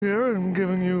here and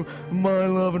giving you my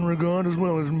love and regard as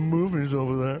well as movies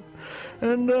over there.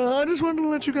 And I just wanted to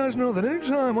let you guys know that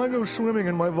anytime I go swimming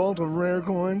in my vault of rare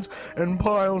coins and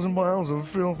piles of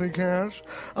filthy cash,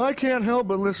 I can't help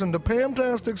but listen to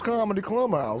Pamtastic's Comedy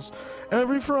Clubhouse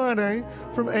every Friday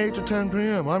from 8 to 10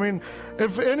 p.m. I mean,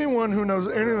 if anyone who knows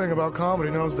anything about comedy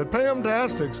knows that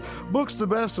Pamtastics books the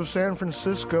best of San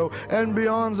Francisco and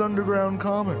beyond's underground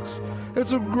comics.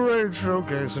 It's a great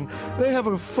showcase, and they have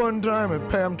a fun time at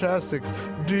Pamtastics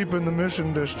deep in the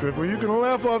Mission District, where you can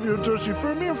laugh off your tushy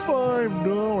for a mere $5.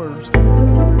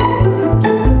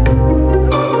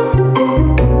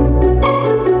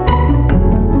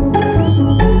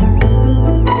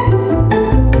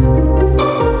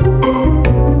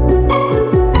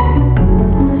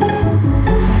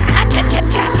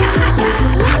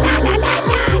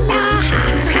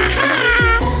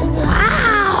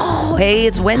 Hey,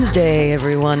 it's Wednesday,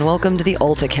 everyone. Welcome to the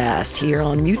Alta-Cast here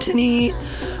on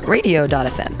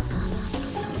MutinyRadio.fm.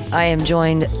 I am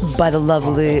joined by the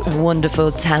lovely,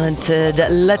 wonderful, talented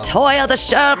Latoya, the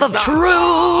Sheriff of Truth.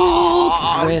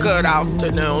 Good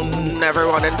afternoon,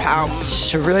 everyone in Pound.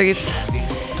 Sheriff.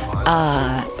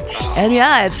 And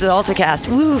yeah, it's the Alta-Cast.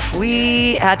 Woof,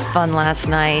 we had fun last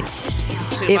night.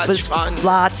 It was fun.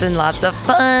 Lots and lots of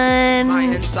fun. My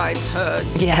insides hurt.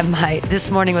 Yeah,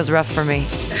 this morning was rough for me.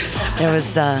 It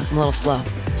was a little slow.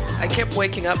 I kept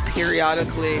waking up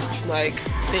periodically, like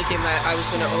thinking that I was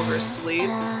going to oversleep.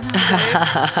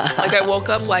 Like I woke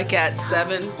up like at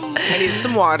 7. I needed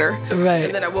some water. Right.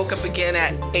 And then I woke up again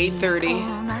at 8:30,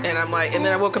 and I'm like, and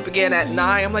then I woke up again at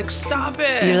 9. I'm like, stop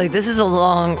it. You're like, this is a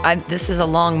long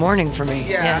morning for me.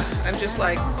 Yeah. I'm just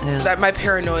like that. My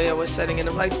paranoia was setting in.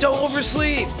 I'm like, don't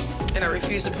oversleep. And I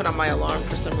refuse to put on my alarm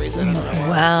for some reason. I don't know why.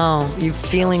 Wow, you're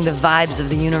feeling the vibes of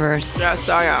the universe. Yes,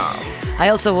 I am. I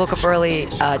also woke up early.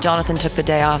 Jonathan took the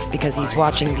day off because he's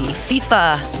watching the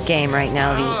FIFA game right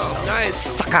now. Oh, nice.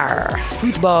 Soccer.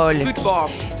 Football. Football.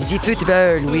 The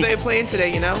football. Who are they playing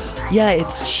today, you know? Yeah,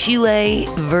 it's Chile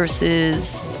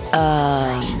versus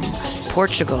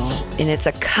Portugal. And it's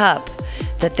a cup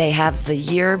that they have the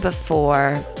year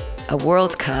before a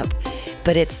World Cup.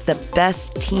 But it's the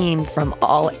best team from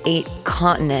all 8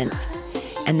 continents,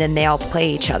 and then they all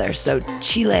play each other. So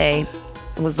Chile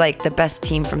was like the best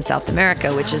team from South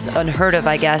America, which is unheard of,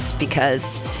 I guess,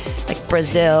 because like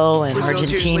Brazil and Brazil's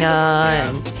Argentina.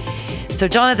 And so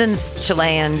Jonathan's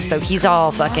Chilean, so he's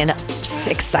all fucking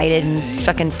excited and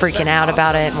fucking freaking out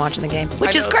about it and watching the game,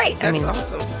 which is great. That's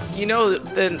awesome. You know,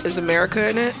 then is America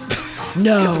in it?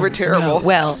 No. Because we're terrible. No.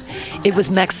 Well, it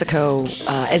was Mexico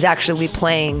is actually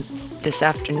playing this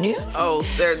afternoon. Or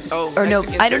no,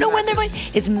 I don't know when they're playing.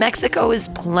 Mexico is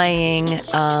playing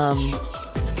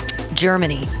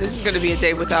Germany. This is going to be a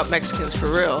day without Mexicans for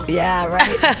real. Yeah,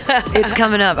 right. It's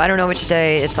coming up. I don't know which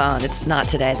day it's on. It's not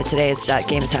today. That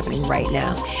game is happening right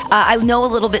now. I know a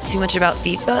little bit too much about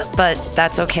FIFA, but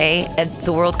that's okay. And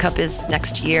the World Cup is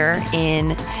next year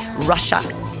in Russia.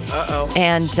 Uh-oh.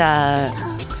 And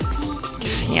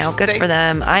good for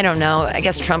them. I don't know. I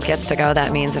guess Trump gets to go.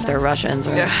 That means if they're Russians.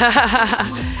 Or...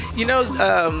 You know,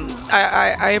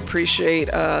 I appreciate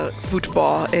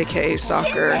football, aka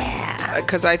soccer,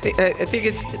 because I think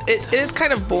it is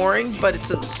kind of boring, but it's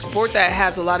a sport that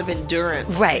has a lot of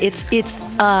endurance. Right. It's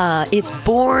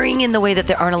boring in the way that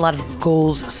there aren't a lot of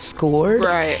goals scored.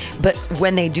 Right. But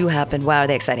when they do happen, wow, are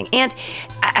they exciting? And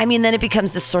I mean, then it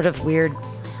becomes this sort of weird.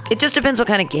 It just depends what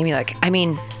kind of game you like. I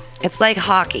mean. It's like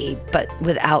hockey, but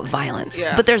without violence.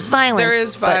 Yeah. But there's violence. There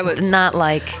is violence. But not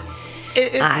like,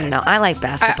 I don't know. I like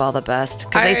basketball the best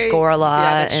because they score a lot.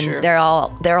 Yeah, that's and true. they're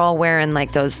all wearing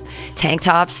like those tank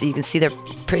tops so you can see their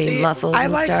pretty muscles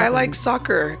and stuff. I like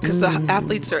soccer because the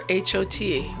athletes are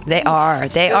HOT. They are.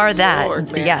 They are that.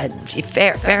 Lord, man. Yeah,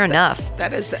 fair enough.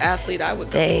 That is the athlete I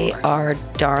would go They for. are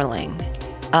darling.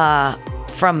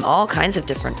 From all kinds of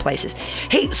different places.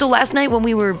 Hey, so last night when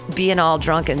we were being all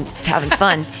drunk and having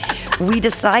fun, we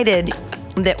decided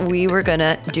that we were going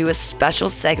to do a special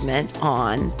segment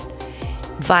on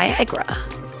Viagra.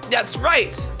 That's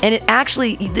right. And it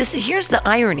actually, here's the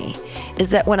irony, is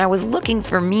that when I was looking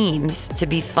for memes to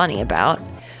be funny about,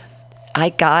 I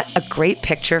got a great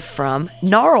picture from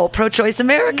Gnarl Pro-Choice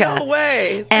America. No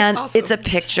way. That's and awesome. It's a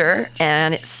picture,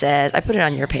 and it says, I put it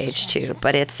on your page too,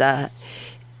 but it's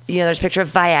there's a picture of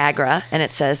Viagra, and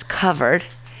it says covered.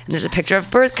 And there's a picture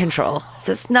of birth control. It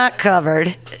says not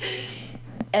covered.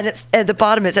 And it's at the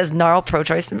bottom, it says Gnarl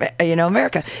Pro-Choice,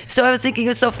 America. So I was thinking it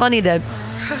was so funny that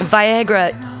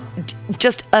Viagra,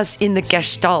 just us in the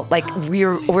gestalt, like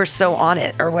we're so on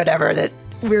it or whatever, that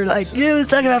we're like, yeah, let's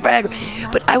talk about Viagra.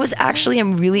 But I'm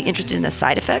really interested in the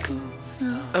side effects.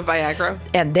 A Viagra?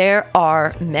 And there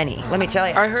are many. Let me tell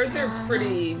you. I heard they're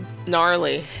pretty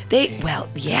gnarly.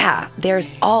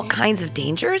 There's all kinds of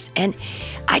dangers, and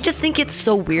I just think it's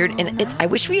so weird, and I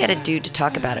wish we had a dude to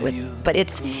talk about it with, but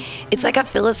it's like a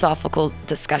philosophical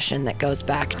discussion that goes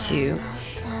back to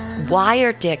why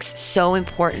are dicks so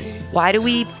important? Why do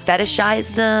we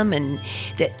fetishize them? And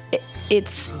that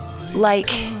it's like...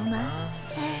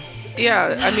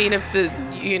 Yeah, I mean, if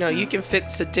you can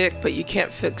fix a dick, but you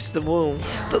can't fix the womb.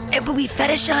 But we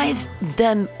fetishize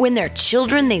them when they're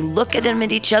children. They look at them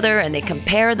at each other and they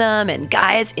compare them. And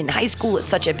guys, in high school, it's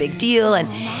such a big deal. And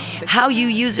how you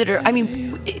use it,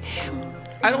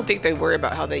 I don't think they worry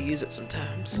about how they use it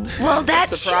sometimes. Well,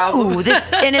 that's the problem. true.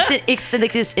 It's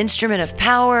like this instrument of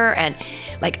power, and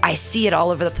like I see it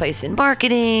all over the place in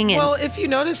marketing. And well, if you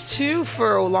notice too,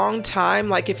 for a long time,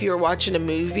 like if you were watching a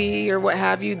movie or what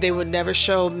have you, they would never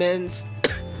show men's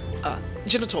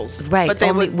genitals. Right, but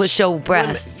they only would show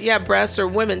breasts. Breasts or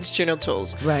women's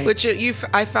genitals. Right. Which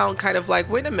I found kind of like,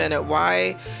 wait a minute,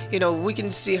 why? We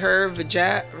can see her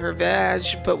vag,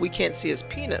 but we can't see his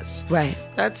penis. Right.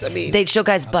 They'd show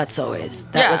guys' butts always.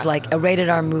 That was like a rated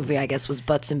R movie, I guess, was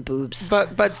butts and boobs.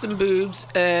 Butts and boobs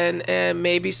and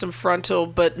maybe some frontal,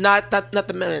 but not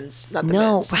the men's. Not the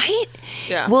men's. Right?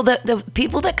 Yeah. Well, the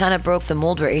people that kind of broke the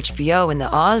mold were HBO and the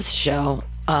Oz show.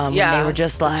 They were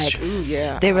just like,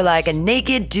 they were like a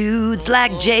naked dudes,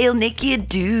 like jail naked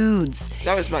dudes.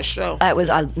 That was my show. That was,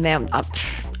 that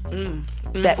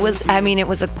was, I mean, it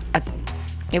was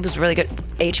it was really good.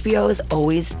 HBO has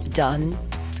always done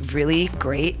really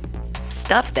great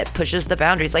stuff that pushes the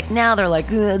boundaries. Like now they're like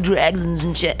dragons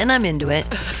and shit, and I'm into it.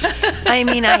 I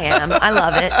mean, I am. I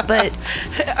love it, but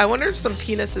I wonder if some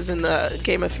penises in the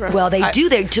Game of Thrones. Well, they do.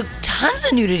 They took tons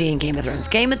of nudity in Game of Thrones.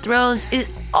 Game of Thrones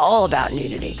is all about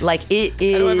nudity. Like it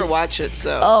is. I don't ever watch it,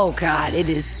 so. Oh God, it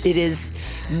is. It is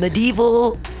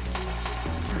medieval,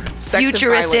 sex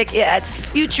futuristic. Yeah, it's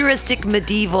futuristic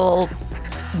medieval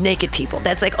naked people.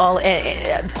 That's like all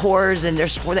whores, and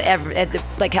there's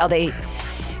like how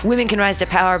women can rise to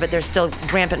power, but there's still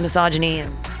rampant misogyny.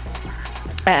 And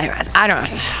anyways, I don't know.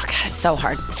 Oh God, it's so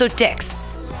hard. So dicks.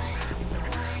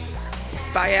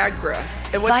 Viagra.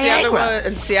 And what's the other one?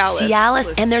 And Cialis.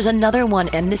 Cialis, and there's another one,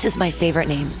 and this is my favorite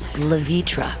name,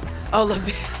 Levitra. Oh,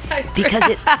 Levitra. Because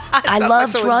I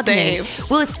love like drug name. names.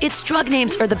 Well, it's drug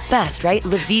names are the best, right?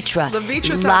 Levitra.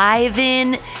 Levitra sounds...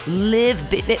 Liven,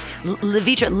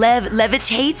 Levitra,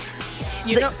 levitate.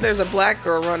 There's a black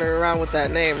girl running around with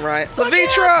that name, right?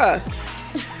 Levitra!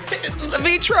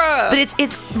 Levitra! But it's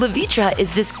Levitra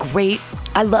is this great...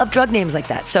 I love drug names like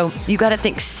that. So you got to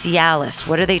think Cialis.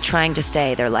 What are they trying to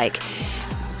say? They're like...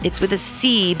 It's with a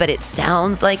C, but it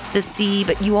sounds like the C,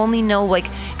 but you only know, like,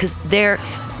 because their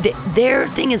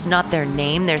thing is not their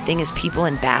name. Their thing is people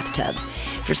in bathtubs.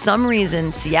 For some reason,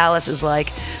 Cialis is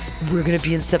like, we're going to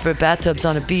be in separate bathtubs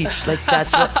on a beach. Like,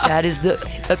 that is the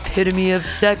epitome of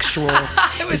sexual.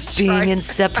 Is being in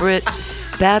separate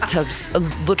bathtubs,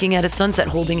 looking at a sunset,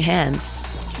 holding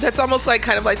hands. That's almost like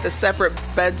kind of like the separate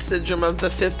bed syndrome of the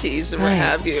 50s and what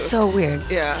have you. So weird.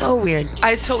 Yeah. So weird.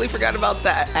 I totally forgot about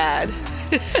that ad.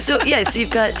 So you've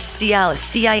got Cialis,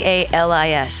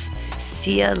 Cialis,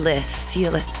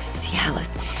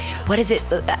 Cialis. What is it?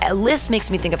 List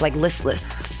makes me think of like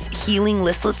listless, healing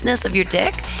listlessness of your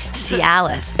dick.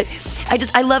 Cialis.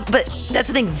 I love, but that's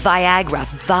the thing. Viagra,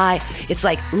 it's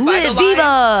like live,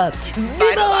 viva,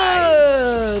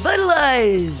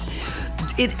 vitalize.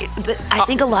 But I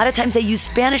think a lot of times they use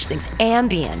Spanish things.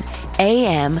 Ambien,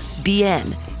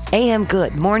 A-M-B-N, AM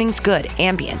good, morning's good,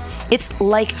 Ambien. It's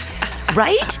like.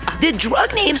 Right? The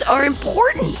drug names are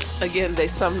important. Again,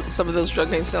 some of those drug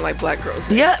names sound like black girls'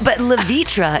 names. Yeah, but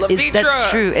Levitra, that's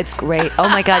true. It's great. Oh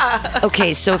my God.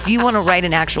 Okay, so if you want to write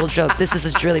an actual joke, this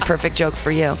is a really perfect joke for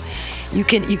you. You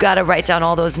got to write down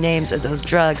all those names of those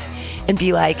drugs and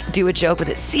be like, do a joke with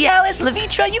it. Cialis,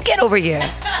 Levitra, you get over here.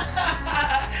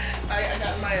 I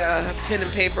got my pen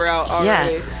and paper out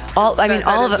already. Yeah. All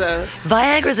of it.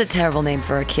 Viagra's a terrible name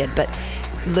for a kid, but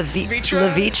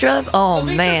Levitra? Oh,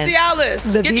 man.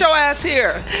 Cialis. Get your ass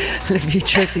here.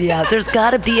 Levitra Cialis. There's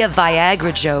got to be a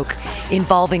Viagra joke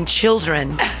involving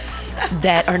children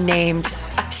that are named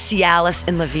Cialis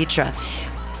and Levitra.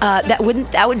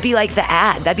 That would be like the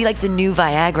ad. That'd be like the new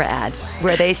Viagra ad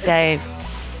where they say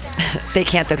they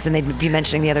can't though because then they'd be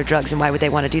mentioning the other drugs, and why would they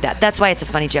want to do that? That's why it's a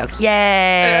funny joke. Yay.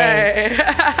 Hey.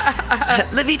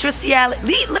 Levitra Cialis.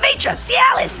 Levitra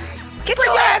Cialis.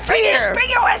 Bring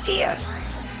your ass here.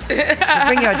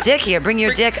 Bring your dick here. Bring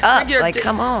your dick up.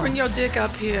 Come on. Bring your dick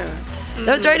up here. Mm-hmm.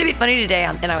 I was trying to be funny today,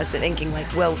 and I was thinking, like,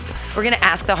 well, we're going to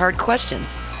ask the hard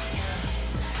questions.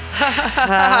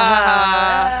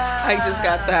 I just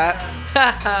got that.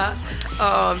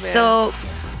 Oh man. So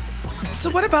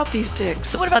what about these dicks?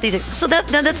 So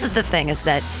that's the thing is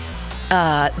that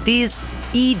these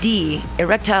ED,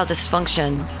 erectile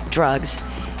dysfunction drugs,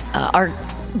 are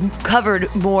covered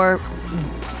more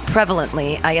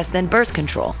prevalently, I guess, than birth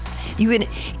control. And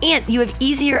you have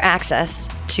easier access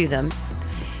to them.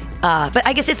 But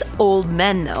I guess it's old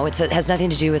men, though. It has nothing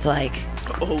to do with, like...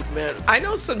 Old men. I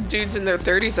know some dudes in their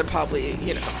 30s that probably,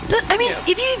 But, I mean,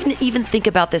 if you even think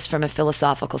about this from a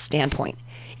philosophical standpoint,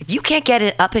 if you can't get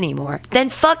it up anymore, then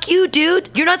fuck you,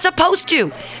 dude. You're not supposed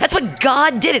to. That's what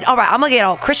God did it. All right, I'm going to get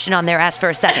all Christian on their ass for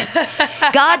a second.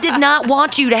 God did not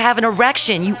want you to have an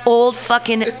erection, you old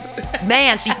fucking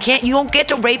man. So you don't get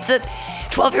to rape the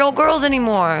 12-year-old girls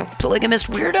anymore. Polygamous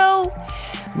weirdo.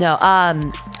 No,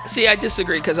 See, I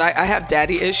disagree because I have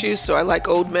daddy issues, so I like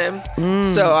old men.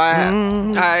 So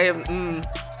I'm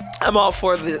all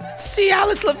for the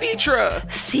Alice LaVitra.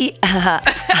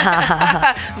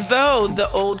 Though the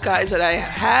old guys that I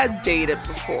had dated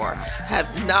before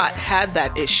have not had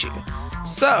that issue.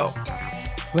 So,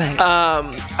 right.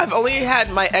 I've only had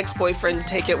my ex-boyfriend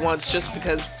take it once just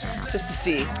to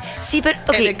see. But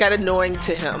okay, and it got annoying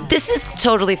to him. This is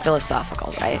totally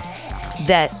philosophical, right?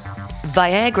 That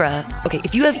Viagra, okay,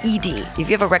 if you have ED, if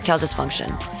you have erectile dysfunction,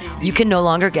 you can no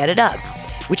longer get it up,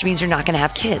 which means you're not going to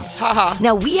have kids.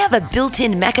 Now, we have a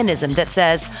built-in mechanism that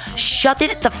says, shut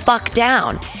it the fuck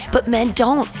down. But men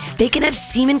don't. They can have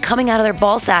semen coming out of their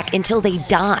ball sack until they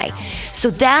die.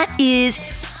 So that is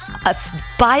a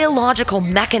biological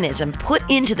mechanism put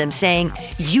into them saying,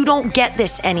 you don't get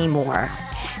this anymore.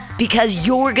 Because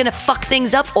you're going to fuck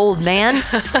things up, old man.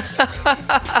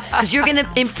 Because you're going to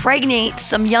impregnate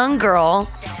some young girl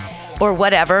or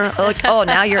whatever. Like, oh,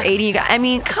 now you're 80. I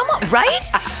mean, come on, right?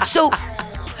 So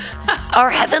our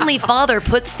Heavenly Father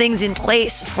puts things in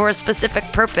place for a specific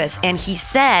purpose. And he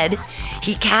said,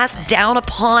 he cast down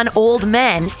upon old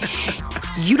men.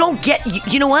 You don't get,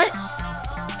 you know what?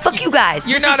 Fuck you guys.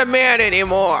 You're not a man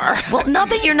anymore. Well, not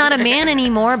that you're not a man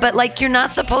anymore, but like you're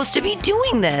not supposed to be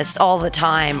doing this all the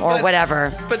time or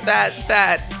whatever. But that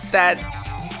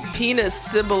penis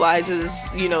symbolizes,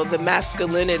 the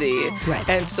masculinity. Right.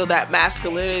 And so that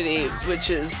masculinity, which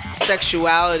is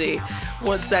sexuality,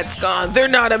 once that's gone, they're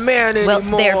not a man anymore.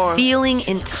 Well, they're feeling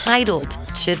entitled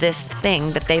to this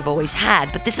thing that they've always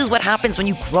had. But this is what happens when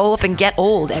you grow up and get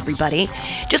old, everybody.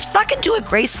 Just fucking do it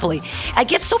gracefully. I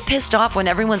get so pissed off when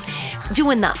everyone's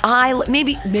doing the eye.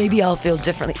 Maybe I'll feel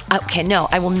differently. Okay, no,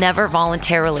 I will never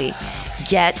voluntarily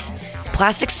get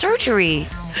plastic surgery.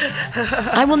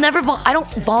 I will never. I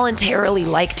don't voluntarily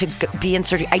like to be in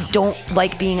surgery. I don't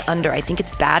like being under. I think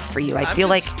it's bad for you. I'm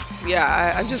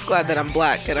just glad that I'm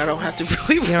black and I don't have to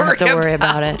really worry. You don't have to worry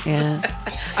about it. Yeah.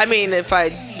 I mean, if I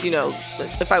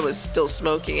was still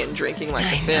smoking and drinking like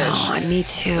a fish. No, me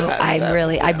too.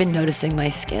 I've been noticing my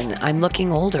skin. I'm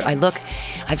looking older.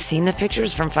 I've seen the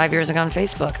pictures from 5 years ago on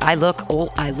Facebook. I look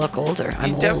old. I look older.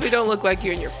 I'm old. You definitely old. don't look like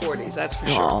you're in your 40s. That's for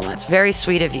sure. Oh, that's very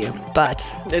sweet of you. But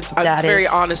it's very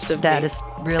honest of me. That is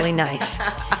really nice.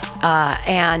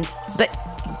 But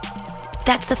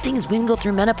that's the thing is women go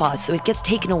through menopause, so it gets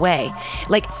taken away.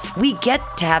 Like, we get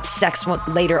to have sex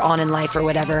later on in life or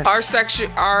whatever. Our sexual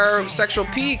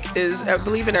peak is, I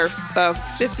believe, in our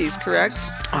 50s, correct?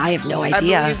 I have no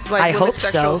idea. I hope so.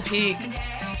 Sexual peak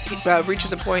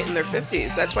reaches a point in their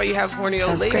 50s. That's why you have horny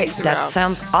old ladies great. around. That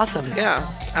sounds awesome. Yeah,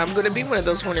 I'm going to be one of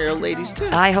those horny old ladies too.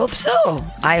 I hope so.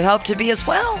 I hope to be as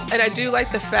well. And I do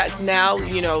like the fact now,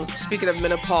 speaking of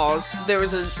menopause, there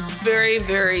was a very,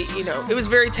 very, it was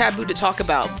very taboo to talk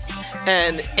about.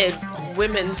 And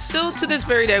women, still to this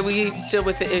very day, we deal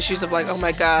with the issues of like, oh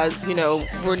my God,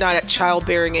 we're not at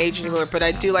childbearing age anymore. But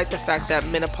I do like the fact that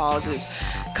menopause is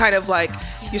kind of like,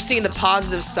 you're seeing the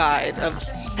positive side of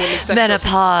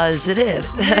Menopositive.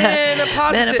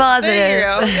 Menopositive. There you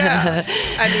go. Yeah.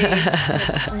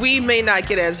 I mean, we may not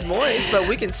get as moist, but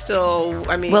we can still.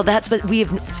 Well, that's what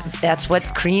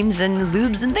creams and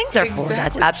lubes and things are for.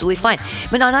 That's absolutely fine.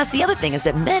 But no, that's the other thing is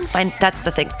that men find that's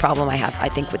the problem I have. I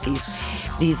think with these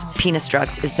penis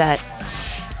drugs is that,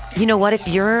 you know what? If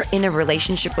you're in a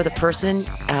relationship with a person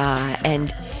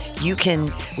and you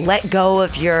can let go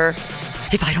of your,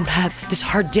 if I don't have this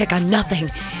hard dick, I'm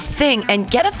nothing thing, and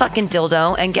get a fucking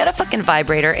dildo and get a fucking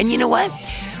vibrator, and you know what?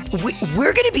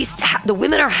 We're gonna be, the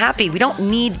women are happy. We don't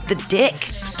need the dick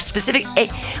specific.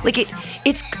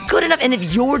 It's good enough. And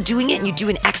if you're doing it and you do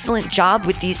an excellent job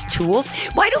with these tools,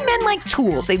 why do men like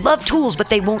tools? They love tools, but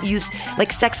they won't use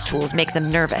like sex tools. Make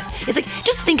them nervous. It's like,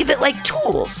 just think of it like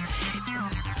tools.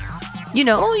 You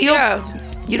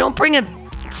don't bring a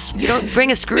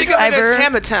bring a screwdriver. It's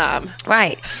hammer time.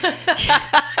 Right.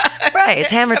 Right.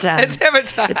 It's hammer time. It's hammer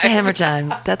time. It's hammer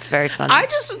time. That's very funny. I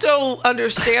just don't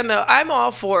understand though. I'm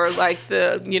all for like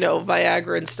the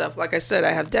Viagra and stuff. Like I said,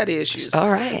 I have daddy issues. All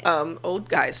right. Old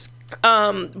guys.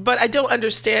 But I don't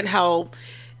understand how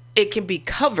it can be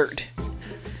covered.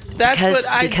 Because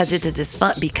it's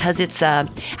a because it's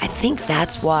I think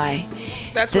that's why.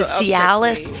 That's the what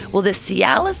Cialis. upsets me. Well, the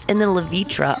Cialis and the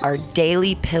Levitra are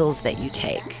daily pills that you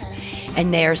take.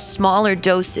 And they are smaller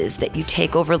doses that you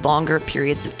take over longer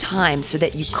periods of time so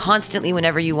that you constantly,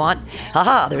 whenever you want,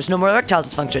 there's no more erectile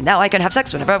dysfunction. Now I can have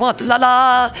sex whenever I want. La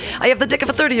la! I have the dick of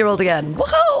a 30-year-old again.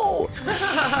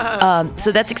 Woohoo!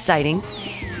 So that's exciting.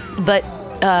 But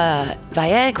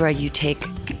Viagra you take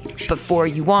before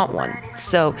you want one.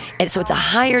 So it's a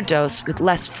higher dose with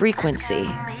less frequency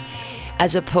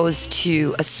as opposed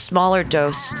to a smaller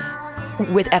dose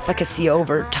with efficacy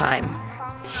over time.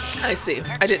 I see.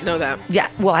 I didn't know that. Yeah,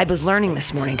 well, I was learning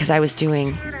this morning because I was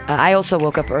doing, I also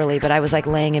woke up early, but I was like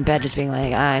laying in bed just being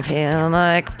like, I feel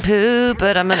like poop,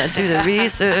 but I'm going to do the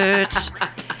research.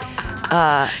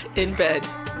 In bed.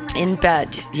 In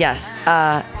bed, yes.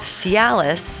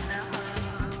 Cialis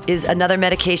is another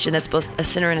medication that's both a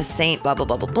sinner and a saint, blah, blah,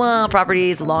 blah, blah, blah,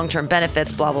 properties, long-term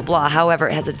benefits, blah, blah, blah. However,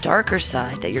 it has a darker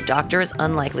side that your doctor is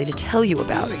unlikely to tell you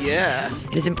about. Ooh, yeah.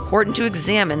 It is important to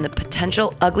examine the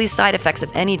potential ugly side effects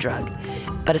of any drug,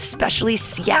 but especially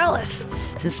Cialis,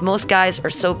 since most guys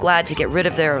are so glad to get rid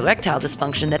of their erectile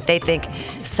dysfunction that they think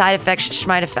side effects,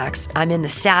 schmide effects, I'm in the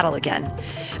saddle again.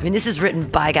 I mean, this is written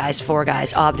by guys, for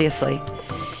guys, obviously.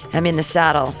 I'm in the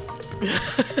saddle.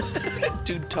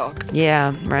 Dude talk.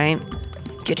 Yeah, right?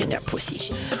 Get in there,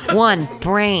 pussy. 1,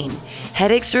 brain.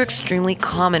 Headaches are extremely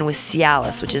common with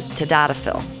Cialis, which is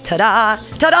tadalafil.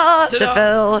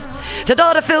 Tadalafil.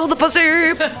 Tadalafil the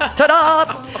pussy.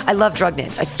 Ta-da. I love drug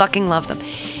names. I fucking love them.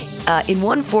 In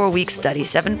one 4-week study,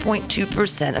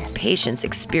 7.2% of patients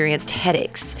experienced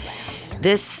headaches.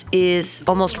 This is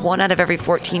almost 1 out of every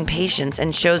 14 patients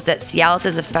and shows that Cialis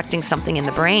is affecting something in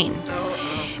the brain.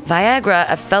 Viagra,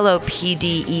 a fellow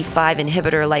PDE5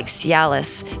 inhibitor like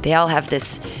Cialis, they all have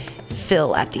this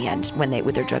 "fil" at the end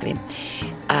with their drug name,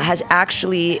 has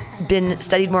actually been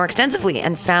studied more extensively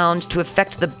and found to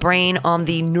affect the brain on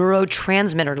the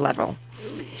neurotransmitter level.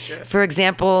 For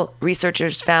example,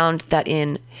 researchers found that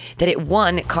it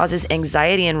 1, causes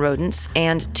anxiety in rodents,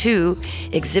 and 2,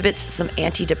 exhibits some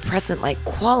antidepressant-like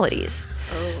qualities.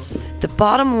 The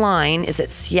bottom line is that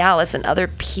Cialis and other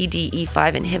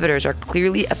PDE5 inhibitors are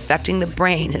clearly affecting the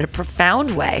brain in a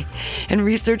profound way, and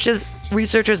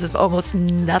researchers have almost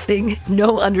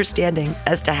no understanding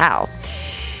as to how.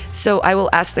 So I will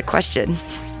ask the question,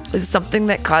 is something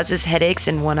that causes headaches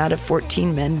in 1 out of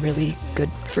 14 men really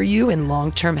good for you in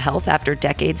long-term health after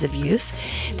decades of use?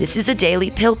 This is a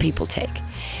daily pill people take.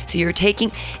 So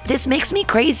this makes me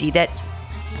crazy that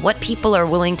what people are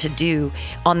willing to do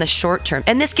on the short term.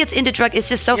 And this gets into drug. It's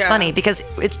just so funny because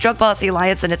it's Drug Policy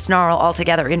Alliance and it's NARAL all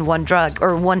together in one drug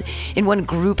or in one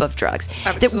group of drugs.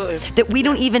 Absolutely. That we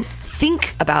don't even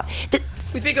think about.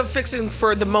 We think of fixing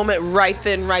for the moment right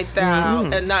then, right now,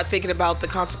 and not thinking about the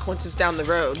consequences down the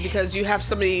road. Because you have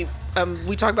so many,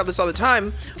 we talk about this all the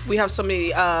time, we have so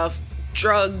many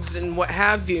drugs and what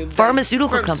have you.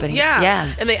 Pharmaceutical companies.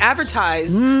 Yeah. And they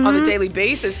advertise on a daily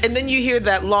basis. And then you hear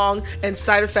that long and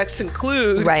side effects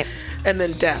include. Right. And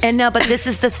then death. And now, but this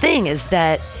is the thing is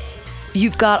that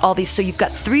you've got all these, so you've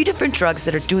got 3 different drugs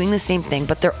that are doing the same thing,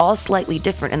 but they're all slightly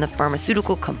different, and the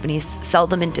pharmaceutical companies sell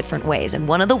them in different ways. And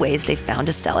one of the ways they found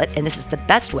to sell it, and this is the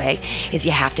best way, is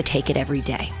you have to take it every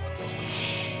day.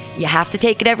 You have to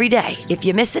take it every day. If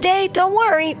you miss a day, don't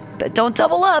worry, but don't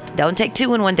double up. Don't take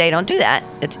 2 in one day. Don't do that.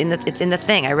 It's in the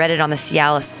thing. I read it on the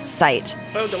Cialis site.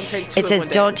 Oh, don't take 2 It says in one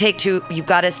day. don't take 2. You've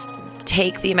got to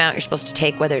take the amount you're supposed to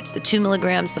take, whether it's the 2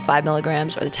 milligrams, the 5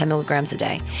 milligrams, or the 10 milligrams a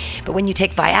day. But when you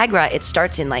take Viagra, it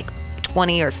starts in like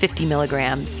 20 or 50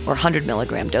 milligrams or 100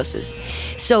 milligram doses.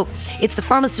 So it's the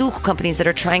pharmaceutical companies that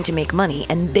are trying to make money,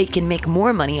 and they can make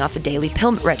more money off a daily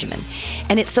pill regimen.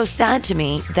 And it's so sad to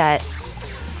me that,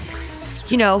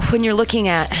 when you're looking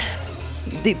at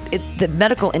the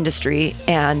medical industry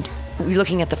and you're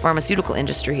looking at the pharmaceutical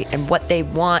industry, and what they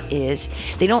want is,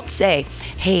 they don't say,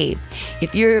 hey,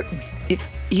 if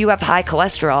you have high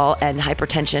cholesterol and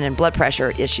hypertension and blood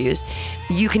pressure issues,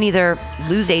 you can either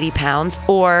lose 80 pounds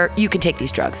or you can take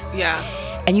these drugs. Yeah.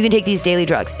 And you can take these daily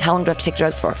drugs. How long do I have to take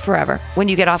drugs for? Forever. When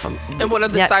do you get off them? And what are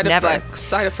the side never. effects?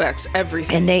 Side effects,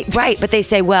 everything. And but they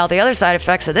say, well, the other side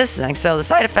effects of this thing. So the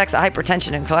side effects of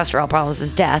hypertension and cholesterol problems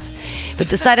is death. But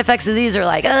the side effects of these are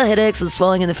like headaches and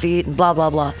swelling in the feet and blah, blah,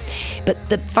 blah. But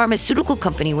the pharmaceutical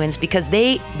company wins because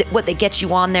they get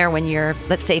you on there when you're,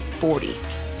 let's say, 40,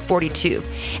 42.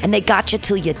 And they got you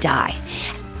till you die.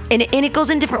 And it goes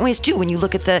in different ways, too. When you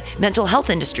look at the mental health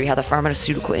industry, how the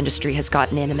pharmaceutical industry has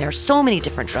gotten in, and there are so many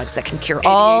different drugs that can cure ADHD.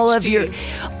 All of your...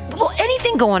 Well,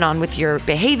 anything going on with your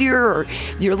behavior or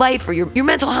your life or your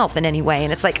mental health in any way.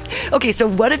 And it's like, okay, so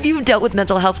what have you dealt with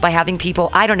mental health by having people,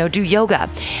 I don't know, do yoga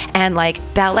and like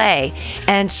ballet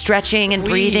and stretching and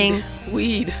breathing?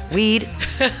 Weed.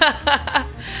 I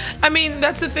mean,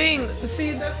 that's the thing.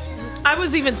 See, I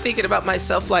was even thinking about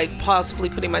myself, like possibly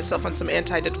putting myself on some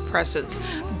antidepressants,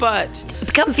 but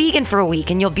become vegan for a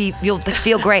week and you'll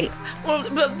feel great. Well,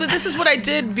 but this is what I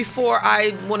did before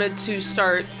I wanted to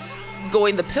start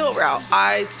going the pill route.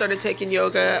 I started taking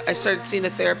yoga. I started seeing a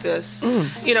therapist.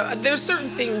 You know, there's certain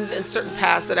things and certain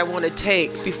paths that I want to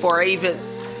take before I even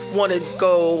want to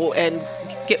go and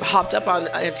get hopped up on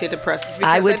antidepressants,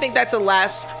 because I think that's a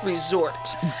last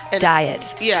resort. And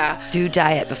diet. Yeah. Do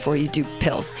diet before you do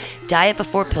pills. Diet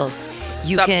before pills.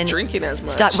 You stop can drinking as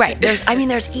much. Stop. Right. There's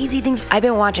easy things. I've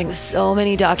been watching so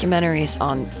many documentaries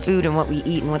on food and what we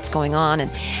eat and what's going on,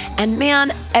 and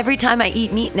man, every time I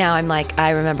eat meat now, I'm like, I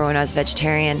remember when I was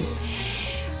vegetarian,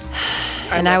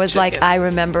 and I was chicken. Like, I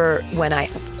remember when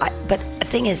but the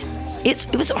thing is,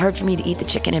 it was hard for me to eat the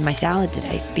chicken in my salad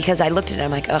today because I looked at it and I'm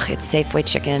like, ugh, it's Safeway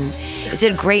chicken. It's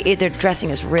a great, their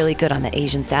dressing is really good on the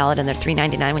Asian salad, and they're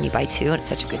 $3.99 when you buy two, and it's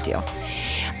such a good deal.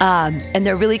 And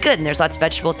they're really good, and there's lots of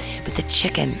vegetables. But the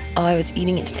chicken, I was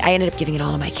eating it. I ended up giving it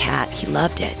all to my cat. He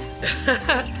loved it.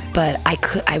 But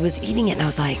I was eating it, and I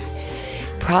was like,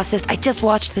 processed. I just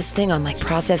watched this thing on like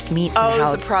processed meats. Oh, and it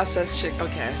how was the processed chicken.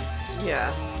 Okay.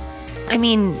 Yeah. I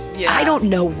mean, yeah. I don't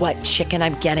know what chicken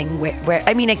I'm getting. Where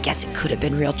I mean, I guess it could have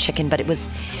been real chicken, but it was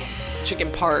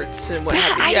chicken parts and what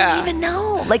have you. I don't even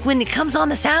know. Like when it comes on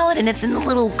the salad and it's in the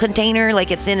little container, like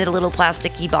it's in a little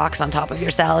plasticky box on top of your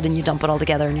salad, and you dump it all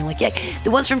together, and you're like, yeah. The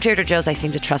ones from Trader Joe's I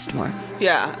seem to trust more.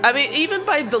 Yeah, I mean, even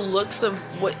by the looks of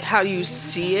how you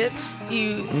see it,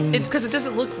 because it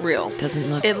doesn't look real. Doesn't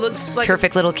look. It looks like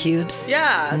perfect little cubes.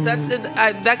 Yeah, that's it.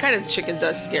 That kind of chicken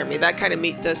does scare me. That kind of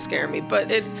meat does scare me. But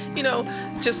it,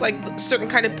 just like certain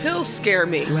kind of pills scare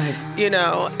me. Right. And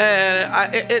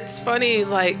it's funny,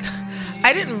 like,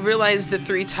 I didn't realize the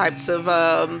 3 types of,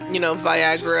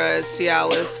 Viagra,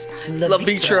 Cialis,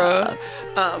 Levitra.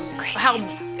 How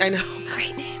names. I know.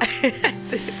 Great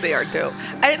names. They are dope.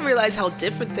 I didn't realize how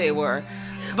different they were.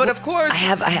 But of course, I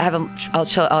have them. I'll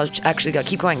actually go.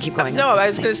 Keep going. No, I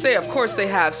was going to say, of course, they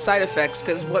have side effects,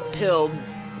 because what pill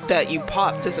that you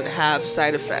pop doesn't have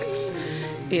side effects,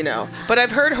 But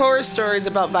I've heard horror stories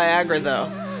about Viagra,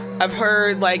 though. I've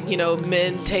heard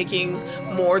men taking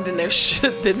more than they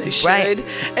should, right.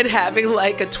 and having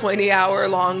like a 20-hour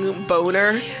long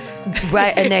boner.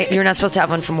 Right, and you're not supposed to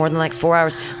have one for more than like 4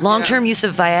 hours. Long-term use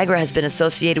of Viagra has been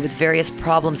associated with various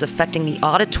problems affecting the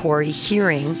auditory,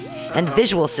 hearing, and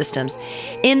visual systems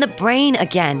in the brain.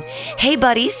 Again, hey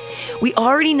buddies, we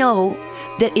already know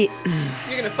that you're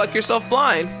gonna fuck yourself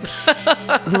blind.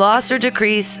 Loss or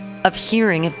decrease of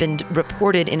hearing have been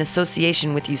reported in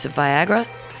association with use of Viagra.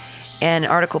 An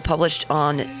article published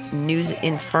on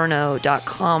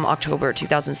newsinferno.com October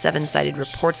 2007 cited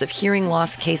reports of hearing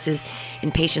loss cases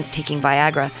in patients taking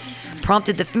Viagra,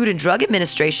 prompted the Food and Drug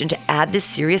Administration to add this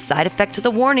serious side effect to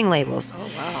the warning labels. Oh,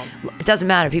 wow. It doesn't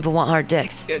matter. People want hard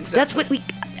dicks. Yeah, exactly. That's what we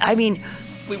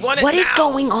want it. What now. Is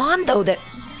going on, though? There's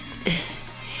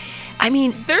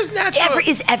natural...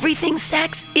 Is everything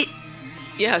sex?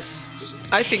 Yes.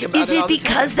 I think about it all the time. Is it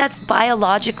because that's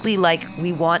biologically, like,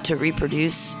 we want to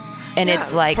reproduce... And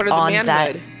it's like part of on the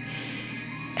that.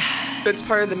 That's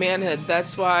part of the manhood.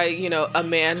 That's why, a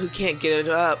man who can't get it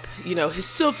up, his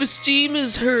self-esteem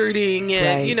is hurting, and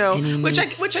right. And which I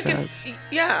can,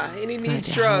 and he needs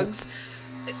drugs.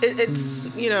 It's I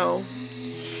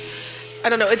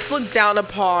don't know. It's looked down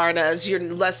upon as you're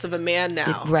less of a man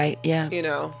now. Right. Yeah.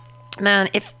 Man,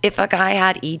 if a guy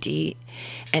had ED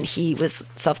and he was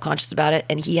self-conscious about it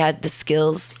and he had the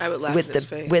skills I would laugh with in his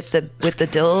face. with the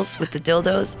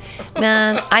dildos,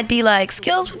 man, I'd be like,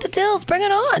 skills with the dills, bring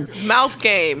it on. Mouth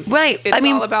game. Right. It's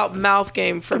all about mouth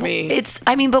game for me.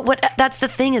 But that's the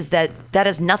thing, is that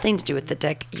has nothing to do with the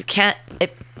dick. You can't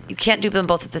do them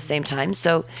both at the same time.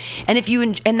 So,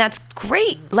 and that's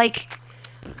great. Like,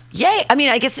 yay. I mean,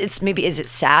 I guess it's maybe, is it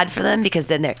sad for them because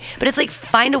then but it's like,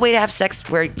 find a way to have sex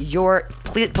where you're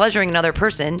pleasuring another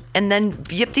person and then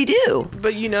yip-de-doo.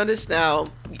 But you notice now,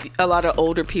 a lot of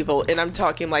older people, and I'm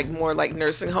talking like more like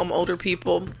nursing home older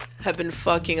people, have been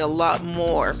fucking a lot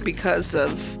more because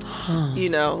of,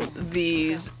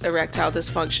 these erectile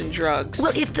dysfunction drugs.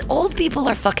 Well, if the old people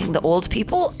are fucking the old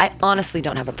people, I honestly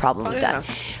don't have a problem with that.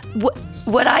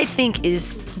 What I think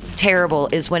is terrible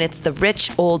is when it's the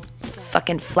rich, old,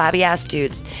 fucking flabby ass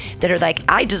dudes that are like,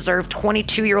 I deserve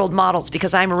 22-year-old models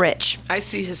because I'm rich. I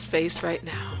see his face right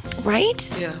now.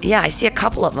 Right? Yeah. Yeah, I see a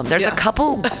couple of them. There's a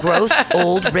couple gross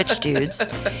old rich dudes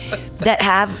that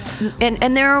have,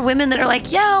 and there are women that are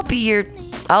like, yeah,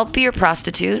 I'll be your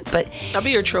prostitute, but I'll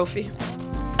be your trophy.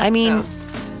 I mean,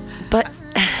 but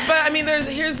I mean,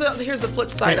 here's the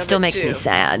flip side of it. It still makes too. me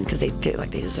sad because they feel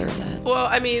like they deserve that. Well,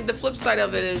 I mean, the flip side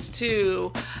of it is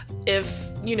too, if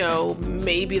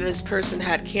maybe this person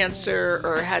had cancer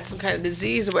or had some kind of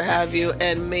disease or what have you,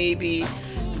 and maybe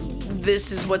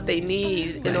this is what they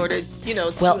need in order,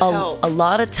 to help a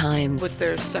lot of times with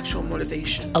their sexual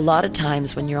motivation. A lot of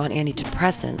times when you're on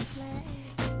antidepressants,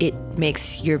 it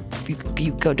makes you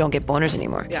don't get boners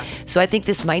anymore. Yeah. So I think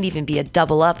this might even be a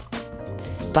double up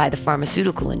by the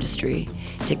pharmaceutical industry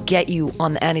to get you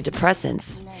on the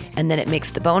antidepressants, and then it makes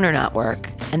the boner not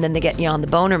work, and then they get you on the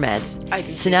boner meds. I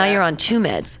can so see now that. you're on 2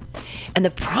 meds. And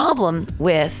the problem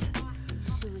with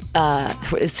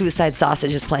Suicide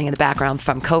Sausage is playing in the background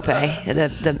from Kopei,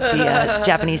 the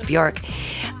Japanese Bjork.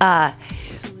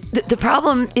 The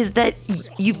problem is that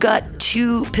you've got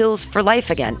 2 pills for life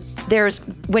again.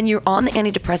 When you're on the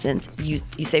antidepressants,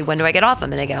 you say, when do I get off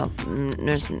them? And they go,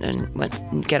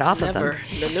 get off of them.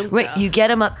 Right, you get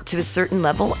them up to a certain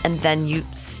level, and then you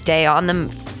stay on them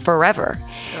forever.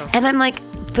 Oh. And I'm like,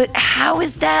 but how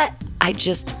is that? I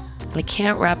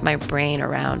can't wrap my brain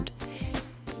around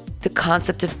the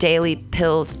concept of daily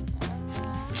pills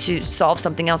to solve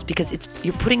something else, because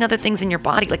you're putting other things in your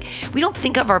body. Like, we don't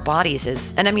think of our bodies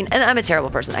as, and I'm a terrible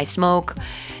person. I smoke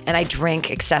and I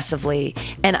drink excessively,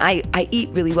 and I eat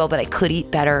really well, but I could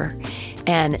eat better.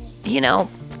 And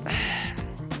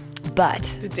but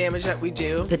the damage that we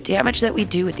do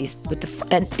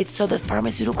with and it's so the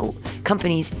pharmaceutical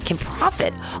companies can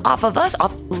profit off of us.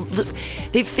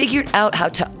 They've figured out how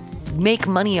to make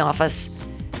money off us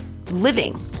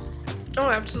living. Oh,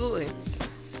 absolutely.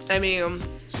 I mean,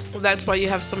 that's why you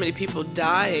have so many people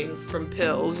dying from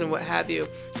pills and what have you.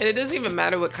 And it doesn't even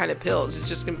matter what kind of pills. It's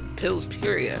just pills,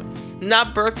 period.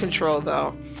 Not birth control,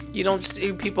 though. You don't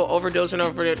see people overdosing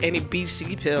over any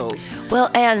BC pills.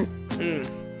 Well, and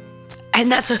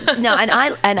that's no, and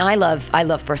I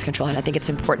love birth control, and I think it's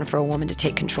important for a woman to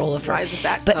take control of her. Why isn't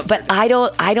that But I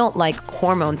don't like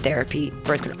hormone therapy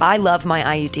birth control. I love my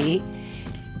IUD,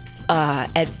 I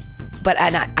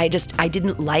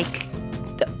didn't like.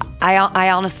 I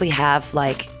honestly have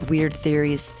like weird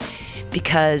theories,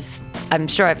 because I'm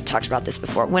sure I've talked about this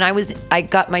before. When I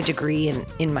got my degree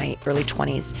in my early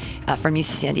 20s from UC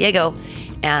San Diego,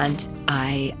 and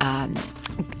I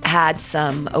had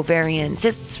some ovarian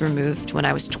cysts removed when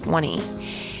I was 20,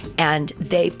 and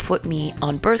they put me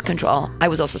on birth control. I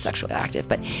was also sexually active,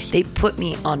 but they put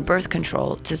me on birth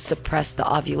control to suppress the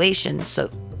ovulation so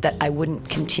that I wouldn't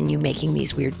continue making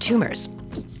these weird tumors.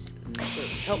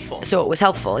 So it was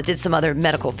helpful. It did some other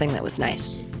medical thing that was nice.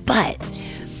 But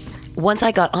once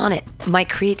I got on it, my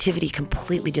creativity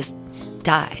completely just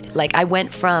died. Like, I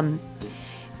went from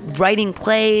writing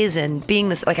plays and being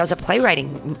this, like, I was a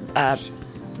playwriting,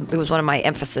 it was one of my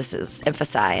emphasis,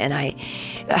 and I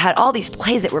had all these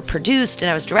plays that were produced,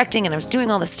 and I was directing, and I was doing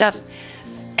all this stuff.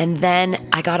 And then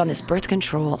I got on this birth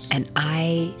control, and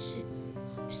I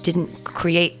didn't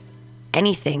create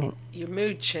anything. Your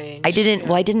mood changed.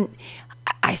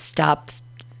 I stopped.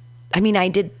 I mean, I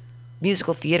did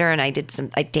musical theater, and I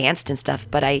danced and stuff,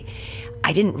 but I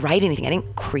didn't write anything. I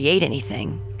didn't create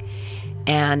anything.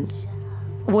 And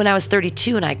when I was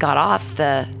 32 and I got off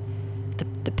the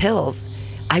pills,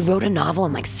 I wrote a novel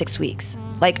in like 6 weeks.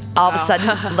 Like, all of a sudden,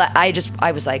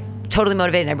 I was like totally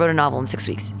motivated, and I wrote a novel in 6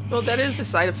 weeks. Well, that is the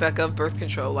side effect of birth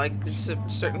control. Like, it's a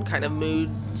certain kind of mood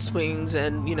swings,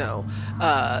 and your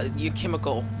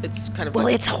chemical. It's kind of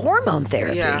it's hormone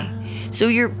therapy. Yeah. So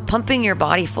you're pumping your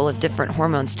body full of different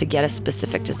hormones to get a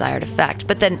specific desired effect.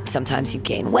 But then sometimes you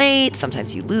gain weight,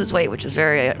 sometimes you lose weight, which is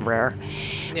very rare.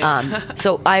 Yeah.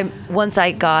 So once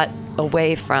I got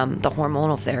away from the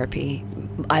hormonal therapy,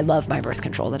 I love my birth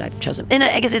control that I've chosen. And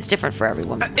I guess it's different for every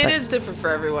woman. It is different for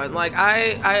everyone. Like,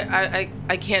 I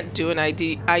can't do an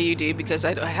IUD because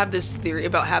I have this theory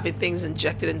about having things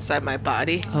injected inside my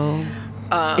body.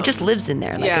 Oh. It just lives in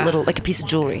there, like a piece of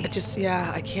jewelry.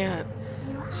 I can't.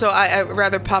 So I'd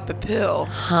rather pop a pill.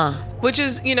 Huh. Which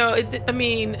is, I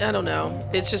mean, I don't know.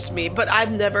 It's just me. But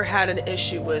I've never had an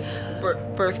issue with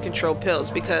birth control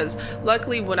pills because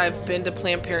luckily when I've been to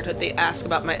Planned Parenthood, they ask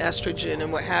about my estrogen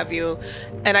and what have you.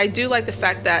 And I do like the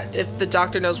fact that if the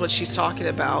doctor knows what she's talking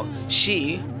about,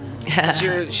 you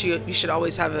should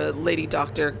always have a lady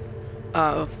doctor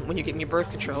when you're getting your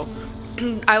birth control.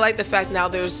 I like the fact now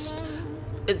there's,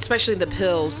 especially the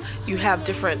pills, you have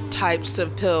different types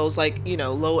of pills like,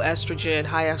 low estrogen,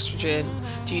 high estrogen.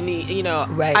 Do you need,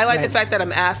 Right, I like right. the fact that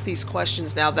I'm asked these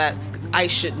questions now that I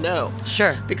should know.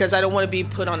 Sure. Because I don't want to be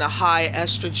put on a high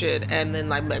estrogen and then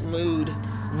like my mood.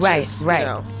 Right, just,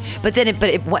 right. But then,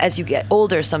 as you get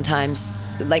older, sometimes,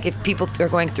 like if people are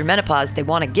going through menopause, they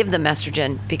want to give them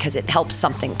estrogen because it helps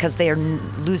something because they are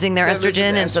losing their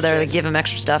estrogen, and so they give them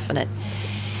extra stuff, and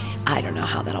I don't know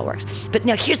how that all works. But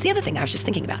now here's the other thing I was just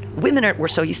thinking about. We're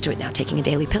so used to it now, taking a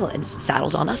daily pill, and it's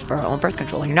saddled on us for our own birth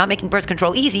control. And you're not making birth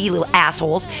control easy, you little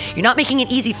assholes. You're not making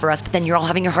it easy for us, but then you're all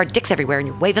having your hard dicks everywhere and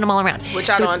you're waving them all around. Which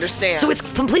I don't understand. So it's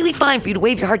completely fine for you to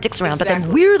wave your hard dicks around, but then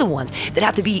Exactly. we're the ones that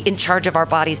have to be in charge of our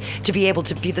bodies to be able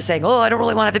to be the saying, oh, I don't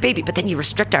really want to have a baby. But then you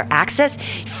restrict our access?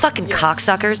 You fucking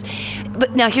cocksuckers.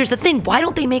 But now here's the thing. Why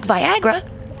don't they make Viagra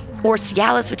or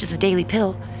Cialis, which is a daily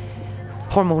pill,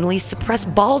 hormonally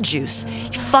suppressed ball juice?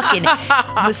 You fucking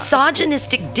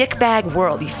misogynistic dickbag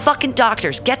world. You fucking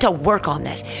doctors, get to work on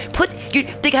this.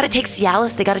 They gotta take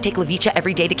Cialis, they gotta take Levicha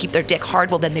every day to keep their dick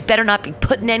hard. Well, then they better not be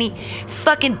putting any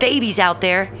fucking babies out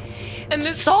there. And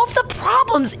Solve the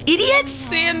problems, idiots.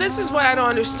 See, and this is what I don't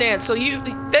understand. So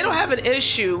they don't have an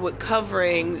issue with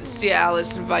covering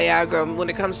Cialis and Viagra when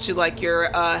it comes to like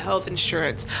your health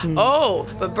insurance. Oh,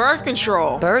 but birth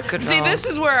control. Birth control. See, this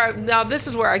is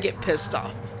where I get pissed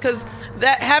off because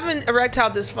that having erectile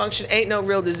dysfunction ain't no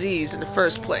real disease in the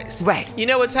first place. Right. You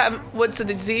know what's the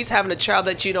disease? Having a child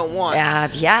that you don't want.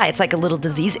 Yeah, it's like a little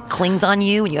disease. It clings on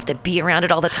you, and you have to be around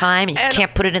it all the time, and you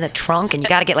can't put it in the trunk, and you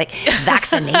got to get like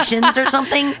vaccinations or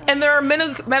something. And there are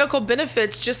medical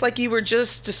benefits, just like you were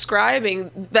just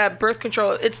describing, that birth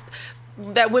control. It's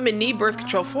that women need birth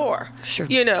control for. Sure.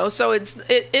 So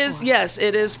it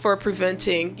is for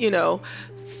preventing,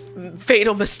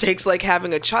 fatal mistakes like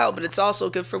having a child, but it's also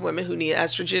good for women who need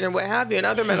estrogen and what have you, and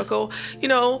other medical,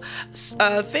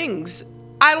 things.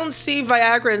 I don't see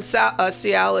Viagra and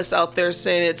Cialis out there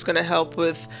saying it's going to help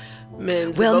with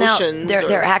men's emotions. Now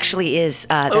there actually is.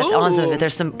 That's on some of it.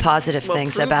 There's some positive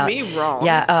things prove about. me wrong.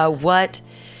 Yeah.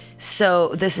 So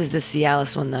this is the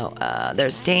Cialis one though.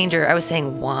 There's danger. I was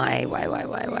saying why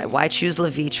choose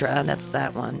Levitra? That's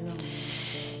that one.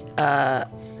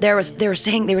 They were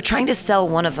saying they were trying to sell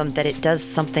one of them that it does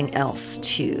something else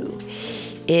too.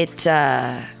 It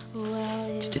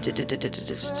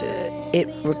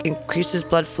increases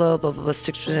blood flow, blah blah blah,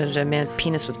 sticks to a man's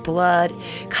penis with blood.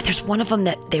 God, there's one of them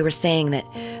that they were saying that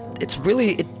it's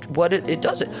really it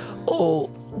does it. Oh,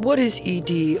 what is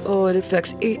ED? Oh, it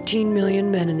affects 18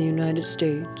 million men in the United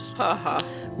States.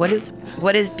 What is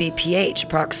BPH?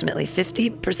 Approximately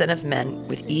 50% of men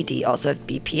with ED also have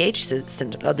BPH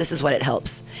symptoms. Oh, this is what it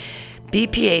helps.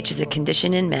 BPH is a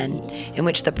condition in men in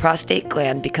which the prostate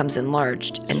gland becomes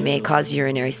enlarged and may cause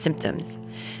urinary symptoms.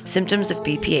 Symptoms of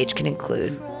BPH can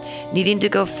include needing to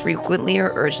go frequently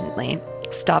or urgently,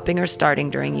 stopping or starting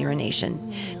during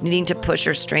urination, needing to push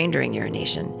or strain during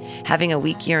urination, having a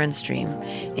weak urine stream,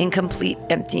 incomplete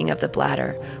emptying of the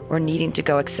bladder, or needing to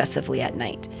go excessively at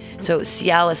night. So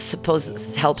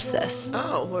Cialis helps this.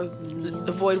 Oh, well,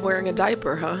 avoid wearing a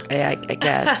diaper, huh? I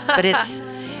guess. But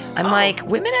I'm like,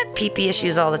 women have PP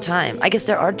issues all the time. I guess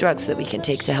there are drugs that we can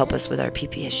take to help us with our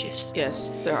PP issues.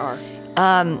 Yes, there are.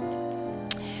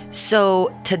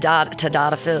 So,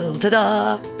 tadadafil,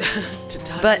 tada.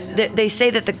 But they say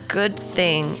that the good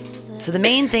thing, so the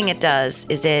main thing it does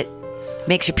is it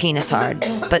makes your penis hard.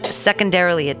 But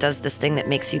secondarily, it does this thing that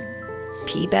makes you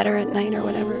pee better at night or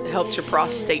whatever. It helps your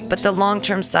prostate. But the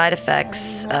long-term side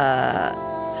effects,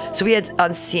 so we had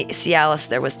on Cialis,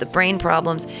 there was the brain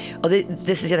problems. Oh,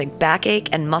 this is the other thing, backache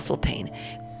and muscle pain.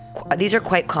 These are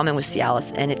quite common with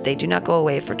Cialis, and they do not go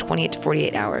away for 28 to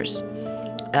 48 hours.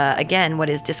 Again, what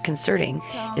is disconcerting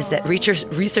is that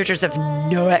researchers have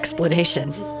no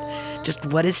explanation. Just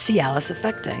what is Cialis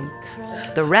affecting?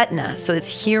 The retina, so it's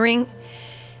hearing,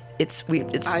 it's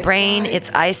brain, it's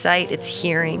eyesight, it's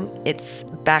hearing, it's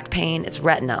back pain, it's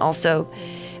retina. Also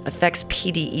affects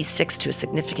PDE6 to a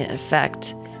significant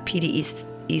effect.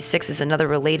 PDE6 is another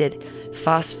related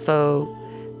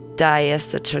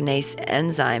phosphodiesterase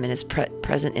enzyme and is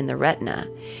present in the retina.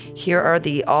 Here are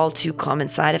the all too common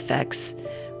side effects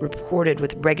reported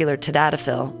with regular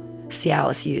tadalafil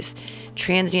Cialis use: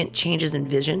 transient changes in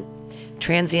vision,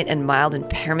 transient and mild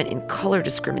impairment in color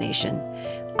discrimination,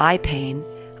 eye pain,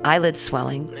 eyelid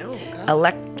swelling,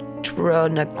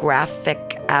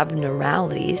 electronographic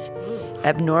abnormalities,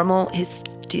 abnormal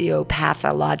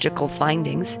histopathological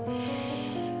findings,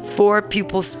 4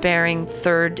 pupil-sparing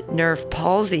third nerve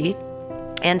palsy,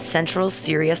 and central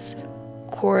serous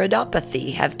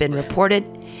choroidopathy have been reported.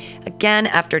 Again,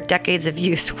 after decades of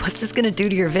use, what's this going to do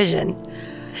to your vision?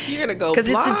 You're going to go Because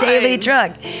it's a daily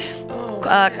drug.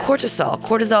 Cortisol.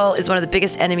 Cortisol is one of the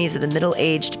biggest enemies of the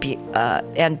middle-aged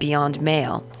and beyond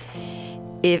male.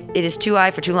 If it is too high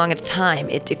for too long at a time,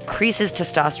 it decreases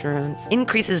testosterone,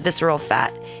 increases visceral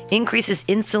fat, increases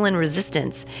insulin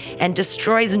resistance, and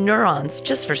destroys neurons,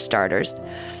 just for starters.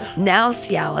 Now,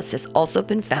 Cialis has also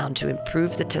been found to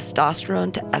improve the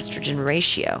testosterone to estrogen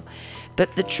ratio.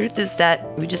 But the truth is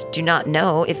that we just do not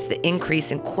know if the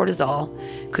increase in cortisol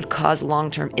could cause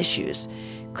long-term issues.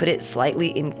 Could it slightly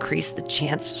increase the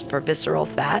chance for visceral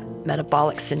fat,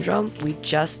 metabolic syndrome? We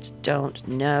just don't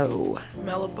know.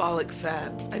 Metabolic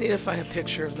fat. I need to find a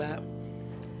picture of that.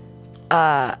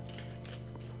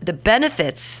 The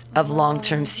benefits of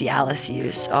long-term Cialis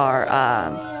use are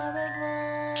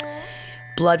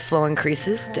blood flow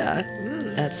increases,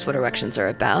 That's what erections are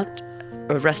about.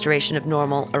 A restoration of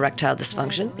normal erectile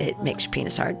dysfunction. It makes your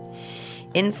penis hard.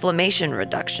 Inflammation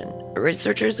reduction.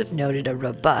 Researchers have noted a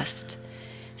robust,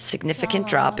 significant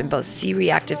drop in both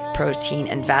C-reactive protein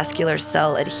and vascular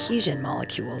cell adhesion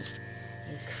molecules.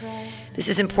 This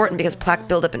is important because plaque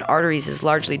buildup in arteries is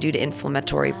largely due to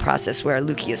inflammatory process where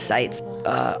leukocytes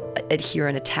adhere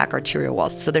and attack arterial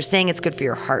walls. So they're saying it's good for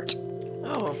your heart.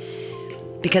 Oh.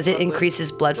 Because it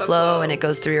increases blood flow and it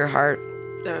goes through your heart.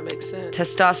 That makes sense.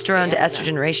 Testosterone to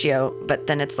estrogen ratio, but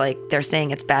then it's like they're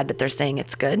saying it's bad, but they're saying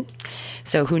it's good.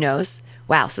 So who knows?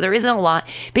 Wow. So there isn't a lot.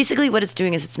 Basically what it's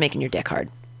doing is it's making your dick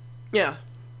hard. Yeah.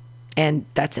 And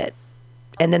that's it.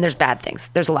 And then there's bad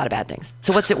things. There's a lot of bad things.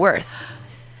 So what's it worth?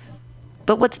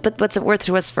 But what's it worth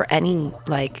to us for any,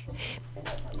 like,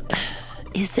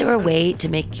 is there a way to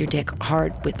make your dick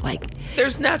hard with, like,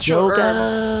 there's natural yoga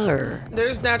herbs. or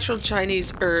there's natural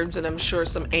Chinese herbs and I'm sure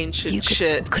some ancient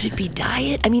shit. Could it be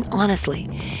diet? I mean, honestly,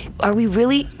 are we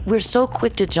really, we're so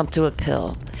quick to jump to a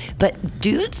pill, but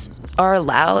dudes are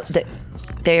allowed, that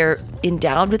they're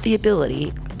endowed with the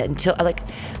ability until, like,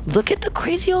 look at the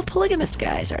crazy old polygamist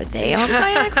guys. Are they on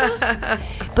Viagra?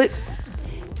 But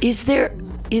is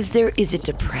it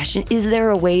depression? Is there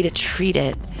a way to treat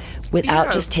it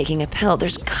without just taking a pill?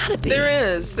 There's gotta be. There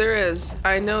is.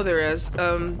 I know there is.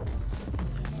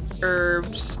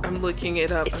 Herbs. I'm looking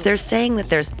it up. If they're saying that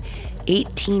there's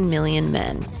 18 million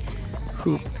men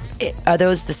who, are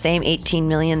those the same 18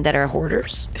 million that are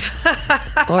hoarders?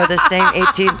 Or the same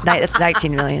 18, that's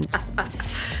 19 million.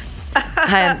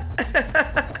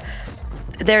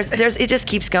 It just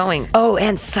keeps going. Oh,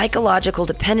 and psychological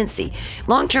dependency.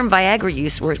 Long-term Viagra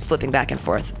use, we're flipping back and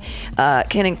forth,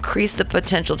 can increase the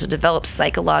potential to develop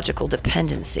psychological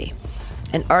dependency.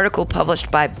 An article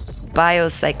published by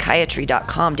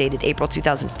biopsychiatry.com dated April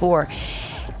 2004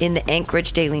 in the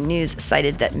Anchorage Daily News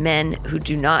cited that men who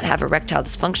do not have erectile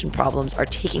dysfunction problems are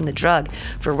taking the drug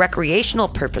for recreational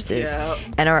purposes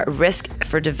and are at risk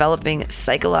for developing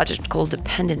psychological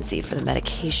dependency for the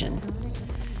medication.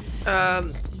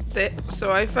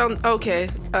 So I found,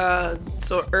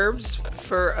 so herbs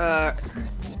for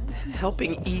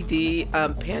helping ED,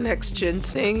 Panax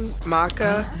ginseng,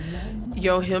 maca,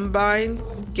 yohimbine,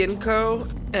 ginkgo,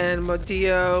 and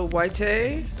modia white.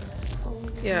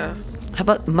 Yeah. How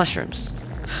about mushrooms?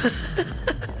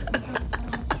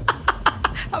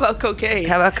 How about cocaine?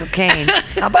 How about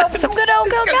some good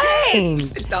old cocaine?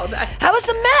 No, How about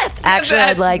some meth? Actually,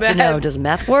 I'd like to know, does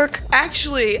meth work?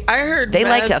 Actually, I heard they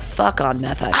like to fuck on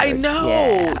meth. I know.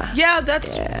 Yeah,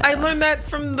 I learned that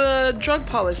from the drug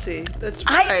policy. That's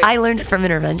right. I learned it from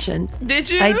intervention. Did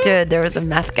you? I did. There was a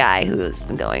meth guy who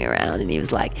was going around, and he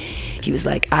was like,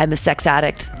 I'm a sex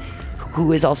addict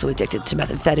who is also addicted to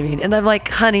methamphetamine. And I'm like,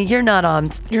 honey, you're not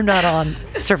on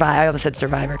Survivor. I almost said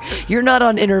Survivor. You're not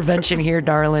on intervention here,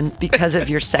 darling, because of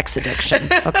your sex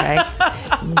addiction, okay?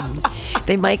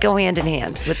 They might go hand in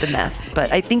hand with the meth,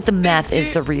 but I think the meth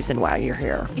is the reason why you're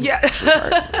here. Yeah.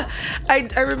 I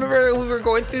remember we were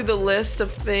going through the list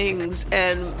of things,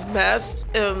 and meth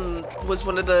was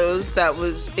one of those that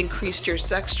was increased your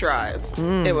sex drive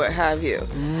and what have you.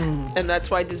 And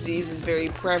that's why disease is very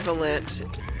prevalent.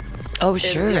 Oh,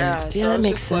 sure. Yeah, that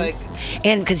makes sense.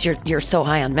 And because you're so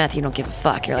high on meth, you don't give a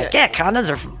fuck. You're like, condoms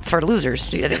are for losers.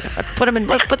 Put them in.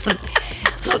 Let's put some.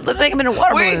 Make them into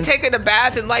water balloons. We ain't taking a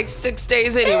bath in like 6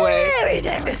 days anyway. Every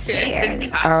time we sit here,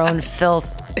 our own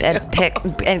filth and pick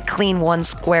and clean 1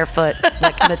 square foot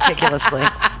like meticulously.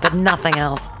 but nothing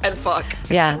else. And fuck.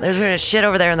 Yeah, we're gonna shit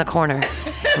over there in the corner.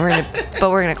 But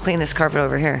we're gonna clean this carpet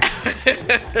over here.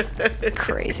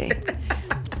 Crazy.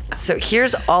 So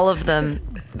here's all of them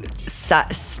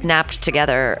snapped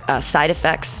together side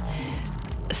effects.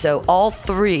 So all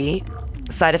 3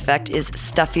 side effect is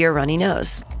stuffy or runny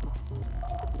nose.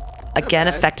 Again,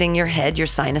 affecting your head, your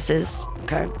sinuses.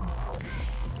 Okay.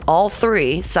 All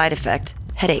 3 side effect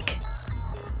headache.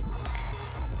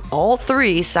 All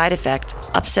 3 side effect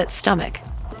upset stomach.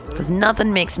 Because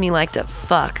nothing makes me like to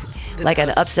fuck like an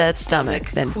upset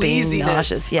stomach than being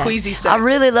nauseous. Yeah. Queasy sex. I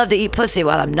really love to eat pussy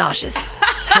while I'm nauseous.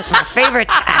 That's my favorite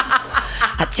time.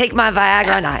 I take my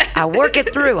Viagra and I work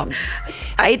it through.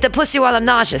 I eat the pussy while I'm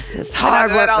nauseous. It's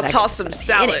hard work. I'll toss some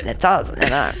salad.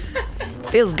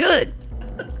 Feels good.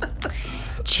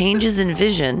 Changes in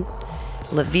vision.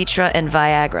 Levitra and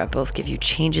Viagra both give you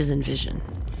changes in vision.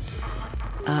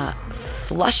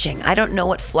 Flushing. I don't know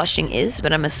what flushing is,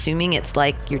 but I'm assuming it's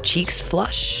like your cheeks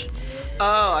flush.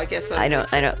 Oh, I guess I know.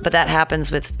 But that happens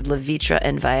with Levitra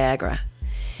and Viagra.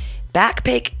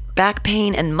 Back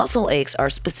pain and muscle aches are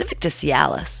specific to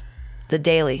Cialis, the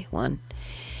daily one.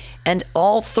 And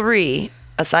all 3,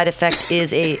 a side effect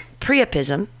is a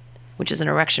priapism, which is an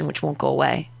erection which won't go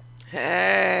away.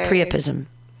 Hey. Priapism.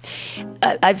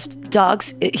 I've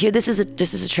dogs here. This is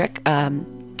a trick.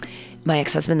 My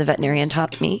ex-husband, the veterinarian,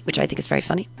 taught me, which I think is very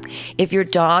funny. If your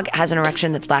dog has an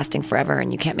erection that's lasting forever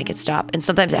and you can't make it stop, and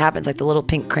sometimes it happens, like the little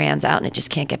pink crayon's out and it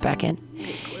just can't get back in.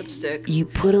 Pink lipstick. You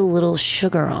put a little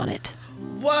sugar on it.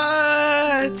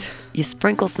 What? You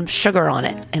sprinkle some sugar on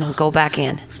it and it'll go back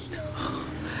in.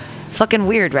 Fucking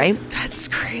weird, right? That's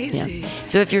crazy. Yeah.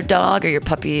 So if your dog or your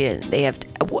puppy, they have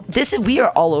we are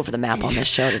all over the map on this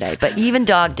show today. But even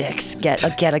dog dicks get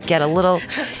a little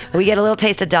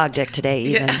taste of dog dick today,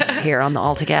 even here on the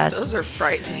Alta-Cast. Those are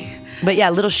frightening. But yeah,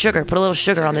 little sugar. Put a little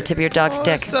sugar on the tip of your dog's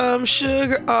dick. Some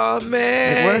sugar on me.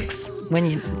 It works when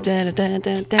you in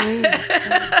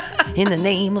the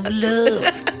name of love.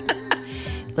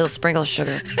 Little sprinkle of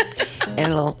sugar.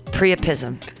 And a little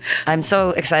priapism. I'm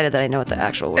so excited that I know what the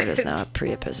actual word is now.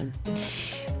 Priapism.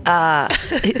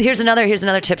 Here's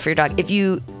another tip for your dog. If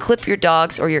you clip your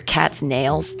dog's or your cat's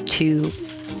nails too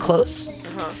close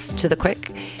to the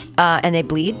quick, and they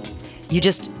bleed, you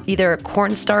just either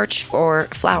cornstarch or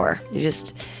flour. You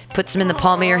just put some in the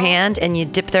palm of your hand, and you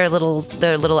dip their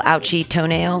little ouchy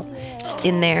toenail just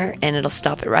in there, and it'll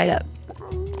stop it right up.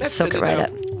 Soak it right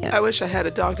up. Yeah. I wish I had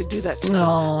a dog to do that to me.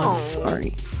 Oh, I'm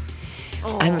sorry.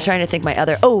 I'm trying to think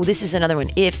this is another one.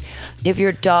 If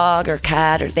your dog or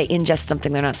cat or they ingest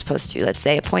something they're not supposed to, let's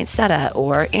say a poinsettia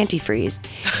or antifreeze,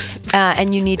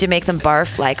 and you need to make them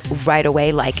barf like right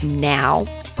away, like now,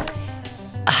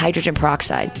 hydrogen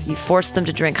peroxide. You force them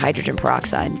to drink hydrogen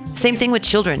peroxide. Same thing with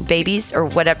children, babies or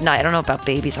whatever. No, I don't know about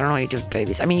babies. I don't know what you do with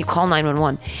babies. I mean, you call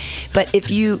 911. But if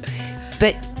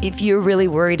you're really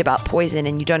worried about poison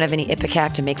and you don't have any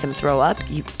Ipecac to make them throw up,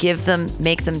 you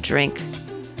make them drink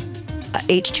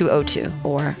H2O2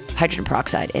 or hydrogen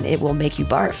peroxide, and it will make you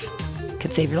barf. It can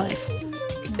save your life.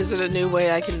 Is it a new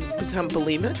way I can become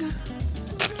bulimic?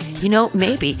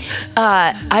 Maybe.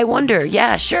 I wonder.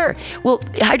 Yeah, sure. Well,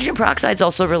 hydrogen peroxide is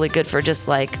also really good for just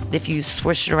like if you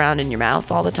swish it around in your mouth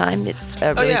all the time. It's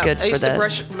really good for I used to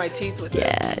brush my teeth with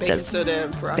baking soda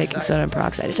and peroxide. Baking soda and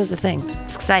peroxide. It does the thing.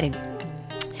 It's exciting.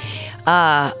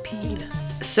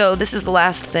 Penis. So this is the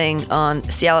last thing on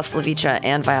Cialis, Levitra,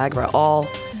 and Viagra.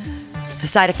 The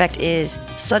side effect is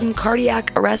sudden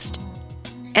cardiac arrest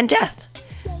and death.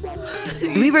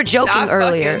 We were joking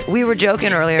earlier,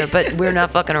 but we're not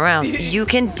fucking around. You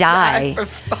can die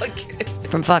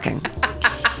from fucking.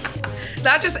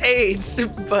 Not just AIDS,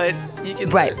 but you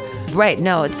can. Right.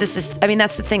 No, that's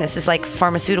the thing. This is like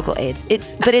pharmaceutical AIDS.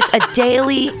 It's a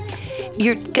daily.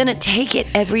 You're gonna take it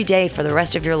every day for the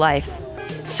rest of your life,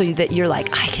 so that you're like,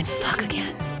 I can fuck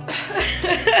again.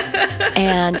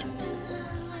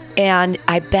 And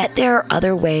I bet there are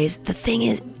other ways. The thing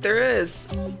is, there is.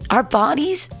 Our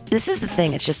bodies, this is the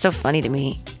thing, it's just so funny to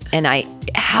me. And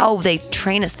how they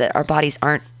train us that our bodies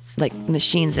aren't like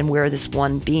machines and we're this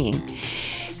one being.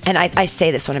 And I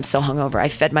say this when I'm so hungover. I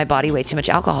fed my body way too much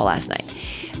alcohol last night.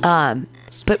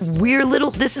 But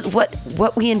this is what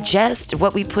we ingest,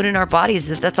 what we put in our bodies,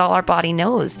 that's all our body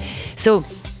knows. So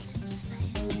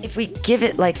if we give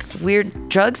it like weird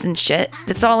drugs and shit,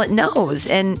 that's all it knows.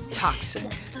 And toxic.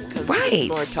 Right.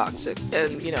 It's more toxic.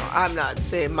 And, I'm not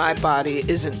saying my body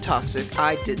isn't toxic.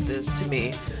 I did this to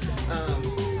me.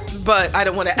 But I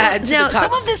don't want to add to the toxic.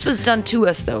 Some of this was done to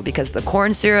us, though, because the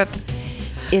corn syrup,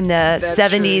 in the That's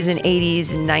 70s true. and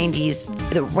 80s and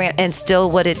 90s, and still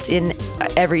what it's in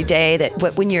every day.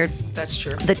 When you're That's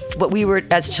true. what we were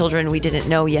as children, we didn't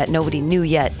know yet. Nobody knew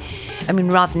yet. I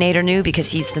mean, Ralph Nader knew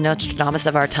because he's the Nostradamus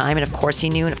of our time, and of course he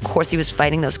knew, and of course he was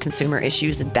fighting those consumer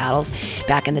issues and battles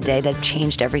back in the day that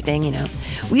changed everything.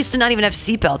 We used to not even have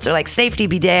seatbelts. They're like, safety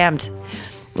be damned.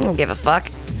 I don't give a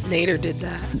fuck. Nader did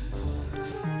that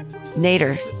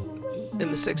Nader. in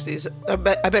the 60s.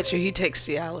 I bet you he takes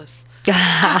Cialis.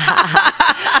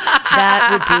 That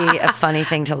would be a funny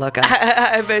thing to look up.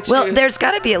 I bet you. Well, there's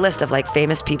got to be a list of like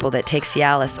famous people that take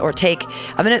Cialis or take.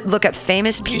 I'm gonna look up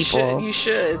famous people. You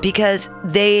should. Because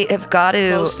they have got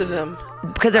to. Most of them.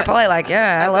 Because they're probably like,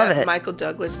 yeah, I love bet it. Michael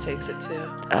Douglas takes it too.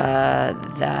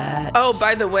 That. Oh,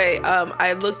 by the way,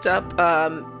 I looked up,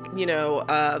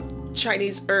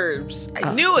 Chinese herbs.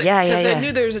 I knew it because I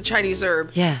knew there was a Chinese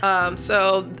herb. Yeah.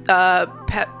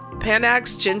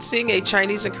 Panax ginseng, a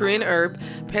Chinese and Korean herb.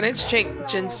 Panax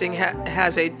ginseng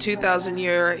has a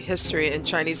 2,000-year history in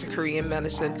Chinese and Korean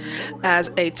medicine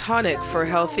as a tonic for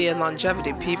healthy and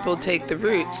longevity. People take the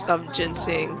roots of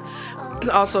ginseng,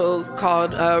 also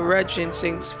called red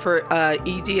ginseng, for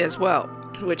ED as well,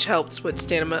 which helps with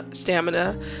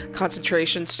stamina,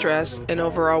 concentration, stress, and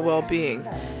overall well-being.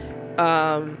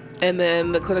 And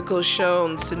then the clinical has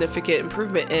shown significant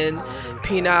improvement in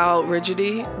penile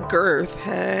rigidity, girth,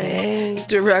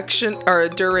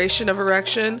 duration of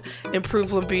erection,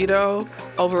 improved libido,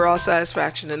 overall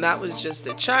satisfaction. And that was just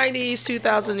a Chinese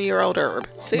 2,000-year-old herb.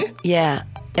 See? Yeah.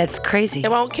 It's crazy. It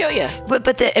won't kill you. But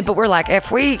we're like,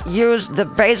 if we use the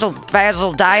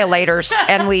vasodilators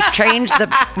and we change the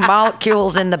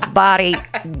molecules in the body,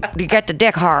 you get the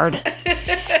dick hard.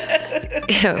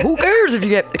 Who cares if you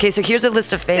get... Okay, so here's a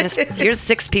list of famous... Here's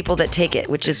 6 people that take it,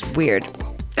 which is weird.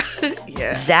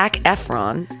 Yeah. Zac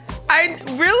Efron.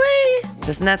 Really?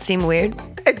 Doesn't that seem weird?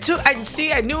 I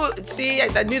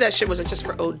knew that shit wasn't just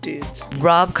for old dudes.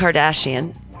 Rob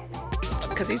Kardashian.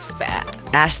 Because he's fat.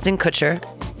 Ashton Kutcher.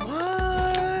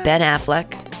 What? Ben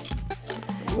Affleck.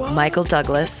 What? Michael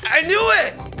Douglas. I knew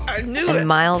it. And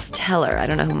Miles Teller. I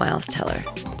don't know who Miles Teller.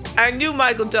 I knew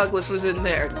Michael Douglas was in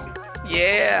there.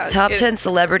 Yeah. Top 10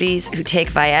 celebrities who take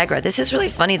Viagra. This is really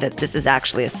funny that this is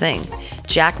actually a thing.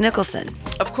 Jack Nicholson.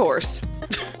 Of course.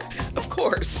 Of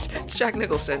course. It's Jack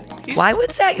Nicholson. Why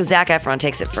would Zac Efron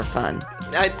takes it for fun?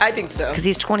 I think so. Because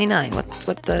he's 29.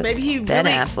 What the? Maybe he Ben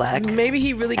really, Affleck. Maybe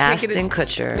he really can't get Ashton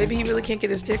Kutcher. Maybe he really can't get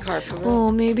his dick hard for real.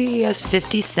 Oh, maybe he has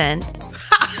 50 Cent.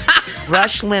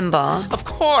 Rush Limbaugh. Of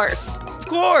course. Of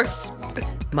course.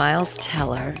 Miles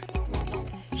Teller.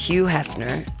 Hugh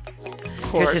Hefner.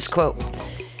 Here's his quote.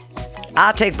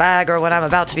 "I take Viagra when I'm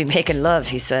about to be making love,"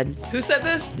 he said. Who said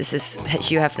this? This is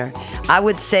Hugh Hefner. "I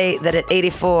would say that at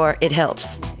 84, it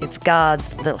helps. It's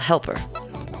God's little helper."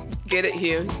 Get it,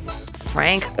 Hugh.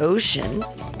 Frank Ocean.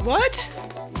 What?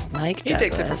 Mike He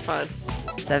Douglas. takes it for fun.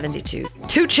 72.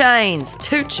 2 Chainz.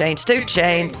 2 Chainz. 2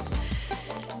 Chainz.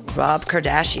 Rob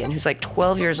Kardashian, who's like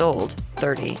 12 years old.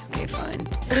 30. Okay, fine.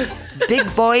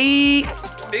 Big boy.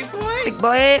 Big boy? Big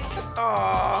boy.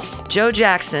 Aww. Joe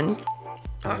Jackson.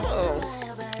 Oh.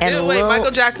 And Wait,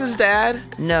 Michael Jackson's dad?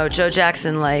 No, Joe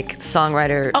Jackson, like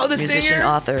songwriter, the musician, singer?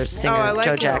 author, singer, I like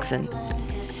Joe him. Jackson.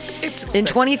 It's In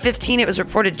 2015, it was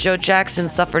reported Joe Jackson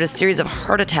suffered a series of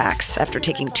heart attacks after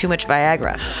taking too much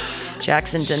Viagra.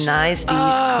 Jackson denies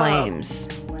these claims.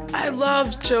 I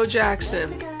love Joe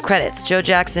Jackson. Credits: Joe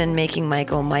Jackson, Making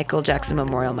Michael, Michael Jackson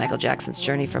Memorial, Michael Jackson's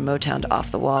Journey from Motown to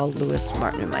Off the Wall, Lewis,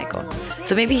 Martin, and Michael.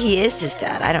 So maybe he is his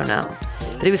dad. I don't know.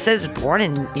 But he says he was born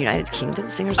in United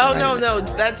Kingdom, singer-songwriter. Oh, no,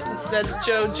 that's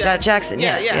Joe Jackson. Jackson,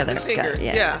 yeah, the that singer. guy,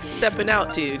 Yeah, stepping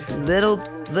out, dude. Little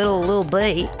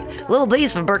B. Little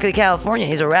B's from Berkeley, California.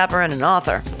 He's a rapper and an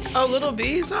author. Oh, Little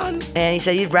B's on? And he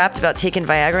said he rapped about taking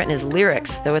Viagra in his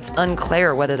lyrics, though it's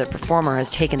unclear whether the performer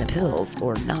has taken the pills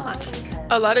or not.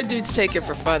 A lot of dudes take it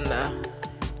for fun, though.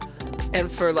 And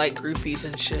for, like, groupies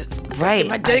and shit. Right. Get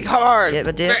my dick hard. Get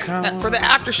my dick hard. For the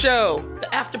after show.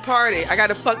 The after party. I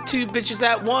gotta fuck 2 bitches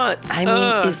at once. I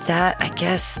mean, is that, I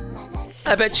guess...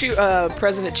 I bet you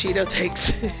President Cheeto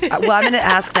takes... Well, I'm going to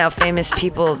ask now famous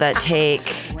people that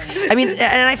take... I mean,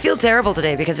 and I feel terrible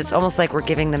today because it's almost like we're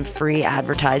giving them free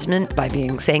advertisement by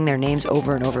saying their names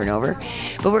over and over and over.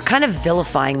 But we're kind of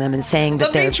vilifying them and saying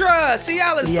that they're... Levitra,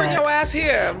 Cialis, bring your ass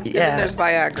here. Yeah. And then there's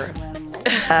Viagra.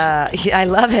 I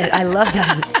love it. I love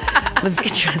that.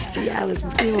 Levitra, Cialis,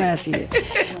 bring your ass here.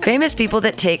 Famous people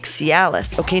that take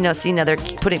Cialis. Okay, no, see, now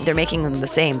they're making them the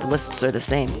same. The lists are the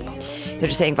same. They're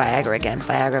just saying Viagra again.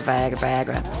 Viagra, Viagra,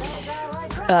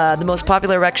 Viagra. The most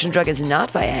popular erection drug is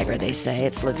not Viagra, they say.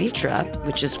 It's Levitra,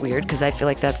 which is weird because I feel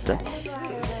like that's the...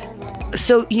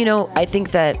 So, I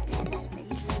think that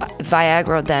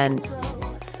Viagra then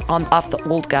off the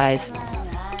old guys.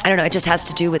 I don't know. It just has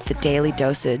to do with the daily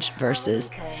dosage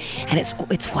versus, and it's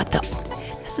what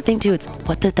that's the thing too. It's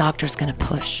what the doctor's going to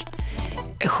push.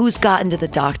 Who's gotten to the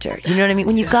doctor? You know what I mean?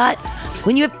 When you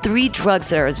have 3 drugs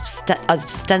that are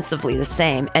ostensibly the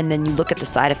same, and then you look at the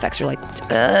side effects, you're like,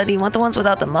 do you want the ones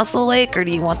without the muscle ache, or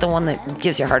do you want the one that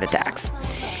gives you heart attacks?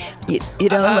 You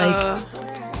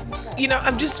know,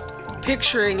 I'm just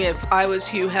picturing if I was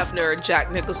Hugh Hefner or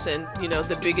Jack Nicholson,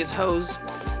 the biggest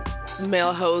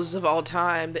male hoes of all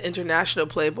time, the international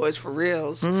playboys for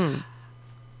reals.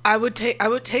 I would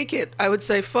take it. I would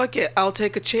say, fuck it, I'll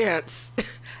take a chance,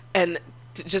 and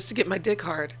just to get my dick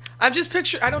hard. I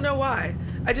don't know why.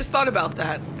 I just thought about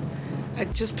that. I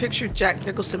just pictured Jack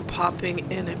Nicholson popping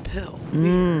in a pill.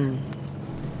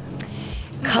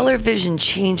 Color vision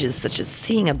changes, such as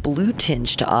seeing a blue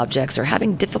tinge to objects or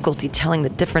having difficulty telling the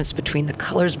difference between the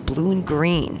colors blue and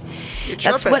green.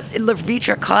 That's what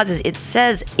Levitra causes. It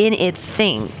says in its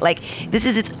thing, like, this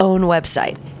is its own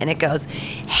website, and it goes,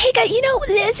 hey, guys,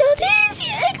 so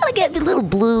I gotta get a little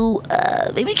blue.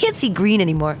 Maybe we can't see green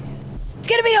anymore. It's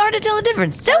gonna be hard to tell the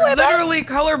difference. Don't worry about it. Literally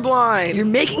colorblind. You're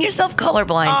making yourself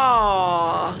colorblind.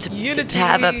 Aww. To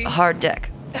have a hard dick.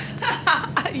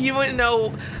 You wouldn't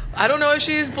know. I don't know if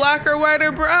she's black or white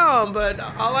or brown, but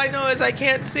all I know is I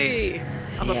can't see.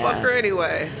 I'm a fucker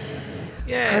anyway.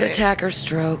 Yeah. Heart attack or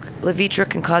stroke. Levitra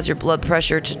can cause your blood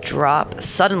pressure to drop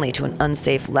suddenly to an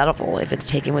unsafe level if it's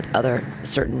taken with other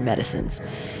certain medicines.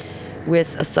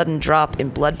 With a sudden drop in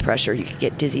blood pressure, you could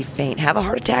get dizzy, faint, have a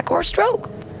heart attack or a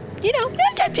stroke.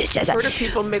 Heard of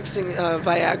people mixing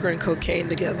Viagra and cocaine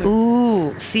together.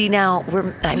 Ooh, see now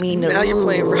now you're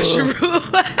playing Russian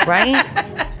roulette, right?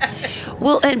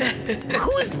 Well, and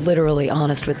who's literally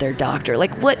honest with their doctor?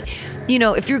 Like, what,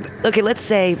 if you're okay, let's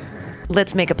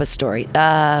make up a story.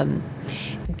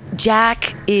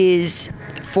 Jack is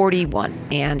 41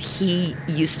 and he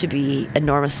used to be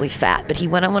enormously fat, but he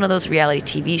went on one of those reality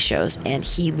TV shows and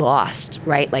he lost,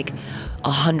 right? Like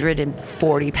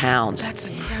 140 pounds. That's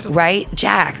incredible. Right?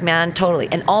 Jack, man, totally.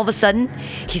 And all of a sudden,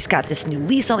 he's got this new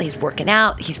lease on. He's working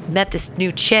out. He's met this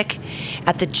new chick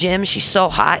at the gym. She's so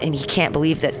hot, and he can't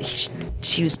believe that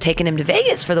she was taking him to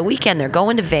Vegas for the weekend. They're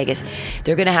going to Vegas.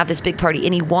 They're going to have this big party,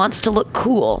 and he wants to look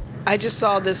cool. I just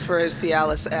saw this for a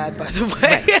Cialis ad, by the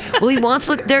way. Right. Well, he wants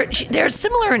to look. They're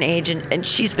similar in age, but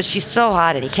she's so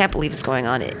hot, and he can't believe what's going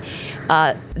on.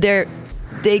 They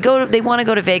want to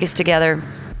go to Vegas together.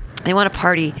 They want to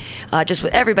party just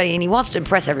with everybody, and he wants to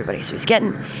impress everybody. So he's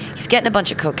getting a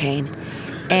bunch of cocaine,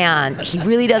 and he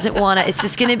really doesn't want to. It's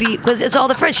just going to be because it's all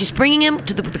the friends. She's bringing him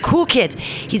to the cool kids.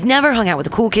 He's never hung out with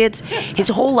the cool kids. His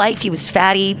whole life he was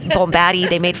fatty, bombaddy.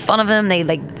 They made fun of him.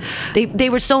 They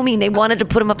were so mean. They wanted to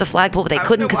put him up the flagpole, but they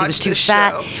couldn't because he was too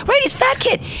fat. Right? He's a fat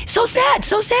kid. So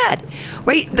sad.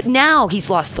 Right? But now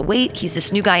he's lost the weight. He's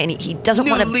this new guy, and he doesn't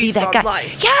want to be that guy.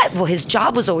 Life. Yeah. Well, his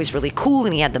job was always really cool,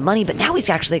 and he had the money, but now he's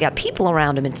actually got people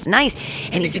around him, and it's nice.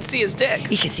 And he can see his dick.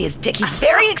 He can see his dick. He's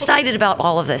very excited about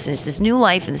all of this, and it's his new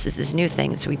life, and this is his new thing.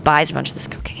 And so he buys a bunch of this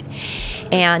cocaine,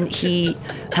 and he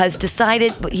has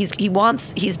decided. But he's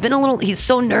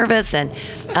so nervous and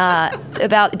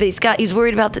but he's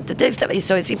worried about the dick stuff.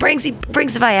 So he brings the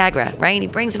Viagra, right? He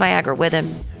brings the Viagra with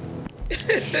him.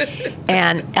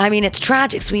 And I mean, it's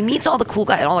tragic. So he meets all the cool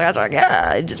guys, and all the guys are like,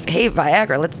 "Yeah, just hey,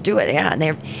 Viagra, let's do it." Yeah,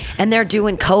 and they're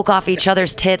doing coke off each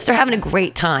other's tits. They're having a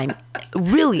great time,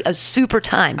 really a super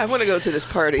time. I want to go to this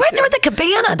party. Right, they're at the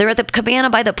cabana. They're at the cabana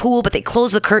by the pool, but they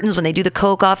close the curtains when they do the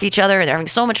coke off each other, and they're having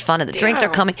so much fun. And the drinks are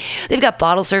coming. They've got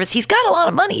bottle service. He's got a lot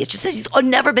of money. It's just that he's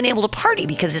never been able to party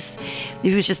because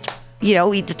he was just. He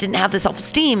just didn't have the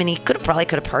self-esteem, and he probably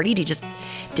could have partied. He just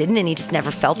didn't, and he just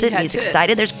never felt it. And he's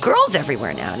excited. There's girls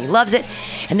everywhere now, and he loves it.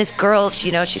 And this girl,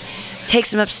 she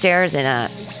takes him upstairs,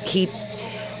 and he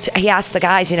asks the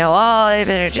guys,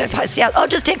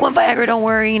 just take one Viagra, don't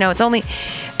worry. It's only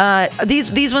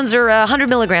these ones are 100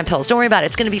 milligram pills. Don't worry about it.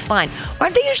 It's going to be fine.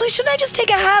 Aren't they usually? Shouldn't I just take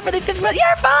a half? Are they 50? You're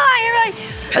fine. You're right.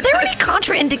 Are there any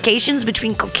contraindications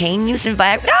between cocaine use and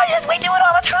Viagra? No, yes, we do it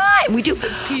all the time. We do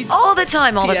all the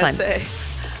time.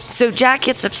 So Jack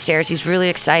gets upstairs. He's really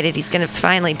excited. He's going to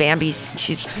finally, Bambi's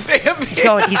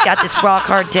going. He's got this rock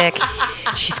hard dick.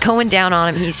 She's going down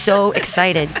on him. He's so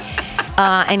excited.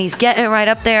 And he's getting right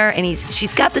up there, and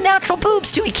she's got the natural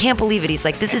boobs too. He can't believe it. He's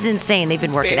like, this is insane. They've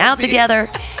been working out together.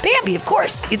 Bambi, of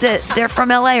course. They're from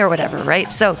LA or whatever,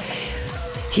 right? So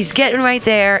he's getting right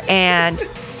there, and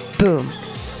boom.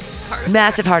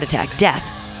 Massive heart attack. Death.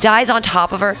 Dies on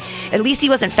top of her. At least he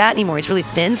wasn't fat anymore. He's really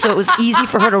thin, so it was easy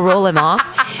for her to roll him off.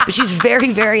 But she's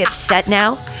very, very upset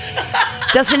now.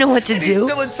 doesn't know what to And do. He's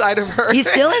still inside of her. He's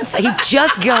still inside. He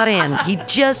just got in. He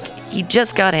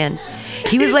just got in.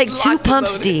 He was like 2 Locked and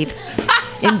pumps loaded. deep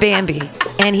in Bambi,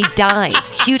 and he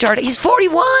dies. Huge heart. He's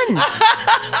 41.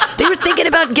 They were thinking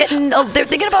about they're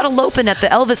thinking about eloping at the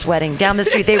Elvis wedding down the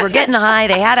street. They were getting high.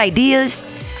 They had ideas.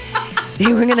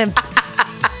 They were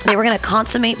gonna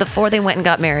consummate before they went and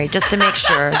got married, just to make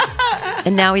sure.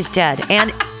 And now he's dead.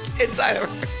 And Inside of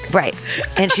her. right,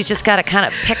 and she's just got to kind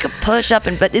of push up,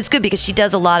 but it's good because she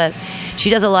does a lot of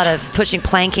pushing,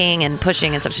 planking and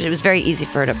pushing and stuff. So it was very easy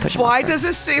for her to push him. Why over. does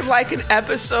it seem like an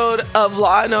episode of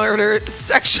Law and Order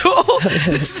sexual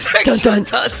Dun,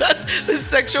 dun. the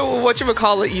sexual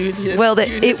whatchamacallit union? Well,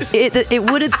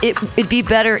 it'd be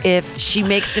better if she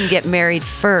makes him get married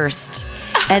first,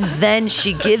 and then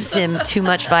she gives him too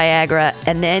much Viagra,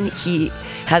 and then he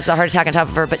has a heart attack on top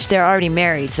of her. But they're already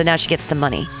married, so now she gets the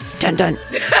money. Dun dun.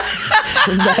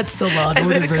 That's the Law and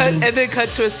Order version. And then cut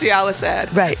to a Cialis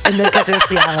ad. Right, and then cut to a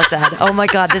Cialis ad. Oh my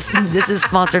God, this is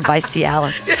sponsored by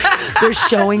Cialis. They're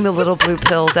showing the little blue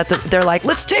pills they're like,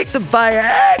 let's take the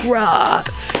Viagra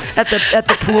at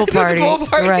the pool party. pool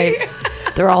party. Right.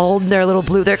 They're all holding their little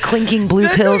they're clinking blue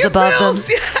pills above them.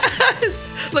 Yes.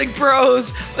 Like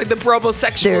bros, like the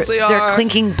bromosexuals they are. They're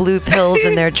clinking blue pills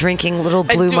and they're drinking little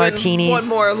blue and doing martinis. One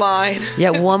more line.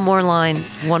 Yeah, one more line.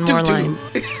 One more line.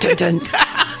 Dun, dun.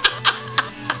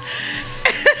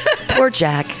 Poor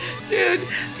Jack. Dude,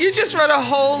 you just read a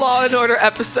whole Law and Order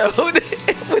episode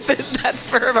within that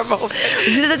spur of a moment.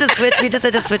 We just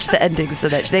had to switch the endings so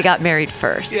that they got married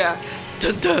first. Yeah.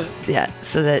 Dun, dun. Yeah,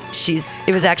 so that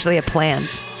it was actually a plan.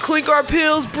 Clink our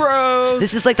pills, bro.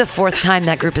 This is like the 4th time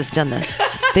that group has done this.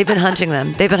 They've been hunting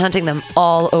them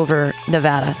all over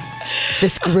Nevada.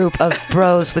 This group of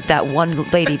bros with that one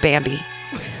lady, Bambi.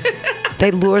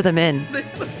 They lure them in.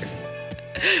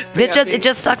 It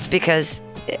just sucks because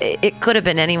it could have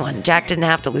been anyone. Jack didn't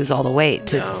have to lose all the weight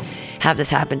to have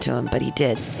this happen to him, but he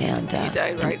did. And he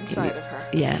died right inside of her.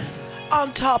 Yeah.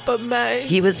 On top of me.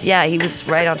 He was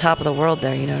right on top of the world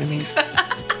there, you know what I mean?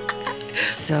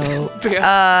 So,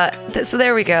 so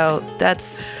there we go.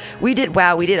 We did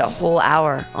a whole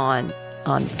hour on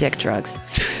dick drugs.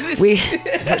 I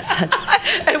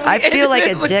feel like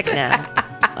a dick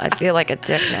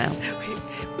now.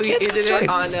 We It's a good ended story. it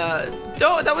on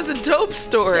that was a dope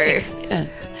story. Yeah.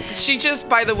 She just,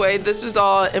 by the way, this was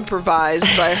all improvised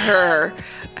by her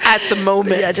at the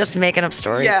moment. Yeah, just making up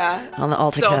stories. Yeah. On the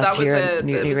Alta-Cast here at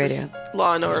Mutiny Radio.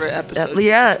 Law and Order episode.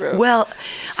 Yeah. Well,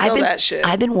 that shit.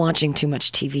 I've been watching too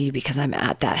much TV because I'm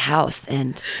at that house,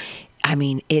 and I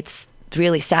mean it's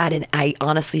really sad. And I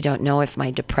honestly don't know if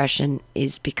my depression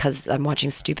is because I'm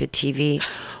watching stupid TV,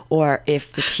 or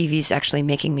if the TV's actually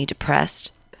making me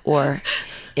depressed, or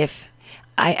if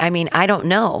I mean, I don't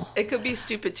know. It could be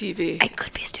stupid TV. It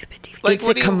could be stupid TV. Like, it's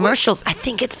the commercials. I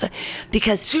think it's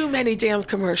because too many damn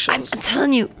commercials. I'm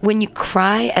telling you, when you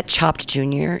cry at Chopped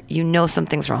Junior, you know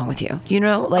something's wrong with you. You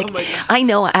know, like Oh my God. I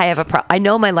know I have I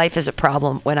know my life is a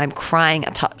problem when I'm crying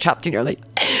at Chopped Junior. Like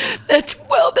that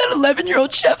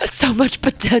 11-year-old chef has so much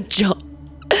potential.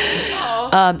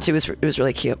 It was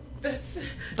really cute.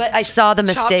 But I saw the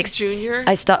mistakes. Junior?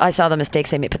 I saw the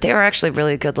mistakes they made, but they were actually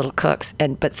really good little cooks.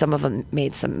 But some of them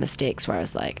made some mistakes where I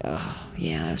was like, oh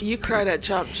yeah. You cried at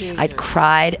Chopped Junior. I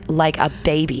cried like a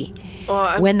baby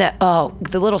when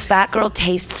the little fat girl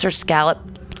tastes her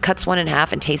scallop, cuts one in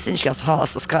half and tastes it, and she goes, "Oh,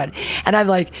 this is good." And I'm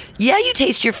like, "Yeah, you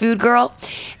taste your food, girl."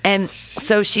 And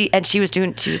so she was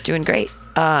doing great.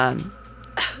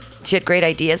 She had great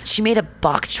ideas. She made a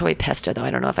bok choy pesto, though. I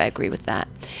don't know if I agree with that.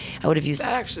 I would have used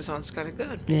That actually sounds kind of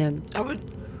good. Yeah. I would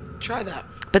try that.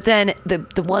 But then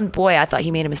the one boy, I thought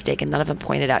he made a mistake, and none of them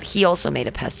pointed out. He also made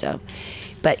a pesto,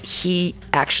 but he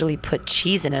actually put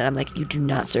cheese in it. I'm like, you do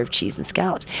not serve cheese and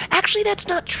scallops. Actually, that's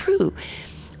not true.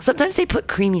 Sometimes they put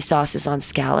creamy sauces on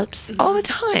scallops all the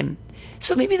time.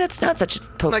 So maybe that's not such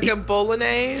a Like a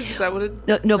bolognese? Is that what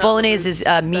it? No, bolognese is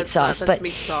meat sauce. That's But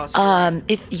meat sauce. Right.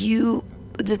 if you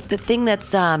the thing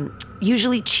that's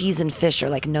usually cheese and fish are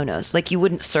like no-nos. Like you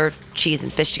wouldn't serve cheese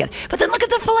and fish together. But then look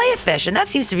at the fillet of fish, and that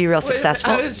seems to be real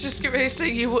successful. I was just going to say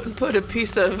you wouldn't put a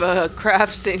piece of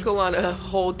Kraft single on a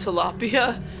whole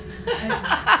tilapia.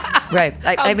 Right.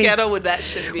 How I mean, ghetto would that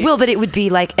shit be? well, but it would be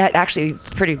like actually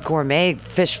pretty gourmet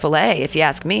fish fillet, if you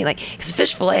ask me. Like, because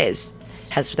fish fillet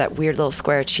has that weird little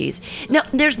square cheese. Now,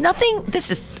 there's nothing. This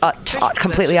is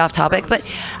completely off topic,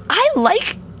 but I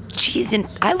like cheese and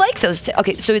I like those.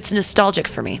 Okay, so it's nostalgic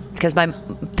for me because my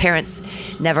parents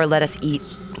never let us eat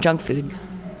junk food.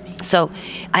 So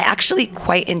I actually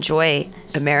quite enjoy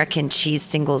American cheese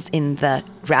singles in the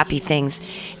wrappy things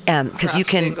because you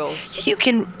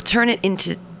can turn it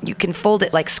into you can fold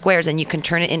it like squares and you can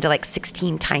turn it into like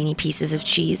 16 tiny pieces of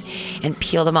cheese and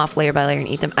peel them off layer by layer and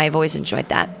eat them. I've always enjoyed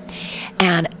that.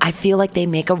 And I feel like they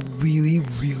make a really,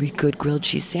 really good grilled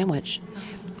cheese sandwich.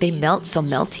 They melt so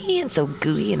melty and so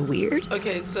gooey and weird.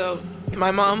 Okay, so my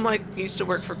mom used to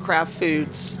work for Kraft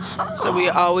Foods, so we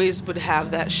always would have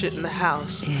that shit in the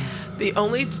house. Yeah. The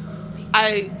only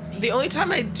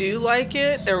time I do like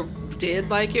it or did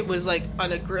like it was like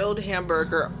on a grilled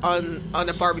hamburger on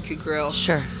a barbecue grill.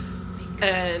 Sure.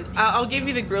 And I'll give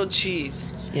you the grilled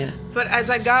cheese. Yeah. But as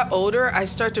I got older, I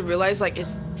start to realize like it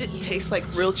didn't taste like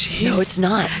real cheese. No, it's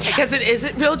not. Because it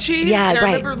isn't real cheese. Yeah, and I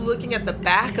right. remember looking at the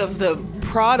back of the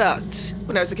product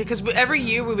when I was a kid. Because every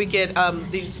year we would get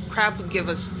these Kraft would give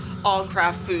us all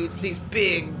Kraft Foods, these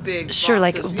big Sure,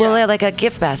 boxes. like a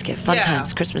gift basket, fun Yeah.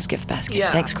 times, Christmas gift basket.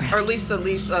 Yeah. Thanks, Kraft. Or at least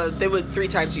they would 3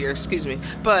 times a year. Excuse me.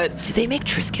 But Do they make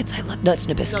Triscuits? I love. No, it's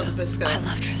Nabisco. No, Nabisco. I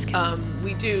love Triscuits.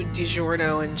 We do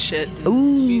DiGiorno and shit. And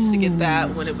Ooh. We used to get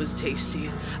that when it was tasty.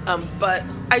 But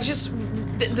I just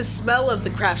the smell of the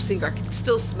Kraft single, I can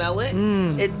still smell it.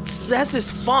 It has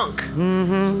this funk,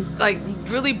 like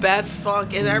really bad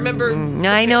funk. And I remember,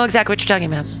 I know exactly what you're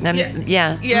talking about.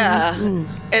 Yeah.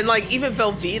 and like even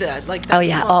Velveeta, like Oh,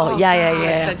 yeah. Oh,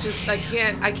 yeah. That just I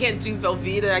can't do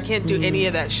Velveeta. I can't do any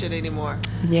of that shit anymore.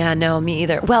 Yeah, no, me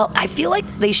either. Well, I feel like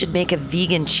they should make a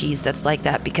vegan cheese that's like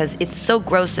that because it's so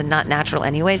gross and not natural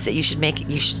anyways that you should make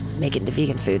it into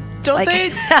vegan food. Don't Like- they?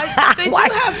 They do Why?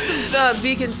 have some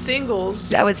vegan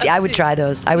singles. I would try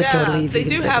those. I would totally eat They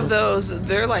vegan do have singles. those.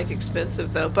 They're like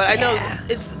expensive though, but I know Yeah.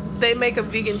 they make a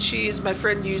vegan cheese. My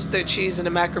friend used their cheese in a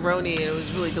macaroni, and it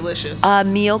was really delicious.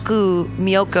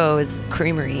 Miyoko's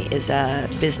Creamery is a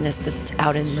business that's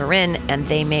out in Marin, and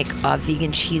they make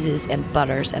vegan cheeses and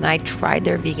butters. And I tried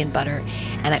their vegan butter,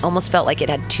 and I almost felt like it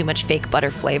had too much fake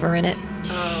butter flavor in it.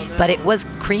 Oh, no. But it was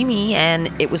creamy,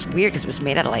 and it was weird because it was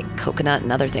made out of like coconut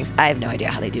and other things. I have no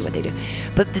idea how they do what they do.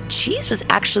 But the cheese was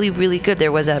actually really good.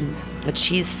 There was a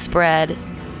cheese spread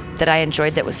that I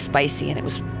enjoyed that was spicy, and it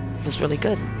was really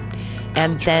good.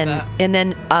 And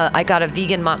then I got a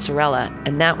vegan mozzarella,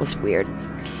 and that was weird.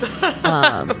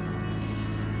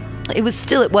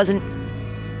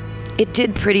 It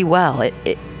did pretty well.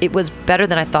 It was better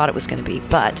than I thought it was going to be.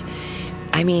 But,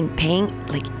 I mean, paying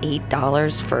like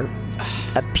 $8 for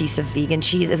a piece of vegan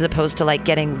cheese as opposed to like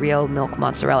getting real milk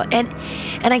mozzarella. And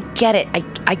I get it.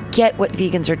 I get what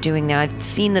vegans are doing now. I've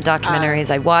seen the documentaries.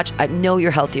 I know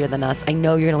you're healthier than us. I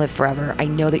know you're going to live forever. I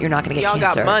know that you're not going to get Y'all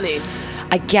cancer. got money.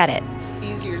 I get it. It's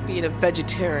easier being a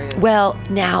vegetarian. Well,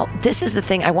 now, this is the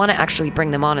thing. I want to actually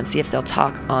bring them on and see if they'll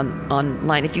talk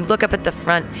online. If you look up at the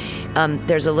front,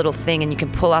 there's a little thing, and you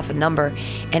can pull off a number,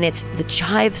 and it's the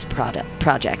Chives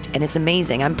Project, and it's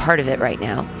amazing. I'm part of it right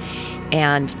now.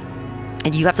 And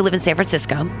you have to live in San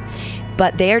Francisco,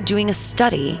 but they are doing a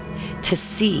study to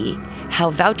see how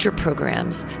voucher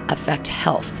programs affect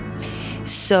health.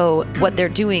 So what they're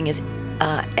doing is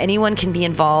anyone can be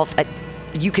involved.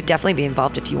 You could definitely be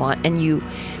involved if you want, and you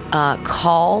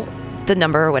call the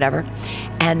number or whatever,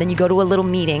 and then you go to a little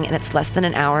meeting, and it's less than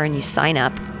an hour, and you sign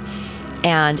up,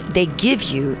 and they give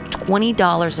you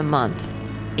 $20 a month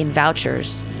in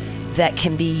vouchers that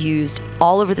can be used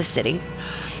all over the city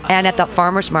and at the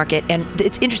farmer's market. And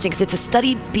it's interesting because it's a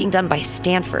study being done by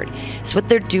Stanford. So what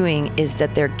they're doing is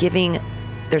that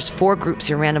there's 4 groups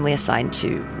you're randomly assigned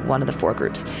to one of the 4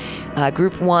 groups.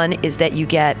 Group 1 is that you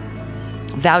get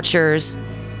vouchers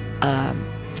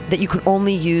that you can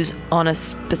only use on a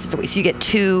specific week. So you get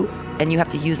 2, and you have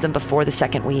to use them before the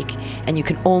second week, and you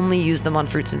can only use them on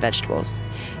fruits and vegetables.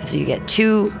 And so you get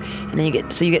 2, and then you get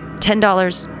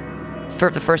 $10 for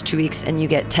the first 2 weeks, and you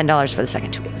get $10 for the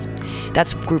second 2 weeks.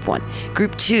 That's group 1.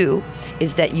 Group 2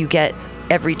 is that you get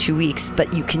every 2 weeks,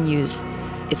 but you can use,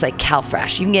 it's like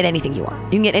CalFresh. You can get anything you want.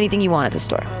 You can get anything you want at the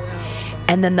store.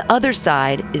 And then the other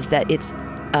side is that it's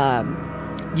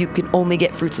you can only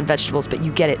get fruits and vegetables, but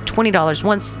you get it $20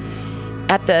 once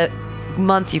at the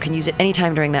month. You can use it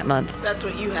anytime during that month. That's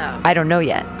what you have. I don't know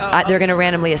yet. They're going to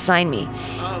randomly assign me.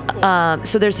 Oh, cool.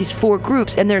 So there's these 4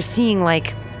 groups, and they're seeing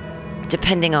like,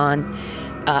 depending on,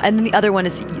 and then the other one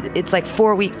is, it's like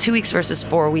 2 weeks versus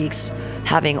 4 weeks,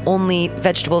 having only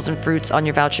vegetables and fruits on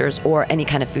your vouchers or any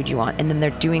kind of food you want. And then they're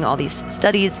doing all these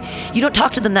studies. You don't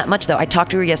talk to them that much, though. I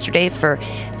talked to her yesterday for,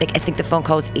 like, I think the phone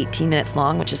call was 18 minutes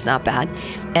long, which is not bad.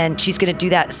 And she's going to do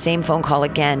that same phone call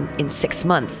again in 6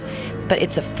 months. But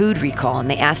it's a food recall, and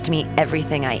they asked me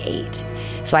everything I ate.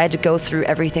 So I had to go through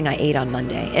everything I ate on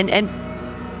Monday. And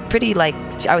pretty, like,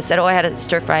 I said, I had a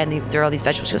stir fry, and there are all these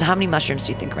vegetables. She goes, how many mushrooms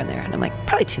do you think are in there? And I'm like,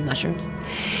 probably 2 mushrooms.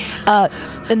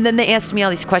 And then they asked me all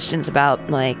these questions about,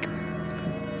 like,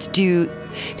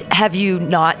 have you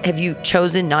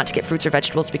chosen not to get fruits or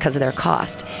vegetables because of their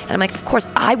cost? And I'm like, of course,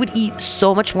 I would eat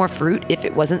so much more fruit if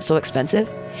it wasn't so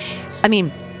expensive. I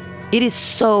mean, it is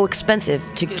so expensive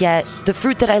to get the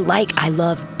fruit that I like. I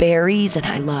love berries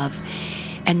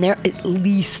and they're at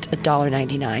least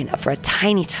 $1.99 for a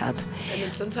tiny tub. And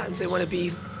then sometimes they want to be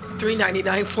 $3.99,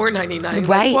 $4.99.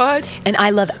 Right. Like, what? And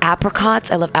I love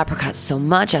apricots. I love apricots so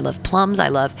much. I love plums. I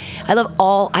love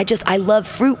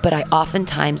fruit, but I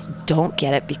oftentimes don't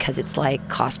get it because it's like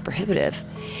cost prohibitive.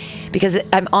 Because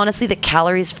I'm honestly, the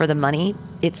calories for the money,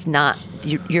 it's not,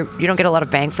 you don't get a lot of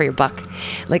bang for your buck.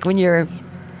 Like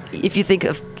if you think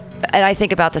of, and I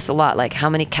think about this a lot, like how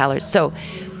many calories. So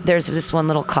there's this one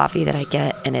little coffee that I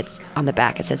get, and it's on the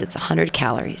back, it says it's 100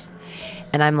 calories.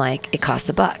 And I'm like, it costs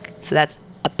 $1. So that's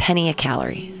a penny a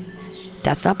calorie.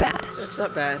 That's not bad. That's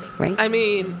not bad. Right? I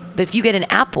mean, but if you get an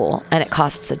apple and it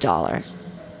costs $1,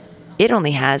 it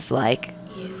only has like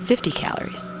 50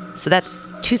 calories. So that's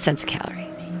 2 cents a calorie.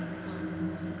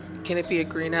 can it be a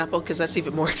green apple? Because that's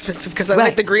even more expensive because I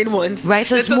like the green ones. Right,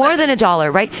 so it's more than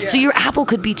 $1, right? Yeah. So your apple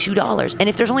could be $2. And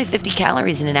if there's only 50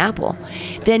 calories in an apple,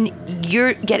 then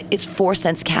it's 4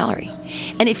 cents a calorie.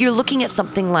 And if you're looking at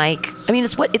something like, I mean,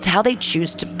 it's how they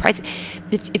choose to price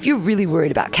it. If you're really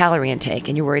worried about calorie intake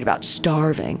and you're worried about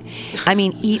starving, I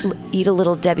mean, eat a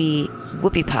little Debbie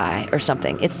whoopie pie or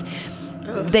something.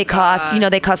 They cost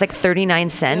like 39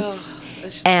 cents.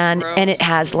 And it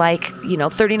has like,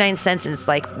 39 cents and it's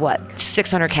like, what,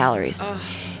 600 calories.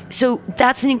 So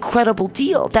that's an incredible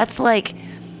deal. That's what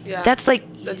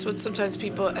sometimes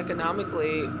people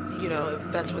economically,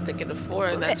 if that's what they can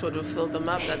afford and that's what will fill them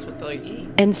up, that's what they'll eat.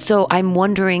 And so I'm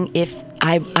wondering if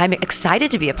I'm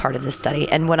excited to be a part of this study.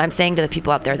 And what I'm saying to the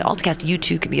people out there, the Alta-Cast, you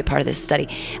too could be a part of this study.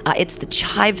 It's the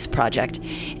Chives Project.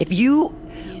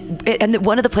 And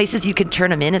one of the places you can turn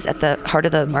them in is at the heart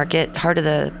of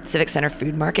the Civic Center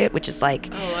food market, which is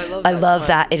like, I love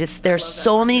that. There's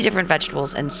so many different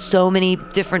vegetables and so many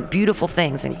different beautiful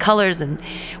things and colors and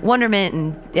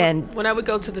wonderment and. When I would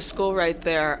go to the school right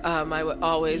there, I would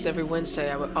always, every Wednesday,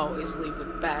 I would always leave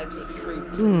with bags of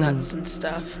fruits and nuts and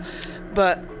stuff.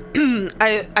 But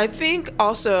I think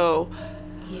also,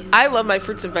 I love my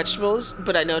fruits and vegetables,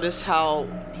 but I notice how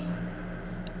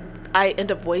I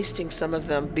end up wasting some of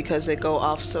them because they go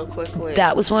off so quickly.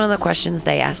 That was one of the questions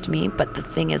they asked me, but the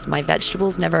thing is, my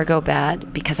vegetables never go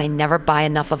bad because I never buy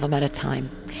enough of them at a time.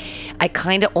 I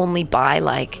kind of only buy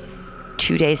like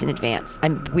 2 days in advance.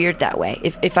 I'm weird that way.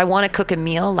 If I want to cook a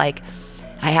meal, like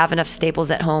I have enough staples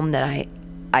at home that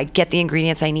I get the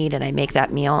ingredients I need and I make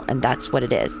that meal, and that's what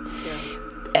it is.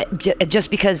 Yeah. Just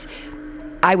because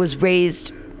I was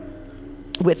raised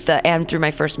and through my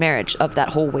first marriage of that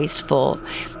whole wasteful,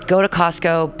 go to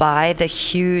Costco, buy the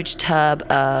huge tub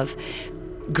of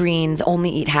greens,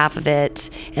 only eat half of it,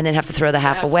 and then have to throw the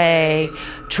half away,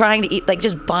 trying to eat, like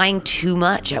just buying too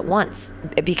much at once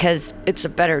because it's a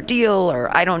better deal,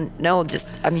 or I don't know, just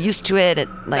I'm used to it.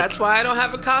 That's why I don't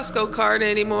have a Costco card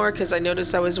anymore, because I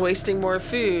noticed I was wasting more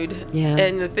food. Yeah.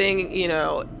 And the thing,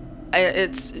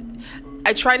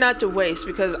 I try not to waste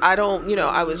because I don't,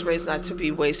 I was raised not to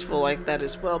be wasteful like that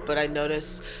as well. But I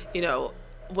noticed,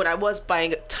 when I was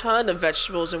buying a ton of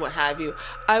vegetables and what have you,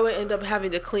 I would end up having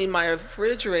to clean my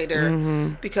refrigerator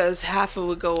because half of it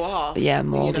would go off. Yeah,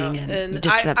 molding and you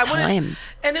just don't have time.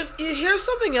 And here's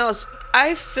something else.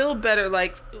 I feel better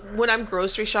like when I'm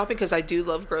grocery shopping, because I do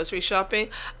love grocery shopping.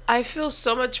 I feel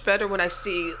so much better when I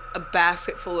see a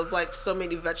basket full of like so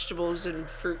many vegetables and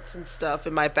fruits and stuff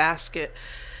in my basket.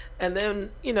 And then,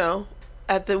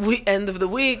 at the end of the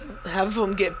week, have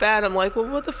them get bad. I'm like, well,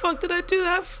 what the fuck did I do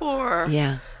that for?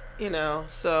 Yeah.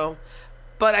 So,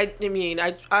 but I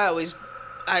always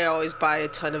buy a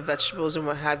ton of vegetables and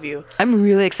what have you. I'm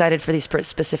really excited for these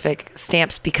specific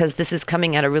stamps because this is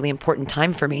coming at a really important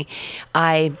time for me.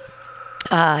 I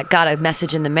got a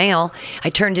message in the mail.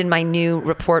 I turned in my new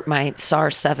report, my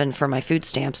SAR 7 for my food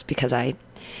stamps because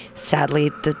sadly,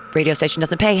 the radio station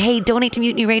doesn't pay. Hey, donate to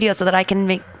Mutiny Radio so I can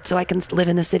live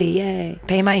in the city. Yay!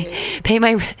 Pay my.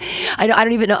 I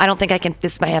don't even know. I don't think I can.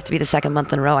 This might have to be the second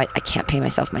month in a row. I can't pay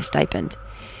myself my stipend.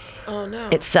 Oh no!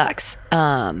 It sucks.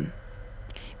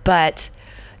 But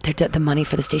the money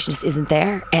for the station just isn't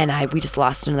there, and we just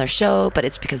lost another show. But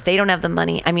it's because they don't have the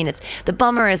money. I mean, it's the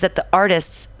bummer is that the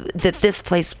artists that this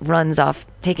place runs off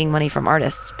taking money from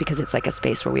artists because it's like a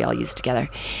space where we all use it together.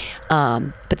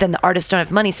 But then the artists don't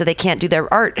have money, so they can't do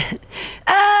their art.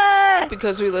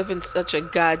 Because we live in such a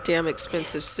goddamn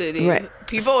expensive city. Right.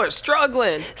 People are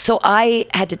struggling. So I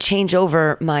had to change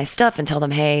over my stuff and tell them,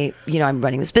 hey, I'm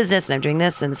running this business and I'm doing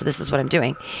this, and so this is what I'm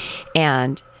doing.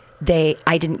 And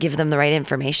I didn't give them the right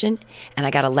information, and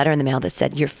I got a letter in the mail that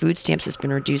said your food stamps has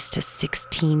been reduced to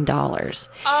 $16.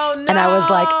 Oh no! And I was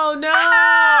like,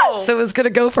 no! So it was going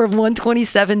to go from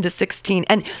 127 to 16.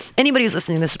 And anybody who's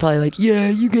listening to this is probably like, yeah,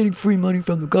 you're getting free money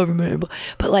from the government.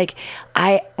 But like,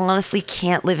 I honestly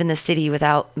can't live in the city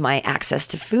without my access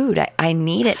to food. I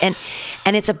need it. And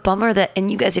it's a bummer that,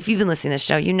 and you guys, if you've been listening to this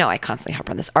show, you know I constantly harp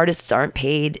on this. Artists aren't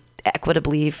paid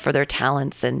equitably for their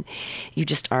talents, and you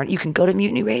just aren't. You can go to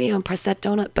Mutiny Radio and press that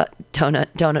donut button, donate,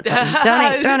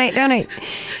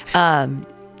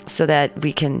 so that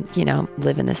we can,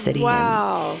 live in the city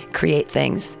and create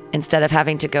things instead of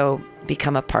having to go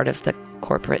become a part of the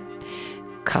corporate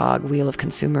cog wheel of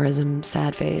consumerism.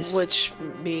 Sad face. Which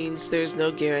means there's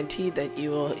no guarantee that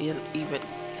you will even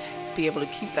be able to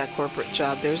keep that corporate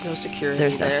job. There's no security.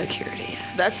 There's no there. security.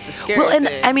 Yeah. That's the scary thing. Well, and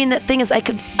I mean, the thing is, I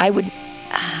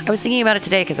was thinking about it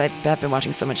today because I've been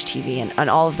watching so much TV and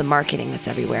all of the marketing that's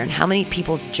everywhere and how many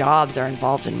people's jobs are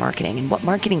involved in marketing and what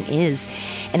marketing is.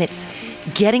 And it's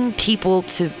getting people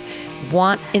to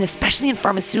want, and especially in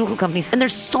pharmaceutical companies, and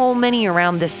there's so many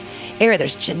around this area.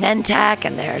 There's Genentech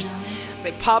and there's...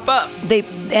 They pop up. They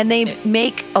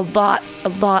make a lot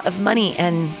of money,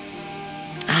 and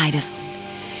I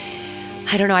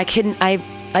don't know. I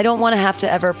don't want to have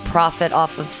to ever profit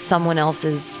off of someone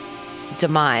else's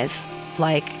demise.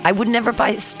 Like, I would never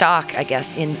buy stock, I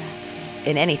guess, in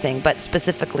anything, but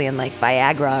specifically in like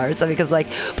Viagra or something, because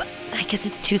but I guess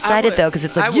it's two-sided though, because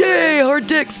it's like, yay, hard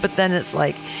dicks, but then it's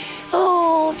like,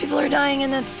 oh, people are dying,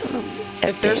 and that's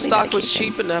if their stock was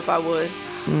cheap enough, I would.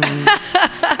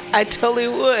 I totally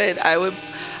would. I would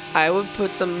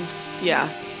put some. Yeah,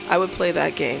 I would play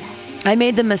that game. I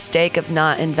made the mistake of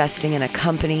not investing in a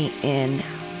company in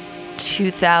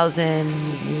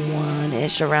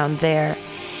 2001-ish, around there.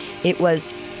 It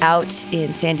was out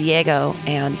in San Diego,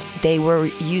 and they were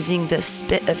using the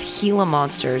spit of Gila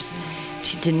monsters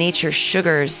to denature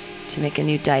sugars to make a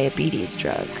new diabetes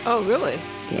drug. Oh, really?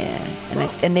 Yeah,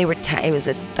 and they were it was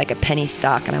like a penny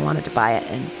stock, and I wanted to buy it,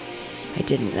 and I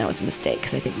didn't. And that was a mistake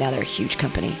because I think now they're a huge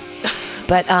company.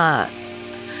 But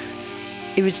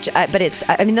it was. But it's.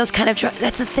 I mean, those kind of drugs.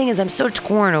 That's the thing, is I'm so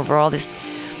torn over all this.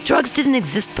 Drugs didn't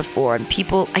exist before, and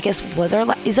people. I guess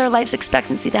is our life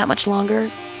expectancy that much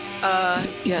longer?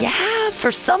 Yes. Yeah,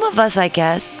 for some of us, I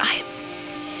guess.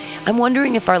 I'm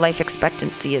wondering if our life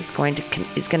expectancy is going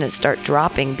to start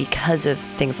dropping because of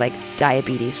things like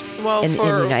diabetes in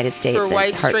the United States. For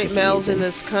white and heart straight disease males in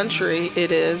this country,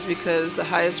 it is, because the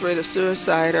highest rate of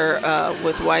suicide are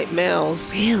with white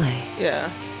males. Really? Yeah.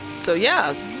 So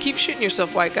yeah, keep shooting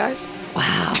yourself, white guys.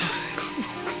 Wow.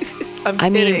 I'm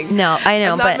kidding. Mean, no, I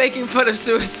know, I'm not making fun of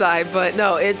suicide, but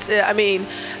no, it's. I mean,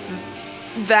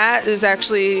 that is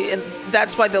actually.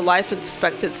 That's why the life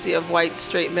expectancy of white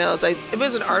straight males. It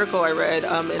was an article I read in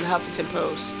Huffington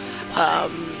Post.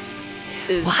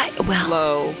 Is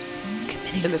low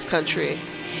in this country.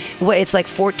 What, it's like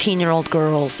 14-year-old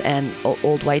girls and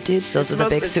old white dudes? Those are the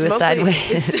big suicide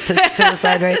rates.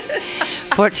 Suicide rates.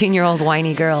 14-year-old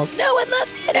whiny girls. No one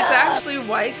loves me enough. It's actually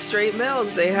white straight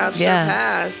males. They have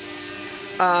surpassed,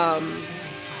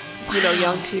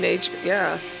 young teenage.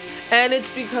 Yeah, and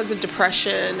it's because of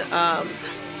depression.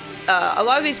 A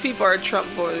lot of these people are Trump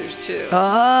voters too.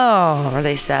 Oh, are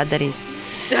they sad that he's?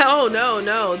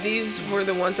 No. These were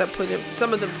the ones that put him.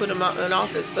 Some of them put him out in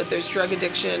office, but there's drug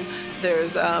addiction.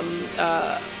 There's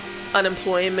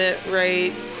unemployment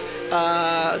rate,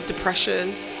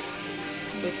 depression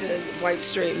within white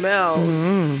straight males,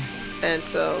 and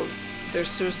so their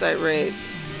suicide rate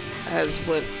has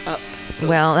went up. So.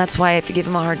 Well, that's why if you give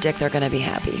them a hard dick, they're going to be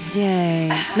happy.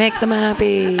 Yay. Make them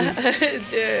happy.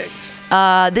 Dicks.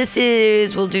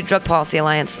 We'll do Drug Policy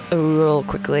Alliance real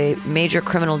quickly. Major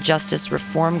criminal justice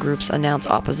reform groups announce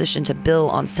opposition to bill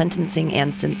on sentencing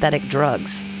and synthetic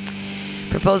drugs.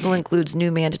 Proposal includes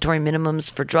new mandatory minimums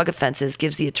for drug offenses,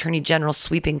 gives the Attorney General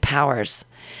sweeping powers.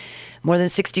 More than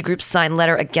 60 groups signed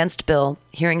letter against bill.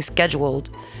 Hearing scheduled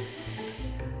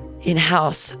in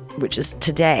House, which is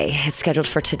today. It's scheduled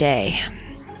for today.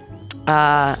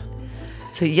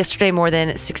 So yesterday, more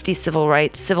than 60 civil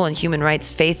and human rights,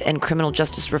 faith and criminal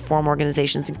justice reform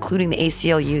organizations, including the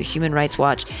ACLU, Human Rights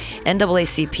Watch,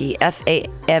 NAACP,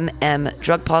 FAMM,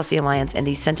 Drug Policy Alliance, and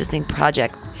the Sentencing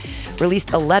Project,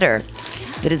 released a letter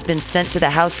that has been sent to the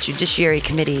House Judiciary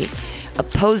Committee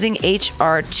opposing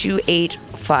H.R.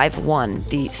 2851,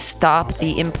 the Stop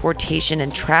the Importation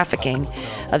and Trafficking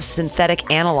of Synthetic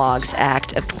Analogs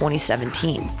Act of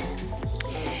 2017.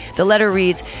 The letter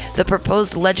reads, the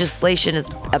proposed legislation is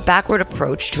a backward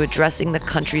approach to addressing the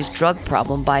country's drug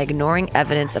problem by ignoring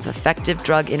evidence of effective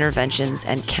drug interventions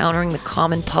and countering the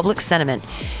common public sentiment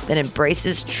that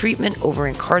embraces treatment over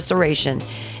incarceration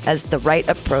as the right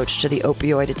approach to the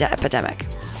opioid epidemic.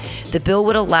 The bill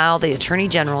would allow the Attorney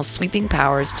General sweeping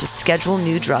powers to schedule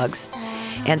new drugs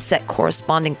and set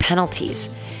corresponding penalties.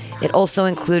 It also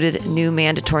included new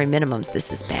mandatory minimums.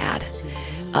 This is bad.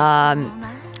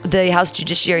 The House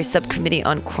Judiciary Subcommittee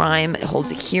on Crime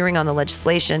holds a hearing on the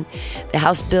legislation. The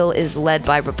House bill is led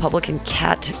by Republican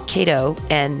Cato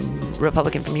and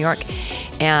Republican from New York,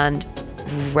 and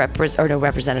Representative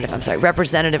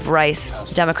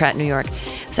Rice, Democrat, New York.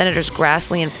 Senators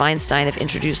Grassley and Feinstein have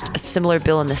introduced a similar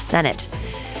bill in the Senate.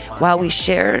 While we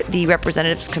share the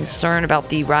representative's concern about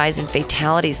the rise in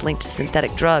fatalities linked to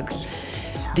synthetic drugs,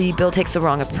 the bill takes the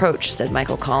wrong approach, said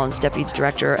Michael Collins, Deputy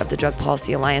Director of the Drug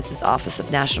Policy Alliance's Office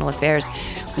of National Affairs.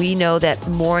 We know that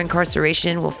more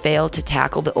incarceration will fail to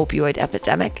tackle the opioid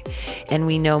epidemic, and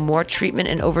we know more treatment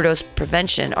and overdose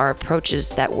prevention are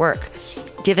approaches that work.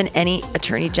 Given any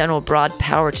Attorney General broad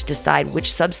power to decide which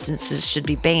substances should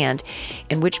be banned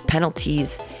and which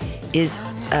penalties is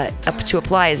up to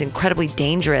apply is incredibly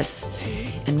dangerous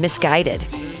and misguided.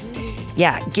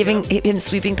 Yeah, giving him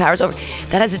sweeping powers over.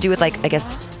 That has to do with, like, I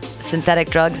guess, synthetic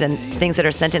drugs and things that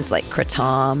are sentenced, like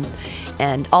kratom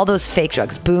and all those fake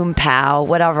drugs, boom, pow,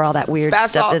 whatever, all that weird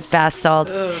bath stuff. Salts. That's bath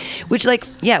salts. Ugh. Which, like,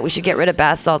 yeah, we should get rid of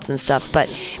bath salts and stuff. But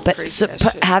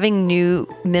having new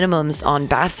minimums on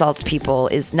bath salts, people,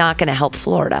 is not going to help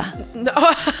Florida. No, no,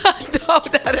 not at all.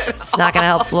 It's not going to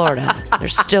help Florida. They're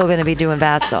still going to be doing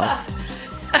bath salts.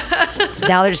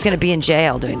 Now they're just going to be in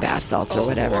jail doing bath salts or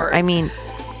whatever. Lord. I mean...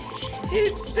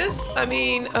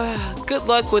 good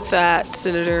luck with that,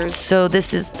 senators. So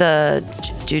this is the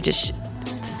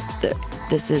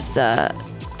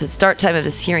start time of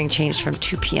this hearing changed from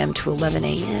 2 p.m. to 11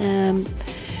 a.m.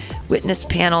 Witness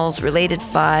panels, related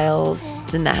files.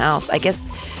 It's in the House. I guess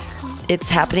it's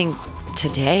happening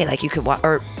today. Like, you could watch,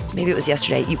 or maybe it was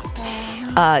yesterday. It's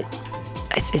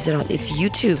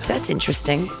YouTube. That's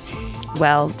interesting.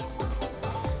 Well,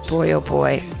 boy, oh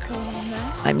boy,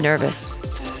 I'm nervous.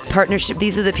 Partnership.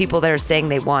 These are the people that are saying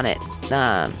they want it.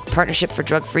 Partnership for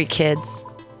Drug-Free Kids.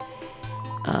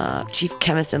 Chief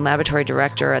Chemist and Laboratory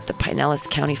Director at the Pinellas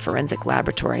County Forensic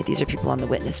Laboratory. These are people on the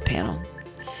witness panel.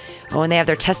 Oh, and they have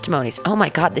their testimonies. Oh my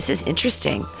God, this is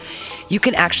interesting. You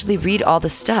can actually read all the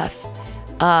stuff.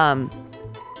 So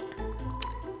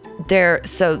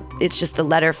it's just the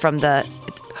letter from the.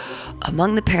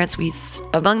 Among the parents we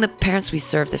serve,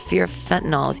 the fear of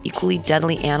fentanyl as equally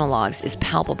deadly analogs is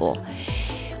palpable.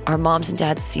 Our moms and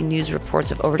dads see news reports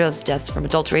of overdose deaths from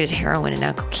adulterated heroin and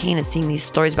now cocaine, and seeing these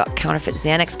stories about counterfeit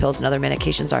Xanax pills and other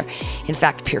medications are, in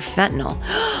fact, pure fentanyl.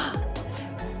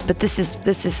 But this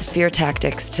is fear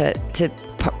tactics to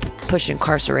push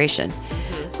incarceration.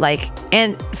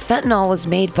 And fentanyl was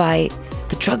made by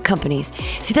the drug companies.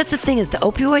 See, that's the thing, is the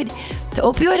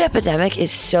opioid epidemic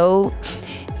is so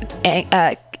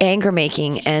anger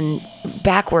making and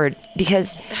backward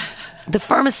because the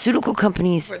pharmaceutical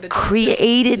companies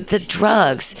created the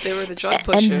drugs. They were the drug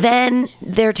pushers. And then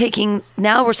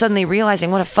now we're suddenly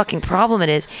realizing what a fucking problem it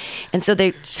is. And so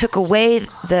they took away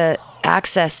the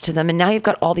access to them. And now you've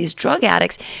got all these drug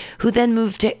addicts who then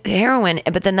move to heroin,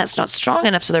 but then that's not strong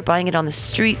enough. So they're buying it on the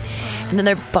street, and then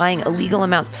they're buying illegal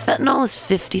amounts. Fentanyl is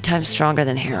 50 times stronger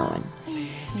than heroin.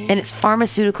 And it's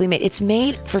pharmaceutically made. It's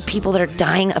made for people that are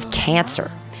dying of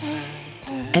cancer.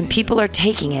 And people are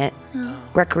taking it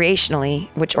recreationally,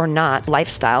 or not,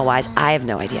 lifestyle-wise. I have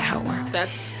no idea how it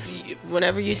works.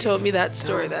 Whenever you told me that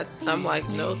story, that I'm like,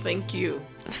 no, thank you.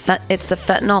 It's the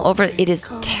fentanyl over. It is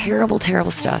terrible,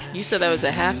 terrible stuff. You said that was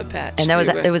a half a patch. And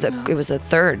it was a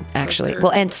third, actually.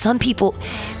 Well, and some people,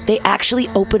 they actually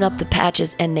open up the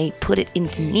patches and they put it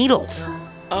into needles.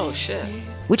 Oh shit.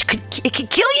 Which could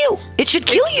kill you. It should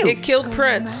kill you. It killed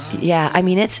Prince. Yeah, I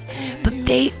mean but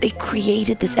they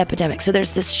created this epidemic. So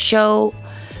there's this show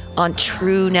on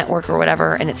True Network or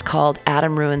whatever, and it's called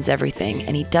Adam Ruins Everything,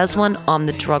 and he does one on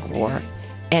the drug war,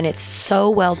 and it's so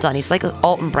well done. He's like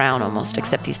Alton Brown almost,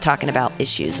 except he's talking about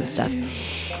issues and stuff.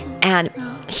 And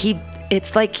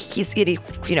it's like he's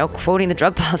quoting the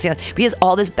drug policy. He has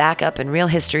all this backup and real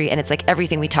history, and it's like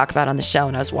everything we talk about on the show.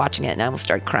 And I was watching it, and I almost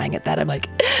started crying at that. I'm like,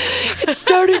 it's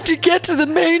starting to get to the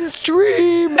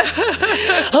mainstream.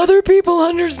 Other people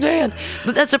understand.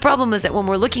 But that's the problem, is that when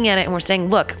we're looking at it and we're saying,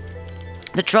 look,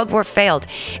 the drug war failed,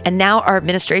 and now our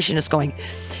administration is going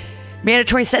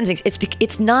mandatory sentencing.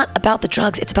 It's not about the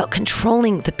drugs. It's about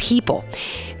controlling the people.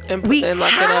 And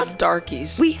locking up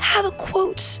darkies. We have a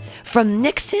quote from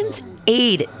Nixon's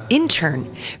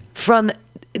intern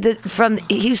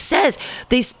he says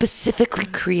they specifically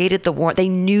created the war. They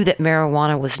knew that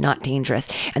marijuana was not dangerous,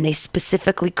 and they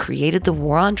specifically created the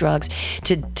war on drugs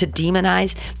to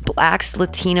demonize blacks,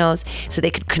 Latinos, so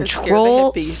they could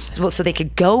control. So they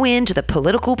could go into the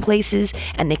political places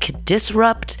and they could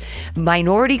disrupt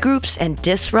minority groups and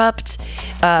disrupt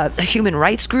human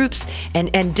rights groups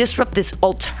and disrupt this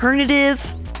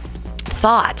alternative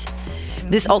thought.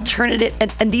 This alternative,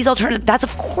 and these alternative, that's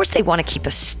of course they want to keep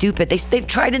us stupid. They've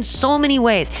tried in so many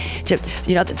ways to,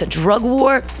 the drug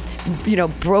war,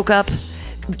 broke up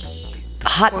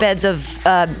hotbeds of,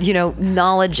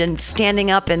 knowledge and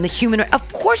standing up and the human.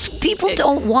 Of course, people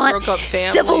don't want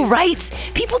civil rights.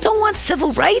 People don't want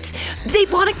civil rights. They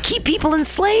want to keep people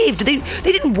enslaved. They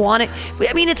didn't want it.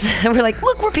 I mean, we're like,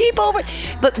 look, we're people,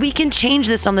 but we can change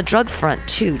this on the drug front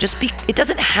too. It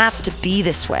doesn't have to be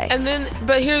this way. And then,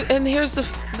 here's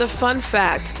the fun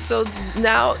fact. So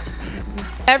now,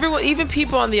 everyone, even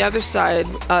people on the other side,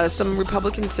 some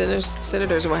Republican senators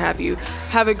and what have you,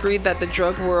 have agreed that the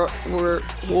drug war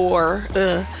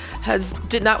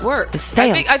did not work. It's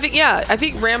failed. I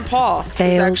think Rand Paul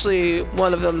is actually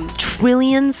one of them.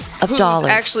 Trillions of dollars. Who's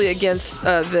actually against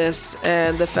this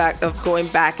and the fact of going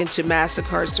back into mass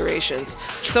incarcerations.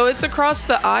 So it's across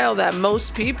the aisle that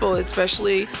most people,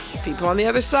 especially people on the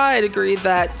other side, agreed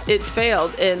that it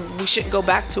failed and we shouldn't go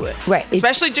back to it. Right.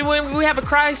 Especially when we have a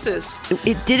crisis.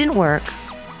 It didn't work.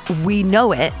 We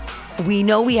know it. We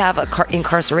know we have a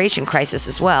incarceration crisis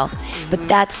as well. But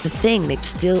that's the thing. They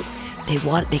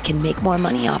can make more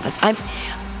money off us. I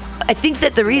think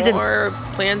that the reason more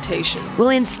plantations. Well,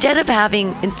 instead of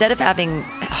having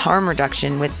harm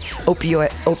reduction with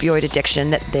opioid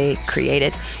addiction that they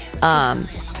created,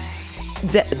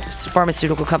 the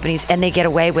pharmaceutical companies, and they get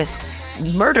away with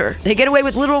murder. They get away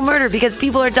with literal murder because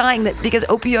people are dying. Because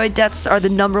opioid deaths are the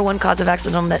number one cause of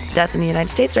accidental death in the United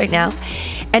States right now,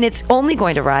 and it's only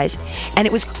going to rise. And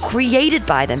it was created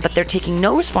by them, but they're taking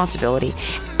no responsibility.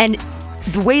 And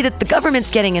the way that the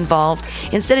government's getting involved,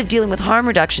 instead of dealing with harm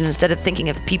reduction, instead of thinking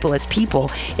of people as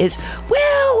people, is,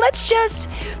 well,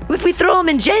 if we throw them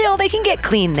in jail, they can get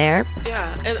clean there.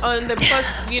 Yeah, and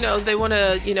plus, they want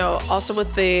to, also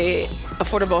with the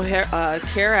Affordable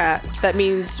Care Act, that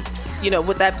means,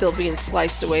 with that bill being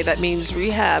sliced away, that means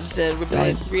rehabs and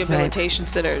rehabilitation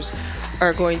centers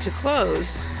are going to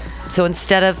close. So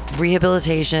instead of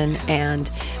rehabilitation, and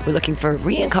we're looking for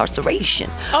reincarceration.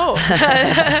 Oh,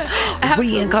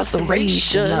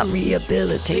 reincarceration, not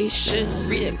rehabilitation.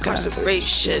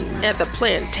 Reincarceration at the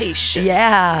plantation.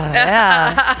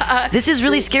 Yeah. This is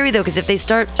really scary though, because if they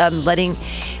start and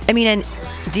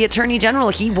the Attorney General,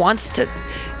 he wants to.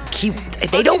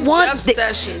 They don't want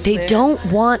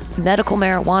medical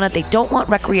marijuana. They don't want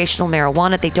recreational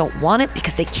marijuana. They don't want it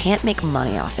because they can't make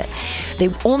money off it. They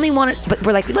only want it, but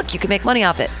we're like, look, you can make money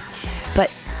off it.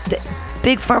 But the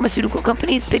big pharmaceutical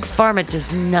companies, Big Pharma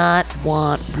does not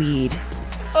want weed.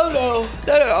 Oh no,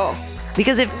 not at all.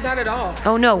 Not at all.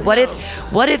 Oh no, what if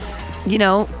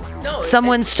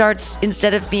someone starts,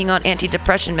 instead of being on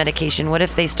antidepressant medication, what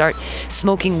if they start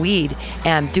smoking weed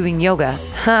and doing yoga?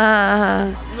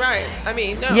 Right.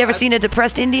 No. You ever seen a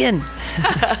depressed Indian?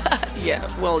 Yeah.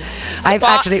 Well,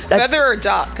 feather or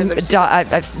dot?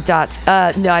 I've dots.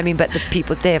 No, but the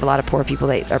people, they have a lot of poor people.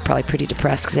 They are probably pretty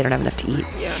depressed because they don't have enough to eat.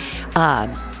 Yeah.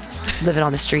 Living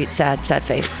on the street, sad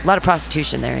face. A lot of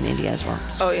prostitution there in India as well.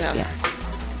 Oh yeah. Yeah.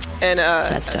 And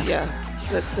sad stuff. Yeah.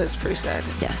 That's pretty sad.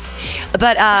 Yeah,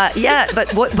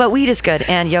 but weed is good,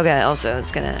 and yoga also is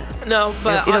gonna. No,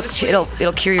 but it'll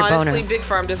cure your boner. Honestly, Big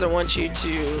Pharma doesn't want you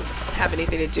to have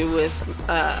anything to do with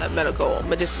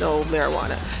medicinal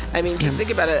marijuana. Just think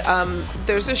about it.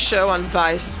 There's a show on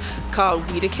Vice called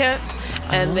Weedicat,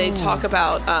 and they talk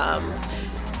about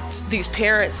these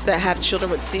parents that have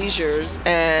children with seizures,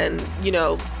 and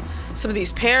some of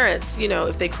these parents,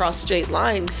 if they cross state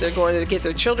lines, they're going to get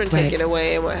their children taken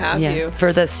away and what have you.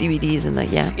 For the CBDs and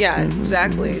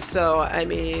exactly. So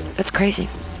that's crazy.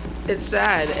 It's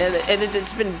sad, and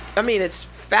it's been. It's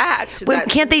fact. Well,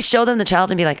 can't they show them the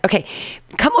child and be like, okay,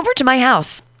 come over to my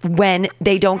house when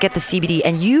they don't get the CBD,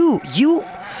 and you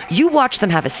watch them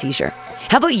have a seizure.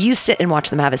 How about you sit and watch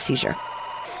them have a seizure?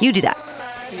 You do that.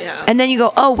 Yeah. And then you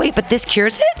go, oh wait, but this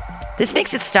cures it? This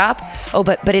makes it stop? Oh,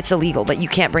 but it's illegal, but you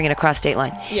can't bring it across state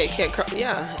line. Yeah, you can't.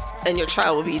 Yeah. And your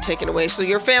child will be taken away. So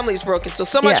your family's broken.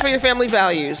 So much for your family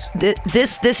values.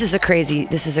 This is a crazy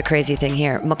thing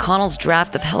here. McConnell's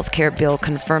draft of healthcare bill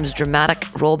confirms dramatic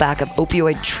rollback of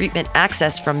opioid treatment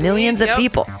access for millions of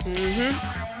people.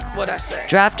 Mm-hmm. What'd I say?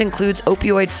 Draft includes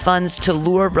opioid funds to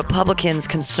lure Republicans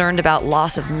concerned about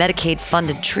loss of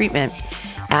Medicaid-funded treatment.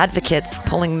 advocates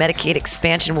pulling Medicaid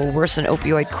expansion will worsen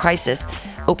opioid crisis.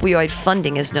 Opioid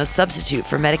funding is no substitute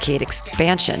for Medicaid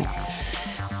expansion.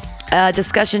 A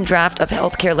discussion draft of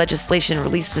healthcare legislation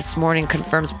released this morning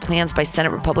confirms plans by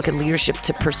Senate Republican leadership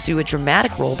to pursue a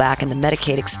dramatic rollback in the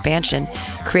Medicaid expansion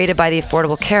created by the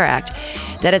Affordable Care Act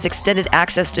that has extended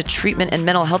access to treatment and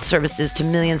mental health services to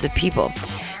millions of people.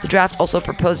 The draft also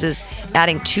proposes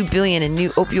adding $2 billion in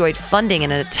new opioid funding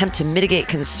in an attempt to mitigate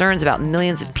concerns about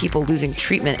millions of people losing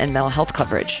treatment and mental health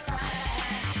coverage.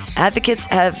 Advocates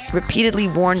have repeatedly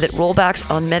warned that rollbacks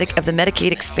of the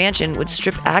Medicaid expansion would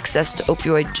strip access to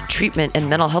opioid treatment and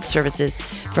mental health services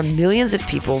from millions of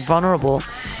people vulnerable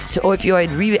to opioid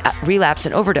relapse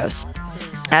and overdose.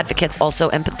 Advocates also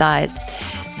empathize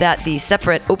that the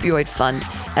separate opioid fund,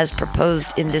 as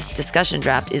proposed in this discussion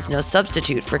draft, is no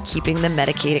substitute for keeping the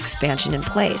Medicaid expansion in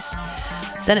place.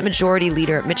 Senate Majority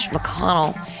Leader Mitch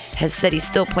McConnell has said he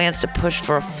still plans to push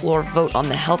for a floor vote on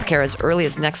the health care as early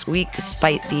as next week,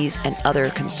 despite these and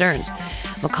other concerns.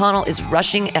 McConnell is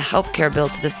rushing a health care bill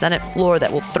to the Senate floor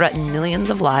that will threaten millions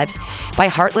of lives by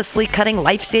heartlessly cutting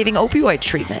life-saving opioid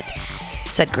treatment,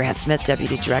 said Grant Smith,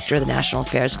 Deputy Director of the National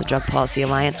Affairs with the Drug Policy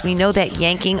Alliance. We know that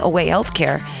yanking away health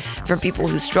care from people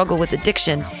who struggle with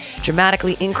addiction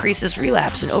dramatically increases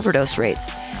relapse and overdose rates.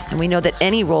 And we know that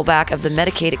any rollback of the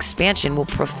Medicaid expansion will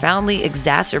profoundly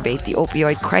exacerbate the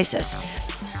opioid crisis.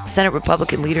 Senate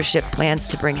Republican leadership plans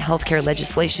to bring healthcare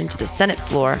legislation to the Senate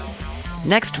floor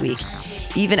next week,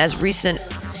 even as recent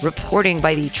reporting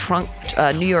by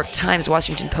the New York Times,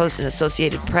 Washington Post, and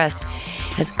Associated Press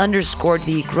has underscored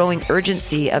the growing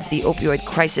urgency of the opioid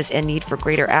crisis and need for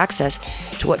greater access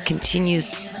to what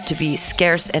continues to be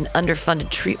scarce and underfunded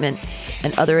treatment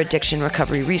and other addiction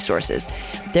recovery resources.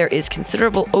 There is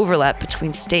considerable overlap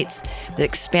between states that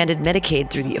expanded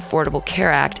Medicaid through the Affordable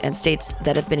Care Act and states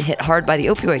that have been hit hard by the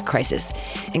opioid crisis,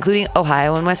 including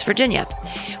Ohio and West Virginia.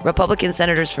 Republican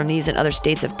senators from these and other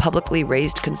states have publicly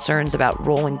raised concerns about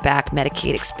rolling back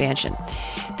Medicaid expansion.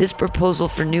 This proposal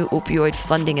for new opioid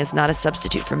funding is not a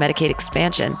substitute for Medicaid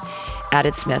expansion,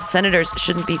 added Smith. Senators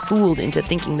shouldn't be fooled into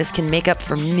thinking this can make up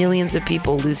for millions of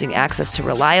people losing access to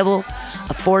reliable,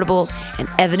 affordable, and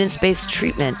evidence-based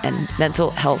treatment and mental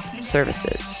health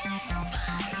services.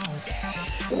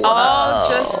 All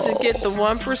just to get the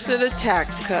 1% of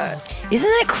tax cut. Isn't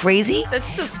that crazy?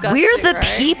 That's disgusting. We're the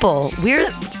right? people.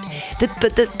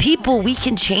 The people. We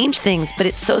can change things, but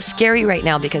it's so scary right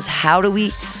now because how do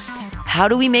we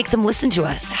make them listen to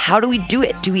us? How do we do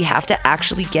it? Do we have to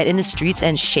actually get in the streets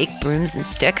and shake brooms and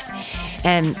sticks?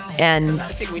 And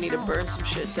I think we need to burn some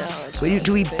shit down.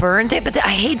 Do we burn things? But I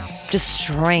hate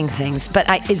destroying things.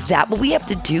 But is that what we have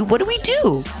to do? What do we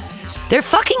do? They're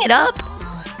fucking it up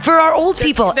for our old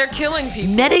people. They're killing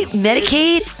people.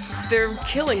 Medicaid. They're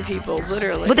killing people,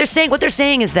 literally. What they're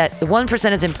saying is that the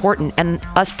 1% is important, and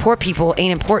us poor people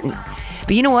ain't important.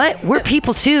 But you know what? We're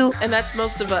people too. And that's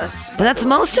most of us. And that's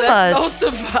most of us. Most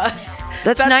of us.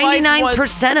 That's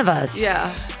 99% of us.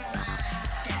 Yeah.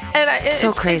 And it's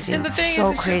crazy. And the thing is,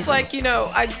 it's just like,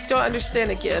 I don't understand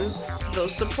again.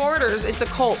 Those supporters, it's a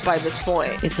cult by this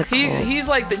point. It's a cult. He's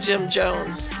like the Jim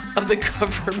Jones of the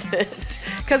government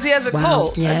because he has a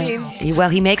cult. Yeah. I mean, well,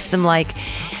 he makes them like,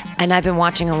 and I've been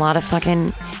watching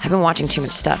I've been watching too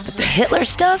much stuff, but the Hitler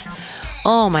stuff,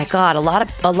 oh my God, a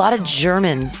lot of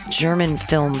German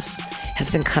films have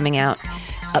been coming out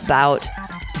about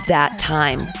that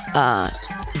time.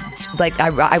 Like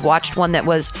I watched one that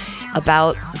was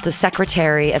about the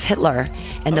secretary of Hitler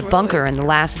and the bunker in the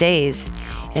last days.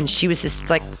 And she was just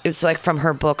like, it was like from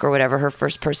her book or whatever, her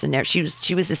first person there. She was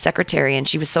the secretary, and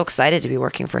she was so excited to be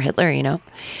working for Hitler,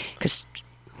 because,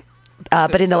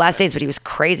 but in the last days, but he was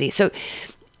crazy. So,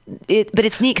 but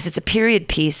it's neat because it's a period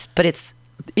piece, but it's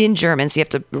in German, so you have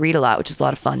to read a lot, which is a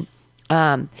lot of fun.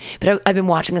 But I've been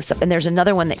watching this stuff, and there's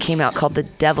another one that came out called The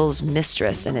Devil's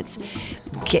Mistress, and it's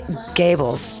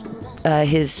Goebbels,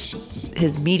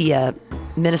 his media,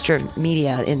 minister of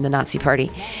media in the Nazi party.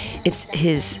 It's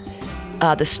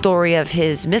the story of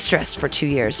his mistress for 2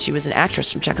 years. She was an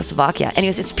actress from Czechoslovakia.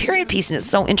 Anyways, it's a period piece and it's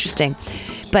so interesting.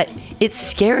 But it's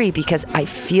scary because I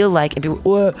feel like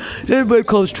everybody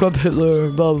calls Trump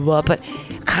Hitler, blah, blah, blah. But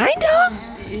kind of.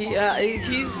 Yeah,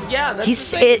 he's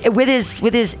with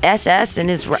his SS and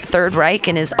his Third Reich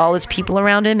and all his people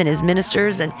around him and his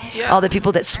ministers and all the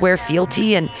people that swear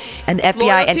feelty and the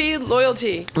FBI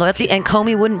loyalty and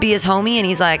Comey wouldn't be his homie and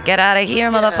he's like, get out of here,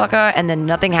 motherfucker, and then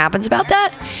nothing happens about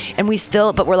that, and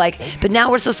but now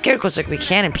we're so scared because we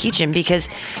can't impeach him because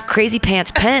Crazy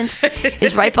Pants Pence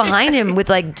is right behind him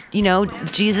with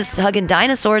Jesus hugging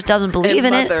dinosaurs, doesn't believe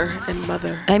in it, and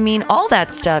mother. I mean all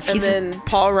that stuff. And then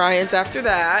Paul Ryan's after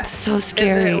that. that. So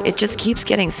scary. It just keeps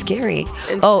getting scary.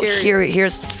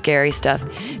 Here's scary stuff.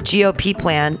 GOP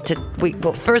plan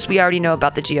first we already know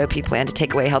about the GOP plan to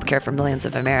take away healthcare from millions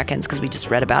of Americans because we just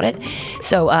read about it.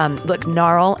 So look,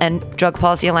 NARAL and Drug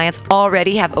Policy Alliance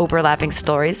already have overlapping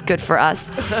stories. Good for us.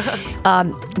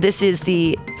 This is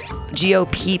the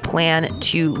GOP plan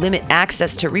to limit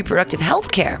access to reproductive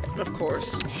health care. Of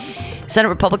course. Senate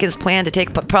Republicans plan to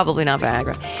take, probably not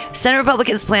Viagra. Senate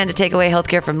Republicans plan to take away health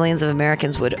care from millions of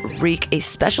Americans would wreak a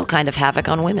special kind of havoc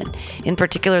on women. In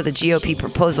particular, the GOP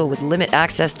proposal would limit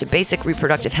access to basic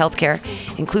reproductive health care,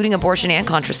 including abortion and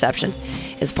contraception,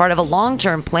 as part of a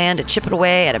long-term plan to chip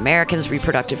away at Americans'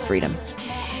 reproductive freedom.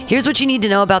 Here's what you need to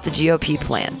know about the GOP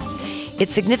plan. It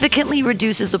significantly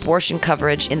reduces abortion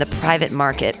coverage in the private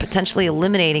market, potentially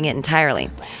eliminating it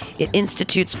entirely. It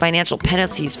institutes financial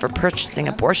penalties for purchasing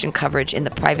abortion coverage in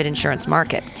the private insurance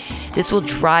market. This will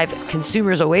drive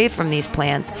consumers away from these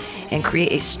plans and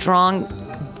create a strong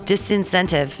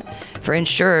disincentive for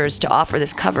insurers to offer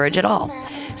this coverage at all.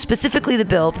 Specifically, the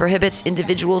bill prohibits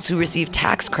individuals who receive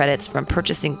tax credits from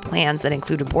purchasing plans that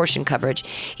include abortion coverage,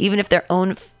 even if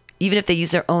they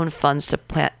use their own funds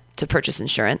to purchase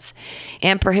insurance,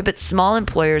 and prohibits small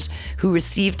employers who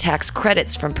receive tax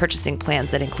credits from purchasing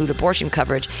plans that include abortion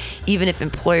coverage, even if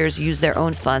employers use their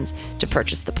own funds to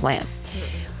purchase the plan.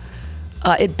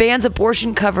 It bans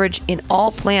abortion coverage in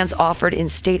all plans offered in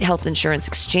state health insurance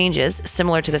exchanges,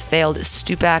 similar to the failed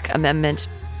Stupak amendment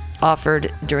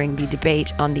offered during the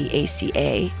debate on the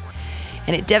ACA.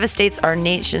 And it devastates our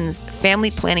nation's family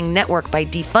planning network by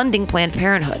defunding Planned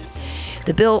Parenthood.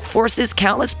 The bill forces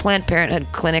countless Planned Parenthood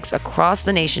clinics across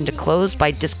the nation to close by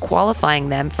disqualifying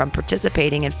them from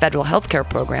participating in federal health care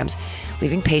programs,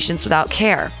 leaving patients without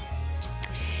care.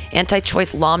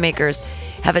 Anti-choice lawmakers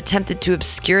have attempted to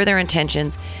obscure their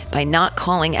intentions by not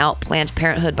calling out Planned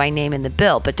Parenthood by name in the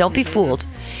bill. But don't be fooled.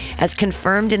 As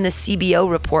confirmed in the CBO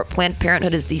report, Planned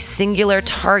Parenthood is the singular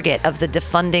target of the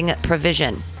defunding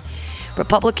provision.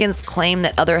 Republicans claim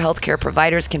that other healthcare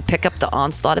providers can pick up the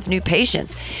onslaught of new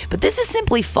patients, but this is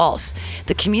simply false.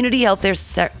 The community health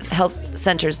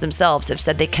centers themselves have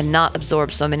said they cannot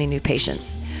absorb so many new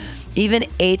patients. Even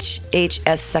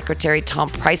HHS Secretary Tom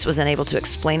Price was unable to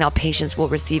explain how patients will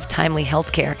receive timely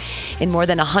health care in more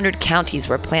than 100 counties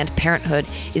where Planned Parenthood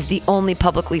is the only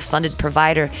publicly funded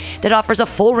provider that offers a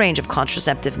full range of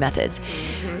contraceptive methods.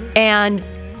 And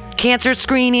cancer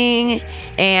screening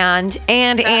and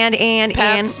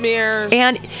Pap smears.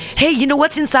 And hey, you know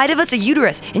what's inside of us? A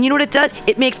uterus. And you know what it does?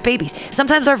 It makes babies.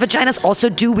 Sometimes our vaginas also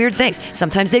do weird things.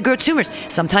 Sometimes they grow tumors.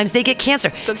 Sometimes they get cancer.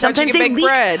 Sometimes they leak.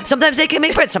 Bread. Sometimes they can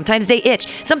make bread. Sometimes they itch.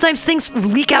 Sometimes things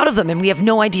leak out of them and we have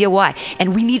no idea why.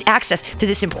 And we need access to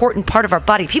this important part of our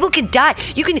body. People can die.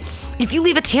 If you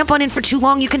leave a tampon in for too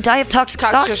long, you can die of toxic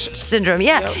shock syndrome.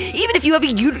 Yeah. Yep. Even if you have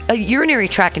a urinary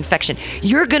tract infection,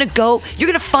 you're gonna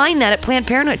find that at Planned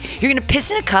Parenthood. You're gonna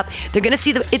piss in a cup. They're gonna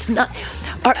see it's not.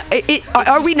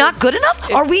 Are we not good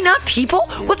enough? Are we not people?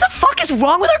 What the fuck is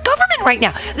wrong with our government right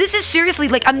now? This is seriously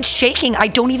I'm shaking. I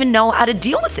don't even know how to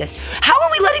deal with this. How are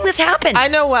we letting this happen? I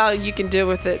know how you can deal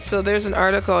with it. So there's an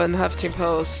article in the Huffington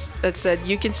Post that said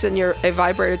you can send a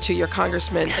vibrator to your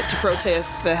congressman to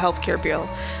protest the healthcare bill.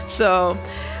 So.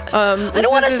 I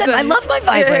don't want to send. I love my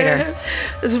vibrator.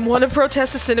 Want to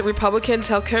protest the Senate Republicans'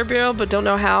 health care bill, but don't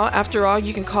know how? After all,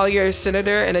 you can call your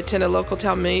senator and attend a local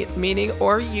town meeting,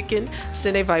 or you can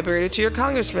send a vibrator to your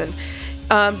congressman.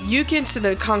 You can send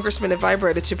a congressman a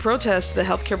vibrator to protest the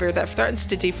health care bill that threatens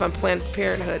to defund Planned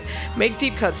Parenthood, make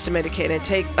deep cuts to Medicaid, and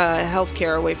take health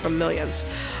care away from millions.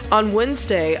 On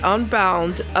Wednesday,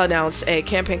 Unbound announced a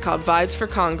campaign called Vibes for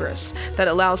Congress that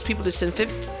allows people to send a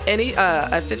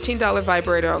 $15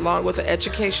 vibrator along with an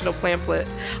educational pamphlet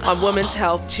on women's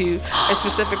health to a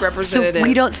specific representative. So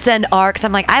we don't send because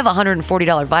I'm I have a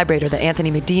 $140 vibrator that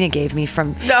Anthony Medina gave me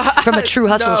from a True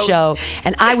Hustle show,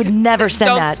 and I would never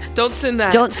send that. Don't send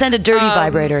that. Don't send a dirty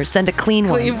vibrator. Send a clean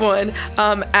one. Clean one.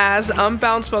 As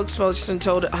Unbound spokesperson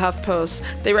told HuffPost,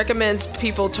 they recommend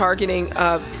people targeting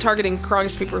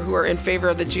Congress people who are in favor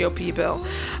of the GOP bill,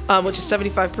 which is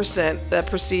 75% that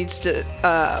proceeds to,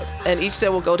 and each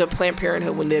sale will go to Planned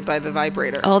Parenthood when they buy the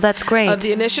vibrator. Oh, that's great.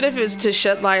 The initiative is to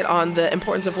shed light on the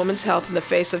importance of women's health in the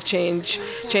face of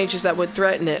changes that would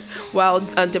threaten it, while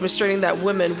demonstrating that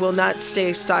women will not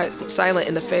stay silent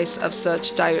in the face of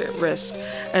such dire risk,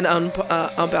 an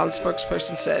Unbound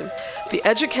spokesperson said. The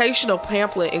educational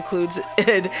pamphlet includes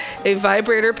a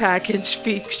vibrator package,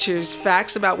 features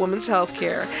facts about women's health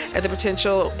care and the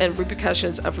potential and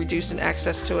repercussions of reducing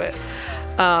access to it.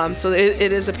 So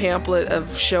it is a pamphlet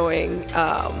of showing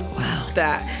wow.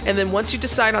 that. And then once you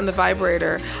decide on the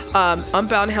vibrator,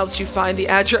 Unbound helps you find the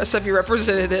address of your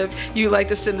representative you'd like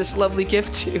to send this lovely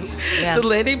gift to. Yeah. The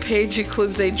landing page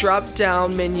includes a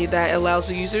drop-down menu that allows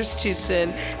the users to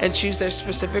send and choose their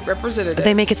specific representative.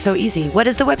 They make it so easy. What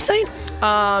is the website?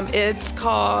 It's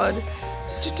called...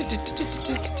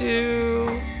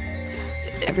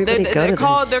 Everybody go to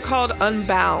this. They're called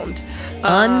Unbound.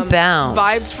 Unbound.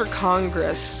 Vibes for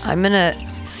Congress. I'm going to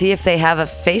see if they have a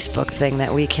Facebook thing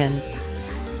that we can...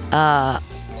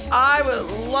 I would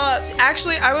love...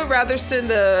 Actually, I would rather send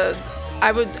the...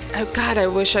 I would... Oh God, I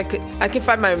wish I could... I can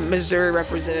find my Missouri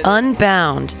representative.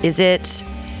 Unbound. Is it...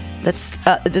 That's.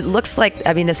 It looks like...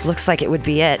 I mean, this looks like it would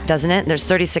be it, doesn't it? There's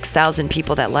 36,000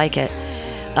 people that like it.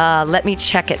 Let me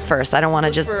check it first. I don't want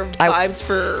to just... Vibes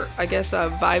for... I guess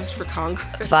Vibes for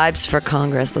Congress. Vibes for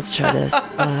Congress. Let's try this.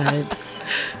 Vibes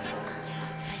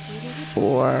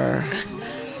for...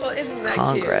 Well, isn't that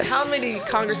Congress. cute? How many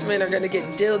congressmen are going to get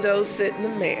dildos sent in the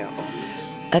mail?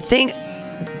 I think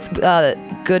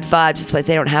good vibes, but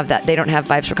they don't have that. They don't have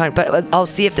vibes for Congress. But I'll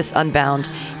see if this Unbound,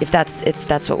 if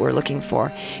that's what we're looking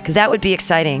for, because that would be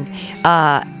exciting.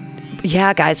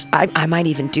 Yeah, guys, I might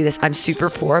even do this. I'm super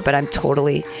poor, but I'm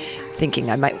totally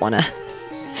thinking I might want to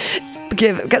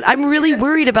give, because I'm really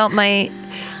worried about my.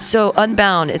 So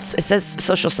Unbound, it says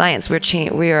social science. They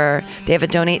have a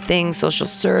donate thing, social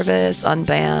service,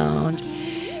 Unbound,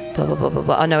 blah blah blah blah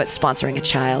blah. Oh no, it's sponsoring a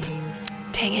child.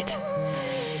 Dang it.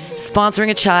 Sponsoring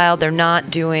a child. They're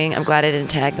not doing. I'm glad I didn't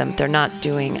tag them. They're not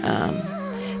doing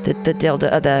the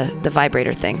dildo, the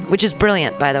vibrator thing, which is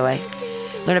brilliant, by the way.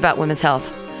 Learn about women's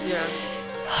health. Yeah.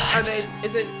 Are they?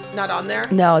 Is it not on there?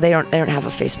 No, they don't. They don't have a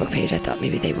Facebook page. I thought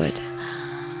maybe they would.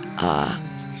 Wow.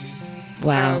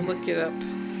 I'll look it up.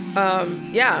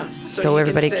 Yeah. So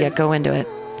everybody go into it.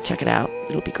 Check it out.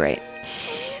 It'll be great.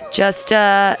 Just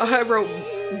I wrote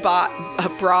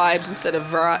bribes instead of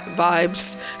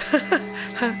vibes.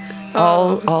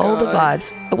 all the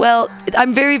vibes. Well,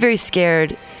 I'm very, very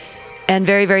scared and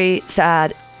very, very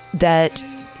sad that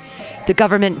the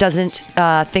government doesn't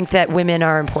think that women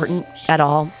are important at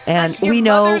all. And like we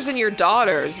know mothers and your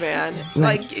daughters, man.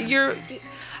 Right. Like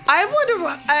I wonder.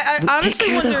 I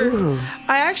honestly wonder.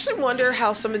 I actually wonder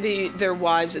how some of their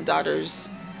wives and daughters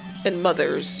and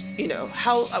mothers,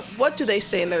 what do they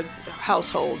say in their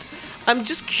household? I'm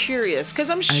just curious, because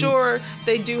I'm sure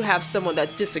they do have someone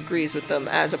that disagrees with them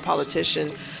as a politician,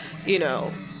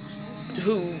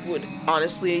 who would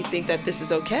honestly think that this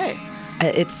is okay.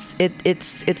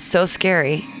 It's so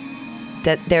scary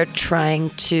that they're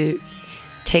trying to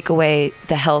take away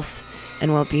the health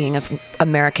and well-being of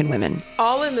American women.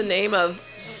 All in the name of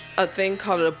a thing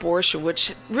called an abortion,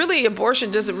 which really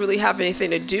abortion doesn't really have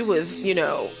anything to do with,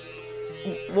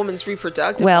 woman's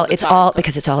reproductive. Well, it's all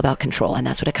about control, and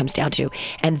that's what it comes down to.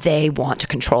 And they want to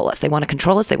control us. They want to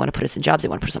control us. They want to put us in jobs. They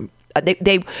want to put us on.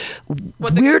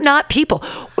 We're not people.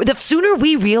 The sooner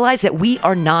we realize that we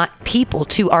are not people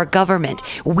to our government,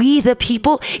 we the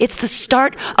people, it's the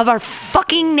start of our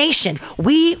fucking nation.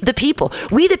 We the people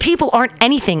aren't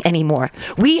anything anymore.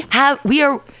 We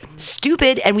are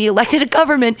stupid, and we elected a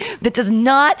government that does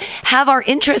not have our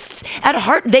interests at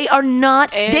heart. They are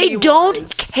not. They don't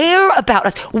care about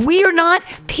us. We are not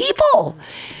people.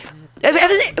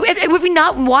 Have we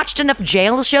not watched enough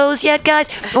jail shows yet, guys?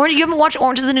 Or you haven't watched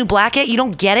Orange is the New Black yet? You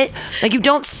don't get it? Like, you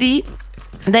don't see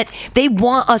that they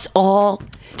want us all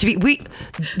to be...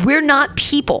 We're not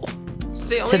people.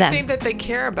 The only thing that they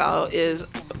care about is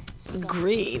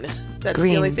green. That's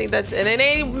green. The only thing that's... And it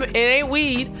ain't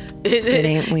weed. It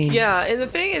ain't weed. Yeah, and the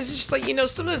thing is just like,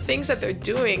 some of the things that they're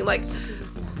doing, like...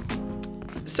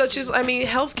 Such as,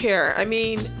 healthcare.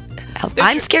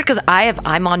 I'm scared because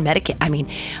I'm on Medicaid.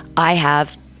 I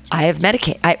have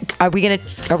Medicaid. Are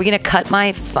we gonna cut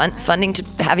my funding to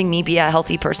having me be a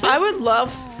healthy person? I would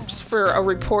love for a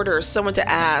reporter, someone to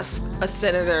ask a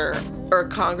senator or a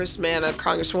congressman, a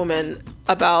congresswoman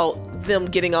about them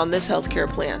getting on this healthcare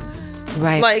plan.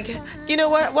 Right. Like, you know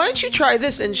what? Why don't you try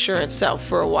this insurance stuff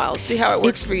for a while? See how it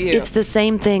works for you. It's the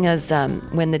same thing as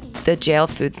when the jail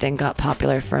food thing got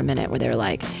popular for a minute, where they're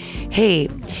like, "Hey,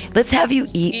 let's have you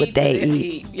eat what they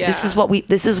eat. Yeah. This is what we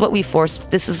force.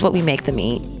 This is what we make them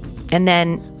eat." And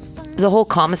then the whole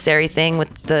commissary thing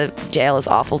with the jail is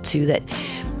awful too. That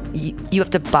you have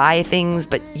to buy things,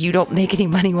 but you don't make any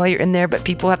money while you're in there. But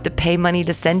people have to pay money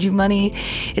to send you money.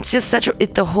 It's just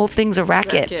the whole thing's a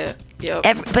racket. Yep.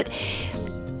 But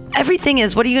everything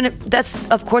is, what are you going to...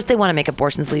 Of course they want to make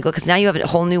abortions legal, because now you have a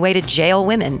whole new way to jail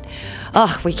women.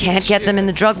 Ugh, we can't get them in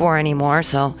the drug war anymore,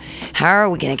 so how are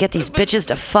we going to get these bitches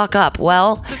to fuck up?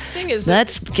 Well, the thing is,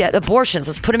 let's get abortions.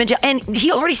 Let's put them in jail. And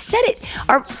he already said it.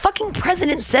 Our fucking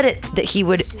president said it, that he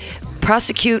would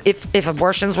prosecute, if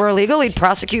abortions were illegal, he'd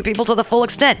prosecute people to the full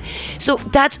extent. So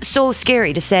that's so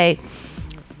scary to say.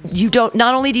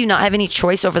 Not only do you not have any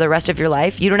choice over the rest of your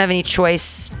life, you don't have any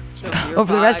choice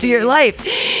over the rest of your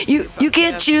life. You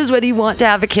can't choose whether you want to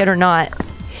have a kid or not.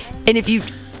 And if you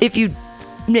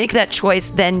make that choice,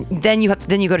 then you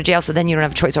go to jail, so then you don't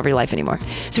have a choice over your life anymore.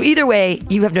 So either way,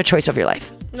 you have no choice over your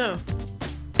life. No.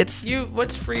 It's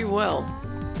what's free will?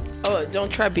 Oh,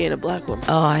 don't try being a black woman.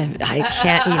 Oh, I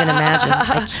can't even imagine.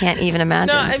 I can't even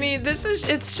imagine. No, I mean,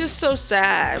 it's just so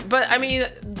sad. But I mean,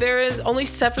 there is only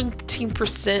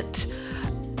 17%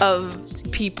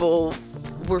 of people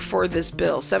were for this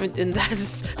bill. And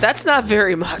that's not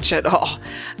very much at all.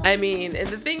 I mean, and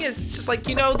the thing is, just like,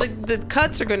 the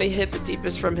cuts are going to hit the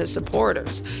deepest from his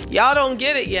supporters. Y'all don't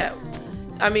get it yet.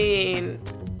 I mean,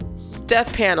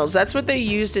 death panels. That's what they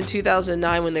used in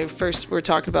 2009 when they first were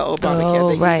talking about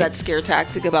Obamacare. They used that scare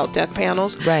tactic about death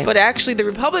panels. Right. But actually, the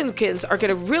Republicans are going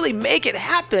to really make it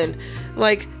happen.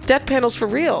 Like, death panels for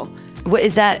real. What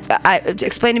is that?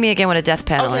 Explain to me again what a death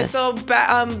panel is. Okay,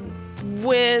 so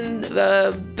when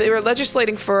they were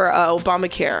legislating for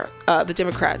Obamacare, the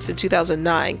Democrats in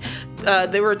 2009,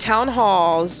 there were town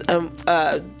halls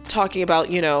talking about,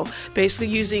 basically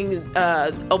using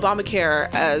Obamacare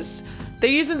as... They're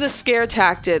using the scare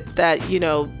tactic that,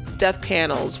 death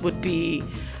panels would be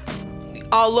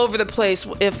all over the place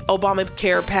if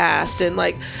Obamacare passed, and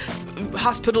like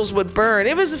hospitals would burn.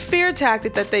 It was a fear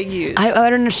tactic that they used. I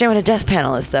don't understand what a death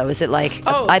panel is, though. Is it like,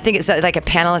 I think it's like a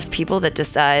panel of people that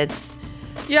decides.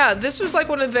 Yeah, this was like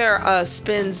one of their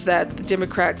spins that the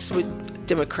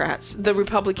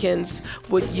Republicans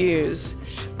would use.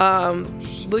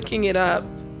 Looking it up,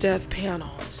 death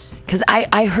panels. Because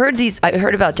I heard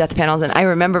about death panels, and I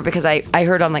remember because I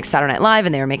heard on like Saturday Night Live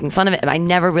and they were making fun of it, and I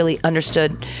never really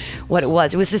understood what it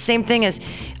was. It was the same thing as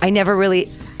I never really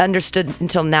understood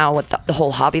until now what the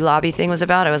whole Hobby Lobby thing was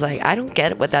about. I was like, I don't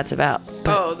get what that's about.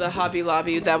 But, the Hobby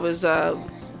Lobby, that was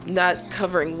not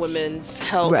covering women's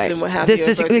health and what have you.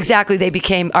 Exactly.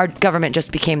 Our government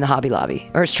just became the Hobby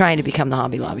Lobby, or is trying to become the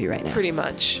Hobby Lobby right now. Pretty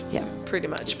much. Yeah. Pretty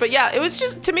much. But yeah, it was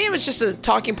just, to me, it was just a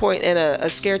talking point and a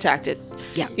scare tactic.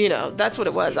 Yeah. That's what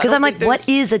it was. Because I'm like, what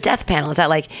is a death panel? Is that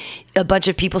like a bunch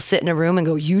of people sit in a room and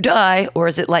go, you die? Or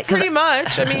is it like... Pretty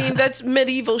much. I mean, that's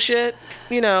medieval shit,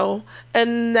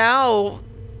 And now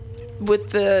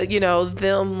with the,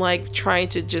 them like trying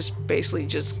to just basically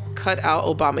just cut out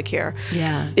Obamacare.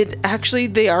 Yeah.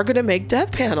 They are going to make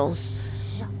death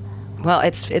panels. Well, I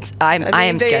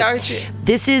am scared.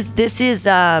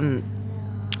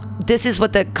 This is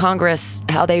what the Congress,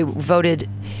 how they voted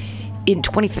in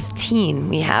 2015.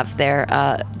 We have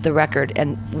the record,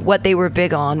 and what they were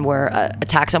big on were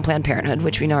attacks on Planned Parenthood,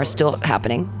 which we know are still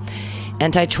happening.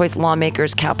 Anti-choice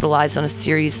lawmakers capitalized on a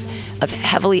series of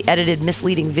heavily edited,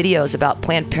 misleading videos about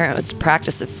Planned Parenthood's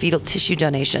practice of fetal tissue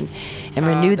donation and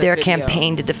renewed their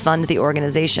campaign to defund the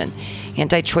organization.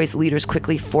 Anti-choice leaders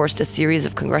quickly forced a series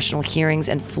of congressional hearings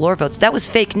and floor votes. That was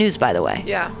fake news, by the way.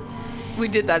 Yeah, we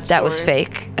did that story.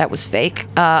 That was fake.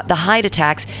 The Hyde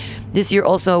attacks this year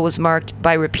also was marked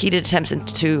by repeated attempts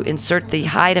to insert the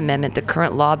Hyde Amendment, the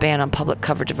current law ban on public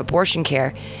coverage of abortion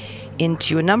care,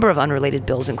 into a number of unrelated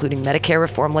bills, including Medicare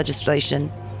reform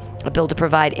legislation, a bill to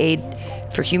provide aid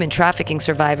for human trafficking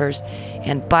survivors,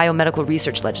 and biomedical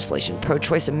research legislation.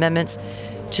 Pro-choice amendments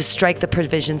to strike the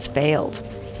provisions failed.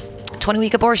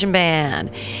 20-week abortion ban.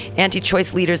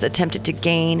 Anti-choice leaders attempted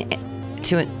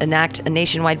to enact a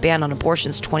nationwide ban on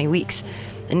abortions 20 weeks.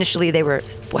 Initially, they were,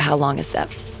 how long is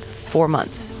that? 4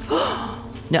 months.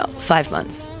 No, 5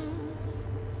 months.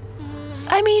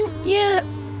 I mean, yeah,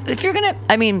 if you're going to,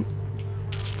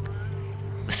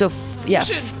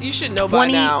 you should know by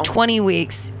now. 20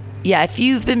 weeks. Yeah, if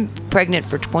you've been pregnant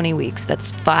for 20 weeks, that's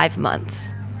 5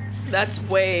 months. That's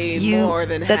way more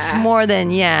than half. That's more than,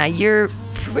 you're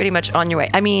pretty much on your way.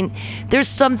 I mean, there's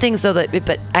some things though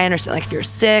but I understand, like if you're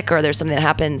sick or there's something that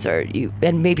happens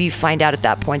and maybe you find out at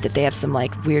that point that they have some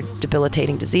like weird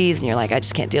debilitating disease and you're like, I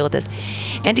just can't deal with this.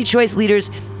 Anti-choice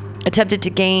leaders attempted to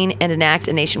gain and enact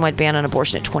a nationwide ban on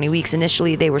abortion at 20 weeks.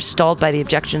 Initially, they were stalled by the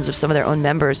objections of some of their own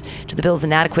members to the bill's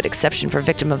inadequate exception for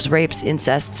victims of rapes,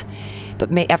 incests.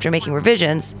 But after making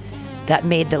revisions that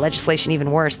made the legislation even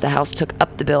worse, the House took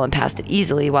up the bill and passed it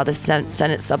easily, while the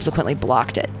Senate subsequently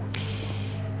blocked it.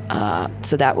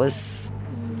 So that was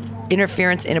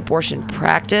interference in abortion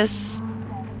practice,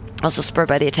 also spurred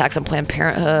by the attacks on Planned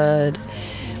Parenthood,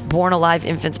 Born Alive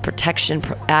Infants Protection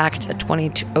Act, a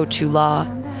 2002 law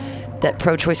that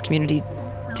pro-choice community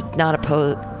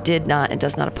did not and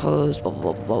does not oppose, blah,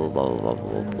 blah, blah, blah, blah, blah,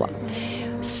 blah, blah.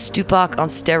 Stupak on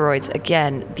steroids.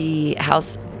 Again, the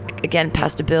House again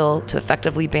passed a bill to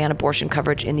effectively ban abortion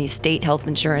coverage in these state health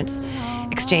insurance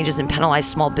exchanges and penalize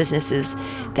small businesses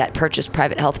that purchase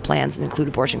private health plans and include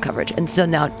abortion coverage. And so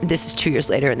now this is 2 years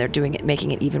later, and they're doing it,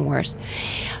 making it even worse.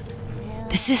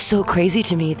 This is so crazy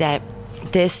to me that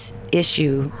this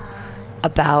issue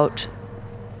about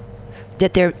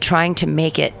that they're trying to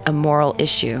make it a moral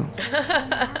issue.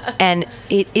 And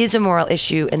it is a moral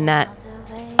issue in that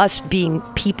us being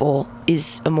people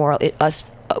is a moral, us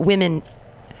women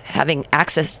having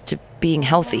access to being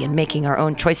healthy and making our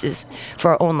own choices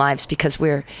for our own lives because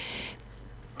we're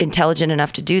intelligent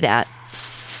enough to do that.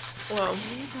 Well,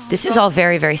 this is all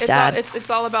very, very sad.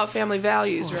 It's all about family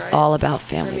values, right? It's all about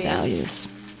family values.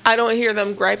 I don't hear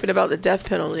them griping about the death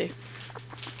penalty.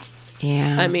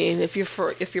 Yeah. I mean, if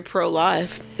you're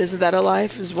pro-life, isn't that a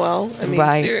life as well? I mean,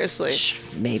 right. Seriously.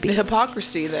 Maybe. The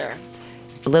hypocrisy there.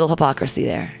 A little hypocrisy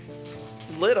there.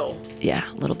 Little. Yeah,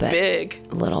 a little bit. Big.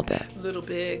 A little bit. Little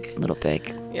big. A little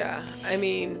big. Yeah. I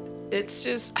mean, it's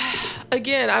just,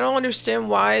 again, I don't understand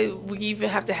why we even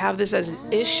have to have this as an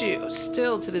issue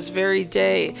still to this very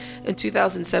day in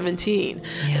 2017.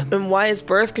 Yeah. And why is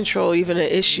birth control even an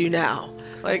issue now?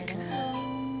 Like,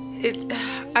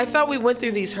 I thought we went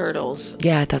through these hurdles.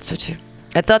 Yeah, I thought so too.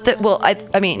 I thought that, well,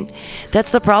 I mean,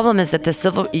 that's the problem is that the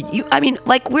civil,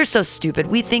 like, we're so stupid.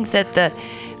 We think that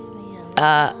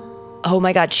oh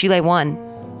my God, Chile won.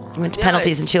 We went to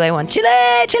penalties and Chile won. Chileno,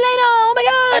 oh my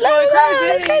God,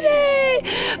 it's crazy.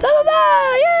 Blah, blah,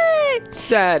 blah, yay.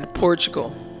 Sad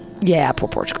Portugal. Yeah, poor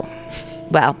Portugal.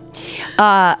 Well,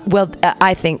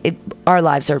 I think our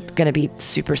lives are going to be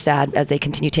super sad as they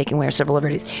continue taking away our civil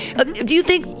liberties. Do you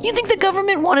think the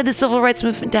government wanted the civil rights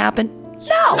movement to happen?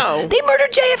 No. They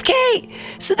murdered JFK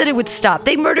so that it would stop.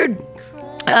 They murdered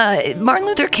Martin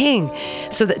Luther King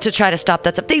so that to try to stop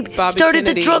that stuff. They started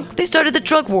the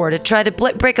drug war to try to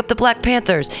break up the Black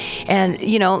Panthers, and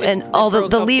and all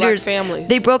the leaders.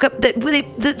 They broke up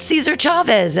the Cesar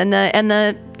Chavez and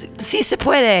the Si Se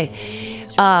Puede.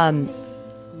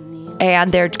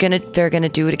 And they're gonna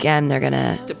do it again. They're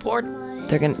gonna deport.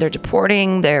 They're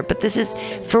deporting. But this is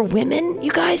for women.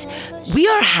 You guys, we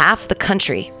are half the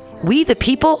country. We the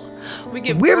people.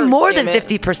 We're more than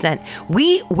 50%.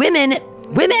 We women.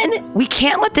 We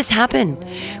can't let this happen.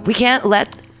 We can't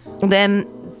let them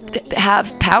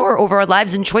have power over our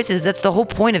lives and choices. That's the whole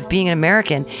point of being an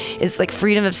American. Is like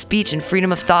freedom of speech and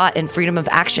freedom of thought and freedom of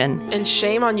action. And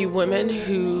shame on you women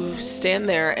who stand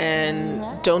there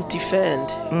and don't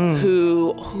defend,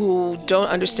 who don't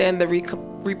understand the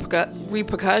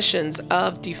repercussions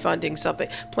of defunding something.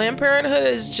 Planned Parenthood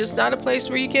is just not a place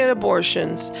where you get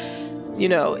abortions.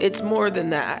 It's more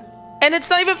than that. And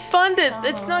it's not even funded.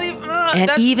 It's not even.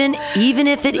 And even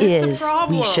if it is,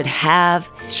 we should have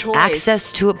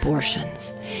access to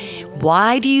abortions.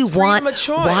 Why do you want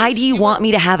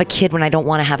me to have a kid when I don't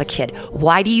want to have a kid?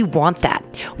 Why do you want that?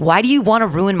 Why do you want to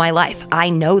ruin my life? I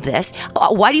know this.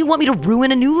 Why do you want me to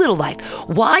ruin a new little life?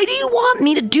 Why do you want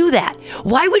me to do that?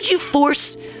 Why would you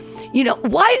force?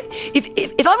 Why?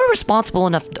 If I'm a responsible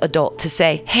enough adult to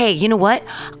say, hey, you know what?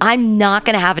 I'm not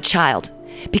going to have a child.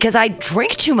 Because I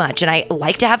drink too much and I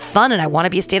like to have fun and I want to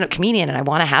be a stand-up comedian and I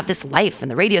want to have this life and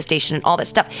the radio station and all that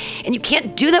stuff. And you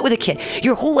can't do that with a kid.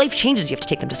 Your whole life changes. You have to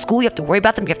take them to school. You have to worry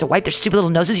about them. You have to wipe their stupid little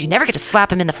noses. You never get to slap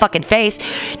them in the fucking face.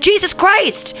 Jesus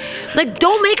Christ! Like,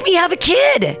 don't make me have a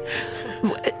kid.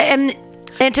 And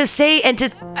to say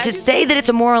that it's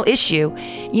a moral issue,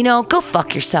 go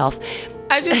fuck yourself.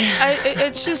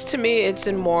 It's just, to me, it's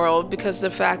immoral because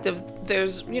the fact of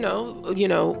there's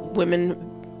women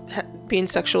being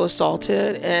sexual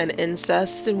assaulted and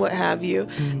incest and what have you.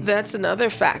 That's another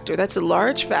factor. That's a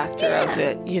large factor of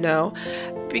it,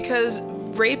 because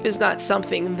rape is not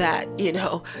something that,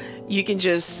 you can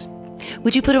just.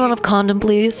 Would you put on a condom,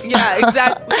 please? Yeah,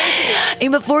 exactly.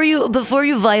 And before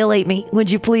you violate me,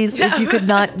 would you please, if you could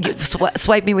not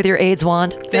swipe me with your AIDS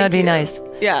wand, that'd be nice.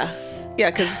 Yeah,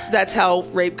 because that's how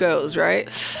rape goes, right?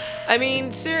 I mean,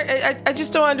 I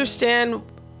just don't understand.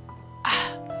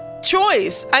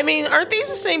 Choice. I mean, aren't these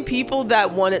the same people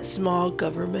that wanted small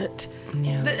government?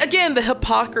 Yeah. Again, the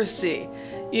hypocrisy,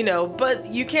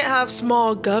 but you can't have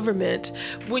small government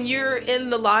when you're in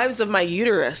the lives of my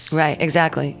uterus. Right,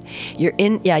 exactly. You're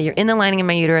in the lining of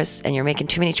my uterus and you're making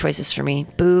too many choices for me.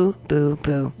 Boo, boo,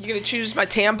 boo. You're going to choose my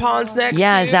tampons next?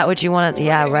 Yeah, is that what you want to,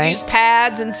 yeah, right? Use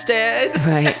pads instead?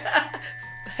 Right.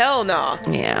 Hell no.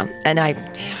 Yeah, and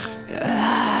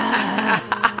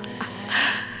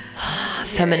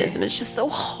feminism is just so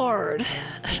hard.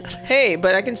 Hey,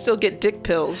 but I can still get dick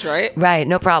pills, right? Right,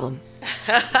 no problem.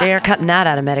 They are cutting that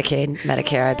out of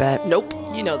Medicare, I bet. Nope.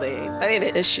 They ain't. That ain't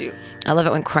an issue. I love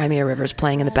it when Crimea River's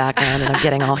playing in the background and I'm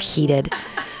getting all heated.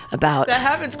 about. That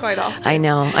happens quite often. I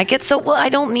know. I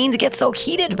don't mean to get so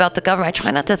heated about the government. I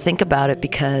try not to think about it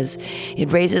because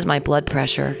it raises my blood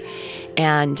pressure.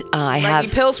 And I have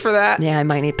need pills for that. Yeah, I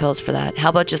might need pills for that. How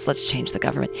about just let's change the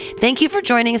government? Thank you for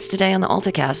joining us today on the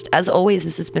Alta-Cast. As always,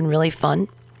 this has been really fun.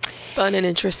 Fun and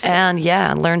interesting. And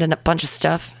yeah, I learned a bunch of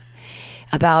stuff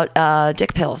about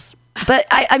dick pills. But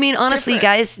I mean, honestly,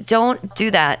 guys, don't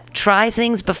do that. Try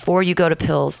things before you go to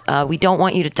pills. We don't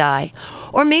want you to die.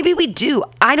 Or maybe we do.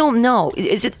 I don't know.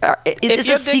 Is this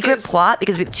a secret plot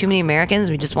because we have too many Americans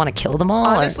and we just want to kill them all?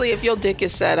 Honestly, if your dick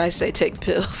is sad, I say take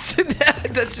pills.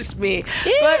 That's just me.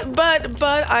 Yeah. But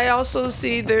I also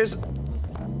see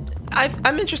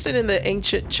I'm interested in the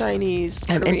ancient Chinese.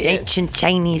 An ancient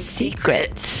Chinese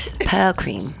secret. Pearl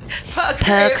cream.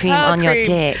 Pearl cream on your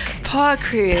dick. Pearl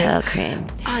cream. Pearl cream.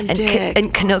 On dick.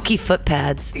 And Kanoki foot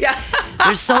pads. Yeah.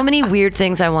 There's so many weird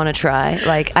things I want to try.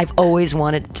 Like, I've always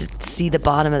wanted to see the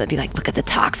bottom of it. Be like, look at the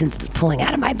toxins that's pulling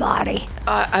out of my body.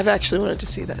 I've actually wanted to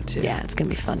see that too. Yeah, it's going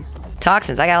to be fun.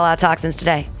 Toxins. I got a lot of toxins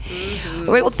today. Mm-hmm.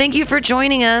 All right, well, thank you for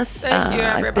joining us. Thank you,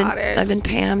 everybody. I've been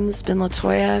Pam. This has been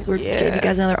LaToya. We're gave you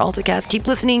guys another Alta-Cast. Keep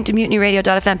listening to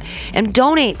MutinyRadio.fm and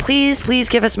donate. Please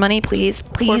give us money. Please.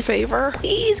 For a favor.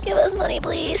 Please give us money,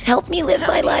 please. Help me live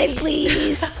my life,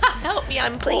 please. Help me,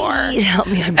 I'm poor. Please help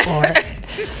me, I'm poor.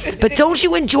 But didn't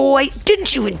you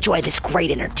enjoy this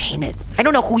great entertainment? I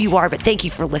don't know who you are, but thank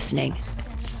you for listening.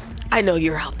 I know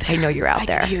you're out there. I know you're out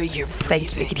there. I can hear you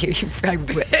breathing. Thank you. I can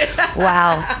hear you.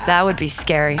 Wow, that would be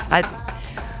scary. I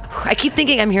keep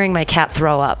thinking I'm hearing my cat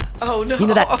throw up. Oh no! You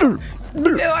know that?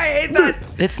 No, I hate that.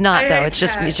 It's not though. It's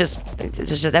just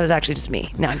that was actually just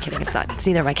me. No, I'm kidding. It's not. It's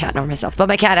neither my cat nor myself. But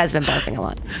my cat has been barfing a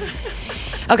lot.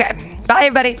 Okay. Bye,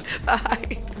 everybody.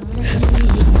 Bye.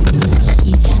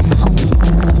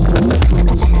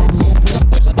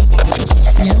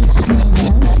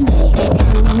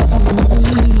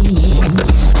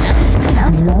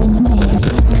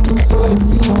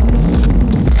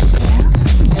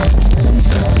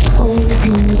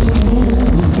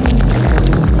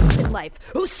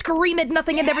 Life, who scream at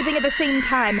nothing and everything at the same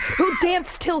time, who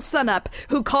dance till sunup,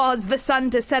 who cause the sun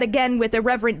to set again with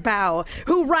irreverent bow,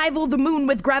 who rival the moon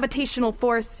with gravitational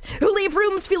force, who leave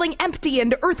rooms feeling empty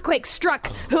and earthquake struck,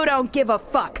 who don't give a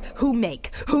fuck, who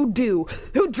make, who do,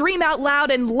 who dream out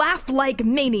loud and laugh like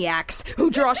maniacs,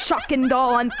 who draw shock and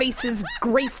awe on faces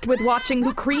graced with watching,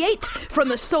 who create from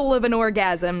the soul of an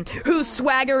orgasm, who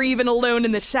swagger even alone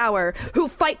in the shower, who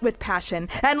fight with passion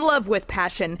and love with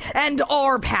passion and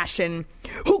are passion,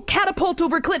 who catapult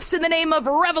over cliffs in the name of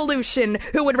revolution,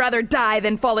 who would rather die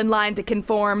than fall in line to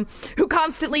conform, who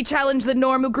constantly challenge the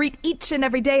norm, who greet each and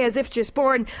every day as if just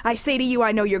born. I say to you,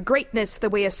 I know your greatness, the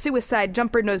way a suicide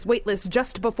jumper knows weightless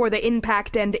just before the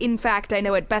impact, and in fact, I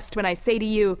know it best when I say to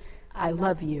you, I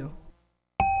love you.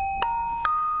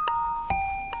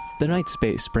 The Night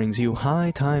Space brings you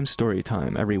High Time Story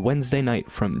Time every Wednesday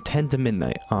night from 10 to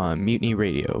midnight on Mutiny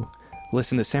Radio.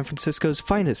 Listen to San Francisco's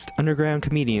finest underground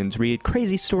comedians read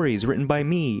crazy stories written by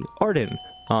me, Arden,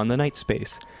 on The Night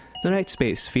Space. The Night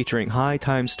Space featuring High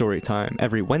Time Story Time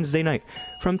every Wednesday night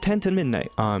from 10 to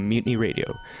midnight on Mutiny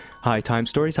Radio. High Time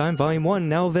Story Time Volume 1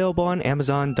 now available on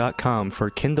Amazon.com for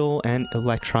Kindle and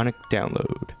electronic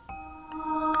download.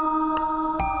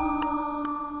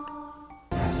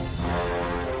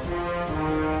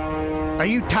 Are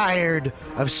you tired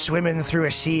of swimming through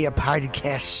a sea of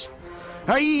podcasts?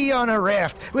 Are ye on a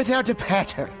raft without a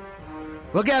paddle?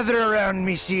 Well, gather around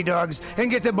me, sea dogs,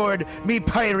 and get aboard me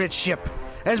pirate ship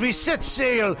as we set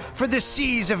sail for the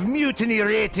seas of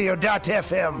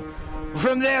MutinyRadio.fm.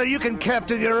 From there, you can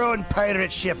captain your own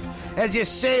pirate ship as you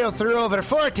sail through over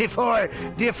 44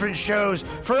 different shows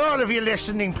for all of your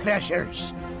listening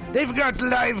pleasures. They've got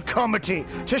live comedy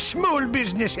to small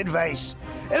business advice,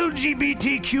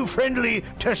 LGBTQ friendly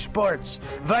to sports,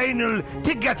 vinyl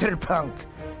to gutter punk.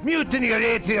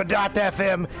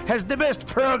 MutinyRadio.fm has the best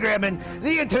programming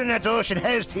the internet ocean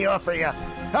has to offer you.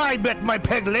 I bet my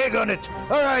peg leg on it,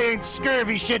 or I ain't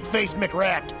scurvy shit-faced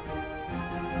McRat.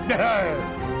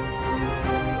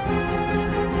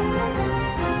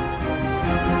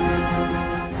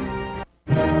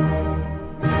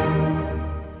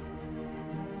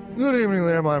 Good evening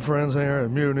there, my friends here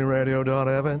at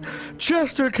MutinyRadio.fm.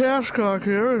 Chester Cashcock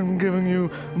here, and giving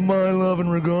you my love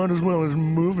and regard as well as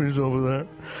movies over there.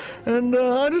 And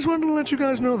I just wanted to let you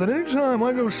guys know that anytime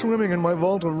I go swimming in my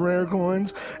vault of rare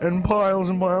coins and piles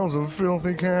of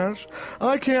filthy cash,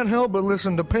 I can't help but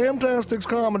listen to Pamtastic's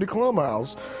Comedy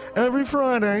Clubhouse every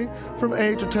Friday from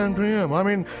 8 to 10 p.m. I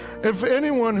mean, if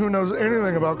anyone who knows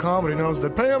anything about comedy knows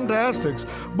that Pamtastic's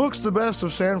books the best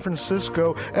of San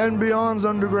Francisco and beyond's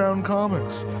underground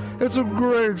comics. It's a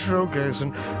great showcase,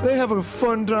 and they have a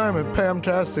fun time at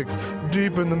Pamtastic's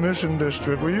deep in the Mission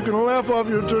District, where you can laugh off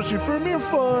your tushy for a mere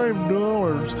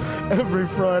 $5 every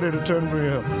Friday to 10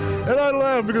 p.m. And I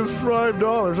laugh because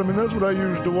 $5, I mean, that's what I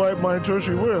use to wipe my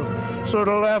tushy with. So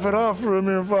to laugh it off for a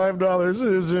mere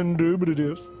 $5 is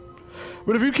indubitious.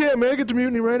 But if you can't make it to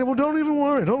Mutiny Radio, well, don't even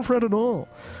worry. Don't fret at all.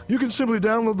 You can simply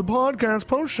download the podcast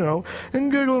post-show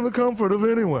and giggle in the comfort of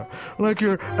anywhere, like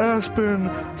your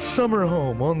Aspen summer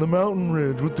home on the mountain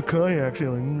ridge with the kayak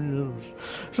sailing.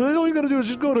 So all you got to do is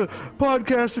just go to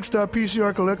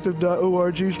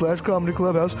podcastics.pcrcollective.org/comedy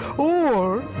clubhouse,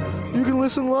 or you can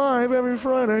listen live every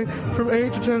Friday from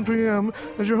 8 to 10 p.m.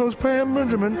 as your host Pam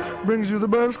Benjamin brings you the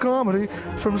best comedy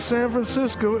from San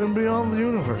Francisco and beyond the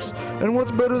universe. And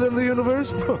what's better than the universe?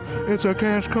 It's a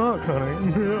cash cock,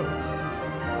 honey. Yeah.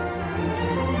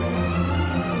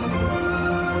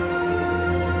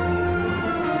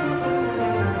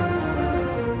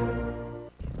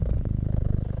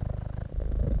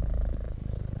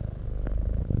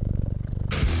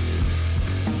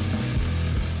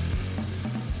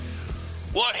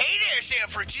 Well, hey there, San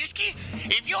Francisco.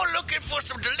 If you're looking for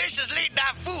some delicious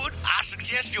late-night food, I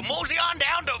suggest you mosey on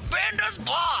down to Bender's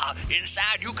Bar.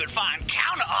 Inside, you can find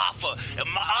counter offer,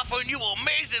 offering you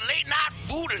amazing late-night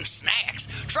food and snacks.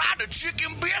 Try the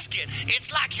chicken biscuit.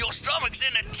 It's like your stomach's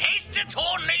in a tasty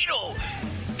tornado.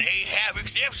 They have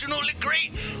exceptionally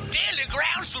great daily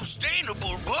ground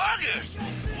sustainable burgers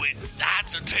with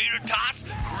sides of tater tots,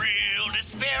 grilled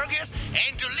asparagus,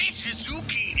 and delicious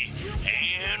zucchini,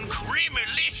 and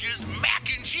creamy-licious mac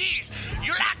and cheese.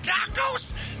 You like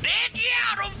tacos? They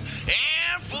got them.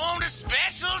 And from the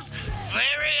specials,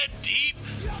 very deep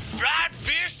fried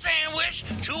fish sandwich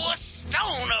to a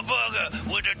stoner burger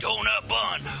with a donut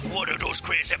bun. What are those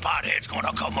crazy potheads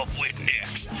gonna come up with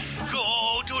next?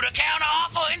 Go to the counter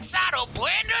offer inside of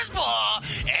Bender's Bar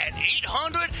at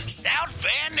 800 South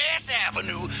Van Ness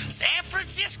Avenue, San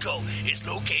Francisco. It's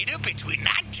located between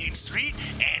 19th Street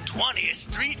and 20th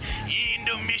Street in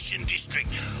the Mission District.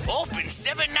 Open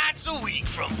 7 nights a week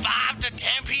from 5 to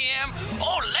 10 p.m.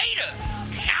 or later.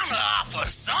 Counter offer,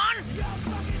 son.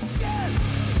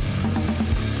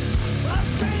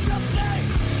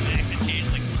 The accent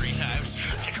changed like 3 times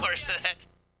throughout the course of that.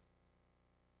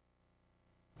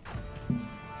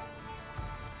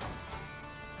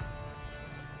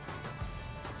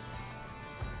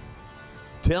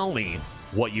 Tell me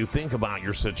what you think about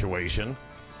your situation.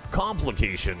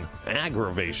 Complication,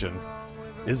 aggravation.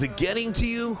 Is it getting to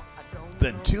you?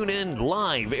 Then tune in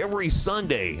live every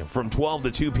Sunday from 12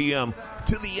 to 2 p.m.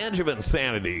 to The Edge of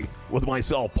Insanity with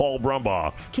myself, Paul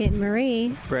Brumbaugh, Kit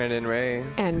Marie, Brandon Ray,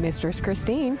 and Mistress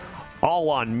Christine. all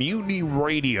on Mutiny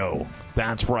Radio.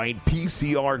 That's right,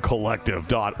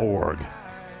 PCRcollective.org.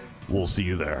 We'll see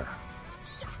you there.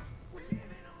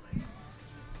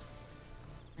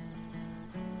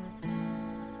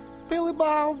 Billy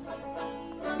Bob,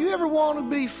 you ever want to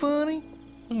be funny?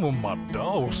 Well, my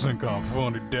dogs think I'm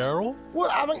funny, Daryl.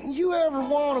 Well, I mean, you ever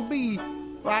want to be,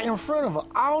 like, in front of an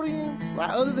audience? Like,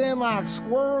 other than, like,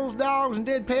 squirrels, dogs, and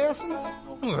dead peasants?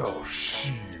 Oh,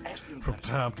 shit. From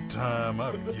time to time,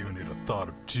 I've given it a thought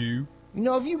or two. You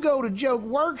know, if you go to Joke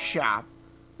Workshop,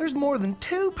 there's more than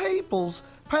 2 peoples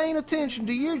paying attention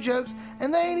to your jokes,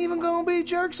 and they ain't even gonna be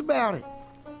jerks about it.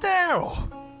 Daryl,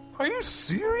 are you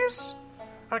serious?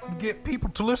 I can get people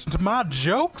to listen to my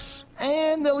jokes?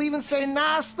 And they'll even say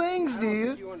nice things to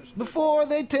you before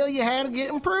they tell you how to get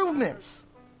improvements.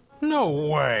 No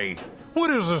way. What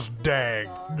is this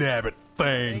dag-nabbit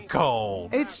thing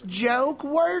called? It's Joke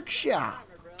Workshop.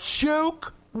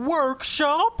 Joke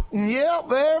Workshop?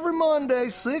 Yep, every Monday,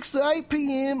 6 to 8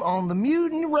 p.m. on the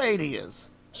Mutiny Radios.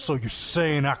 So you're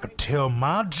saying I could tell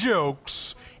my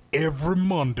jokes every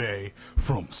Monday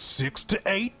from 6 to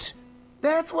 8?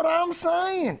 That's what I'm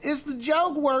saying. It's the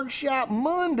Joke Workshop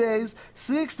Mondays,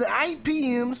 6 to 8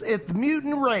 p.m.s at the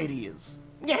Mutiny Radios.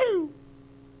 Yahoo!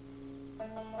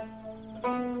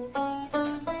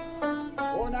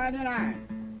 $4.99.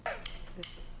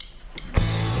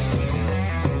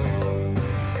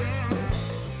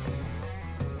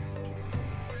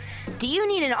 Do you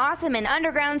need an awesome and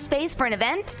underground space for an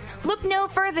event? Look no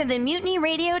further than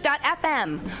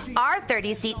MutinyRadio.fm. Our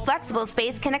 30-seat flexible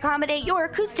space can accommodate your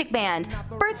acoustic band,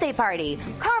 birthday party,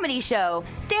 comedy show,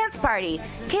 dance party,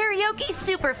 karaoke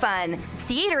super fun,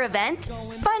 theater event,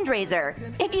 fundraiser.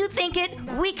 If you think it,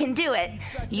 we can do it.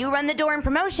 You run the door and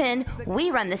promotion,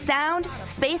 we run the sound,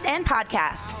 space, and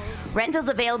podcast. Rentals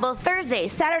available Thursday,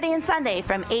 Saturday, and Sunday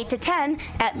from 8 to 10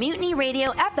 at Mutiny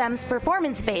Radio FM's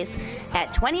performance space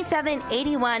at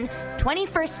 2781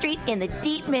 21st Street in the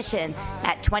Deep Mission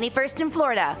at 21st in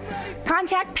Florida.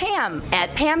 Contact Pam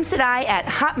at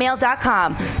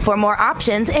pamsadai@hotmail.com for more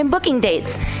options and booking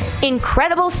dates.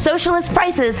 Incredible socialist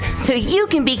prices so you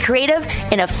can be creative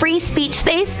in a free speech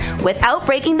space without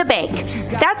breaking the bank.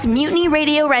 That's Mutiny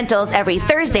Radio Rentals every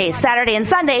Thursday, Saturday, and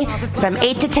Sunday from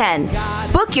 8 to 10.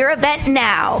 Book your event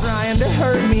now. Trying to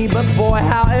hurt me, but boy,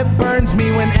 how it burns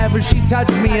me whenever she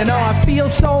touches me, and oh, I feel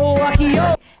so lucky.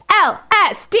 Oh.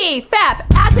 LSD, FAP,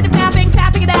 acid and fapping,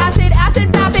 fapping and acid, acid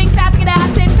and fapping, fapping and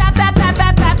acid, fap, fap, fap,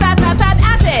 fap, fap, fap, fap, fap,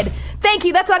 acid. Thank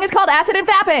you, that song is called Acid and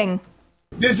Fapping.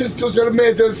 This is Tushar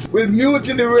Matters with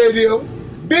Mutiny Radio.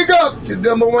 Big up to the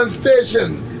 #1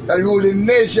 station that rules the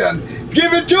nation.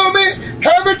 Give it to me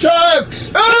every time.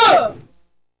 Ah!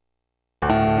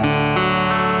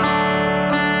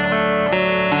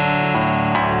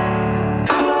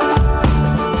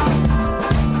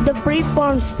 The Free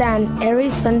Farm Stand every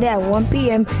Sunday at 1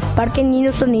 p.m. Parque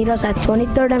Niños Unidos at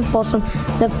 23rd and Folsom.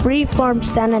 The Free Farm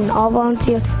Stand, an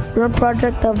all-volunteer run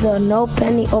project of the No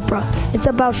Penny Opera. It's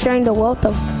about sharing the wealth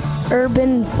of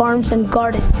urban farms and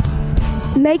gardens.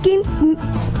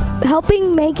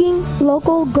 Helping making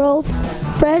local growth,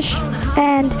 fresh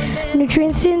and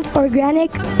nutritious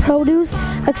organic produce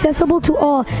accessible to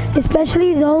all,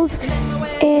 especially those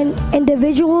in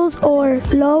individuals or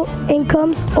low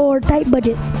incomes or tight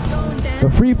budgets. The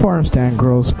Free Farm Stand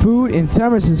grows food in San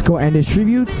Francisco and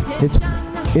distributes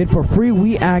it for free.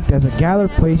 We act as a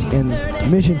gathered place in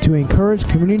mission to encourage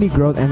community growth and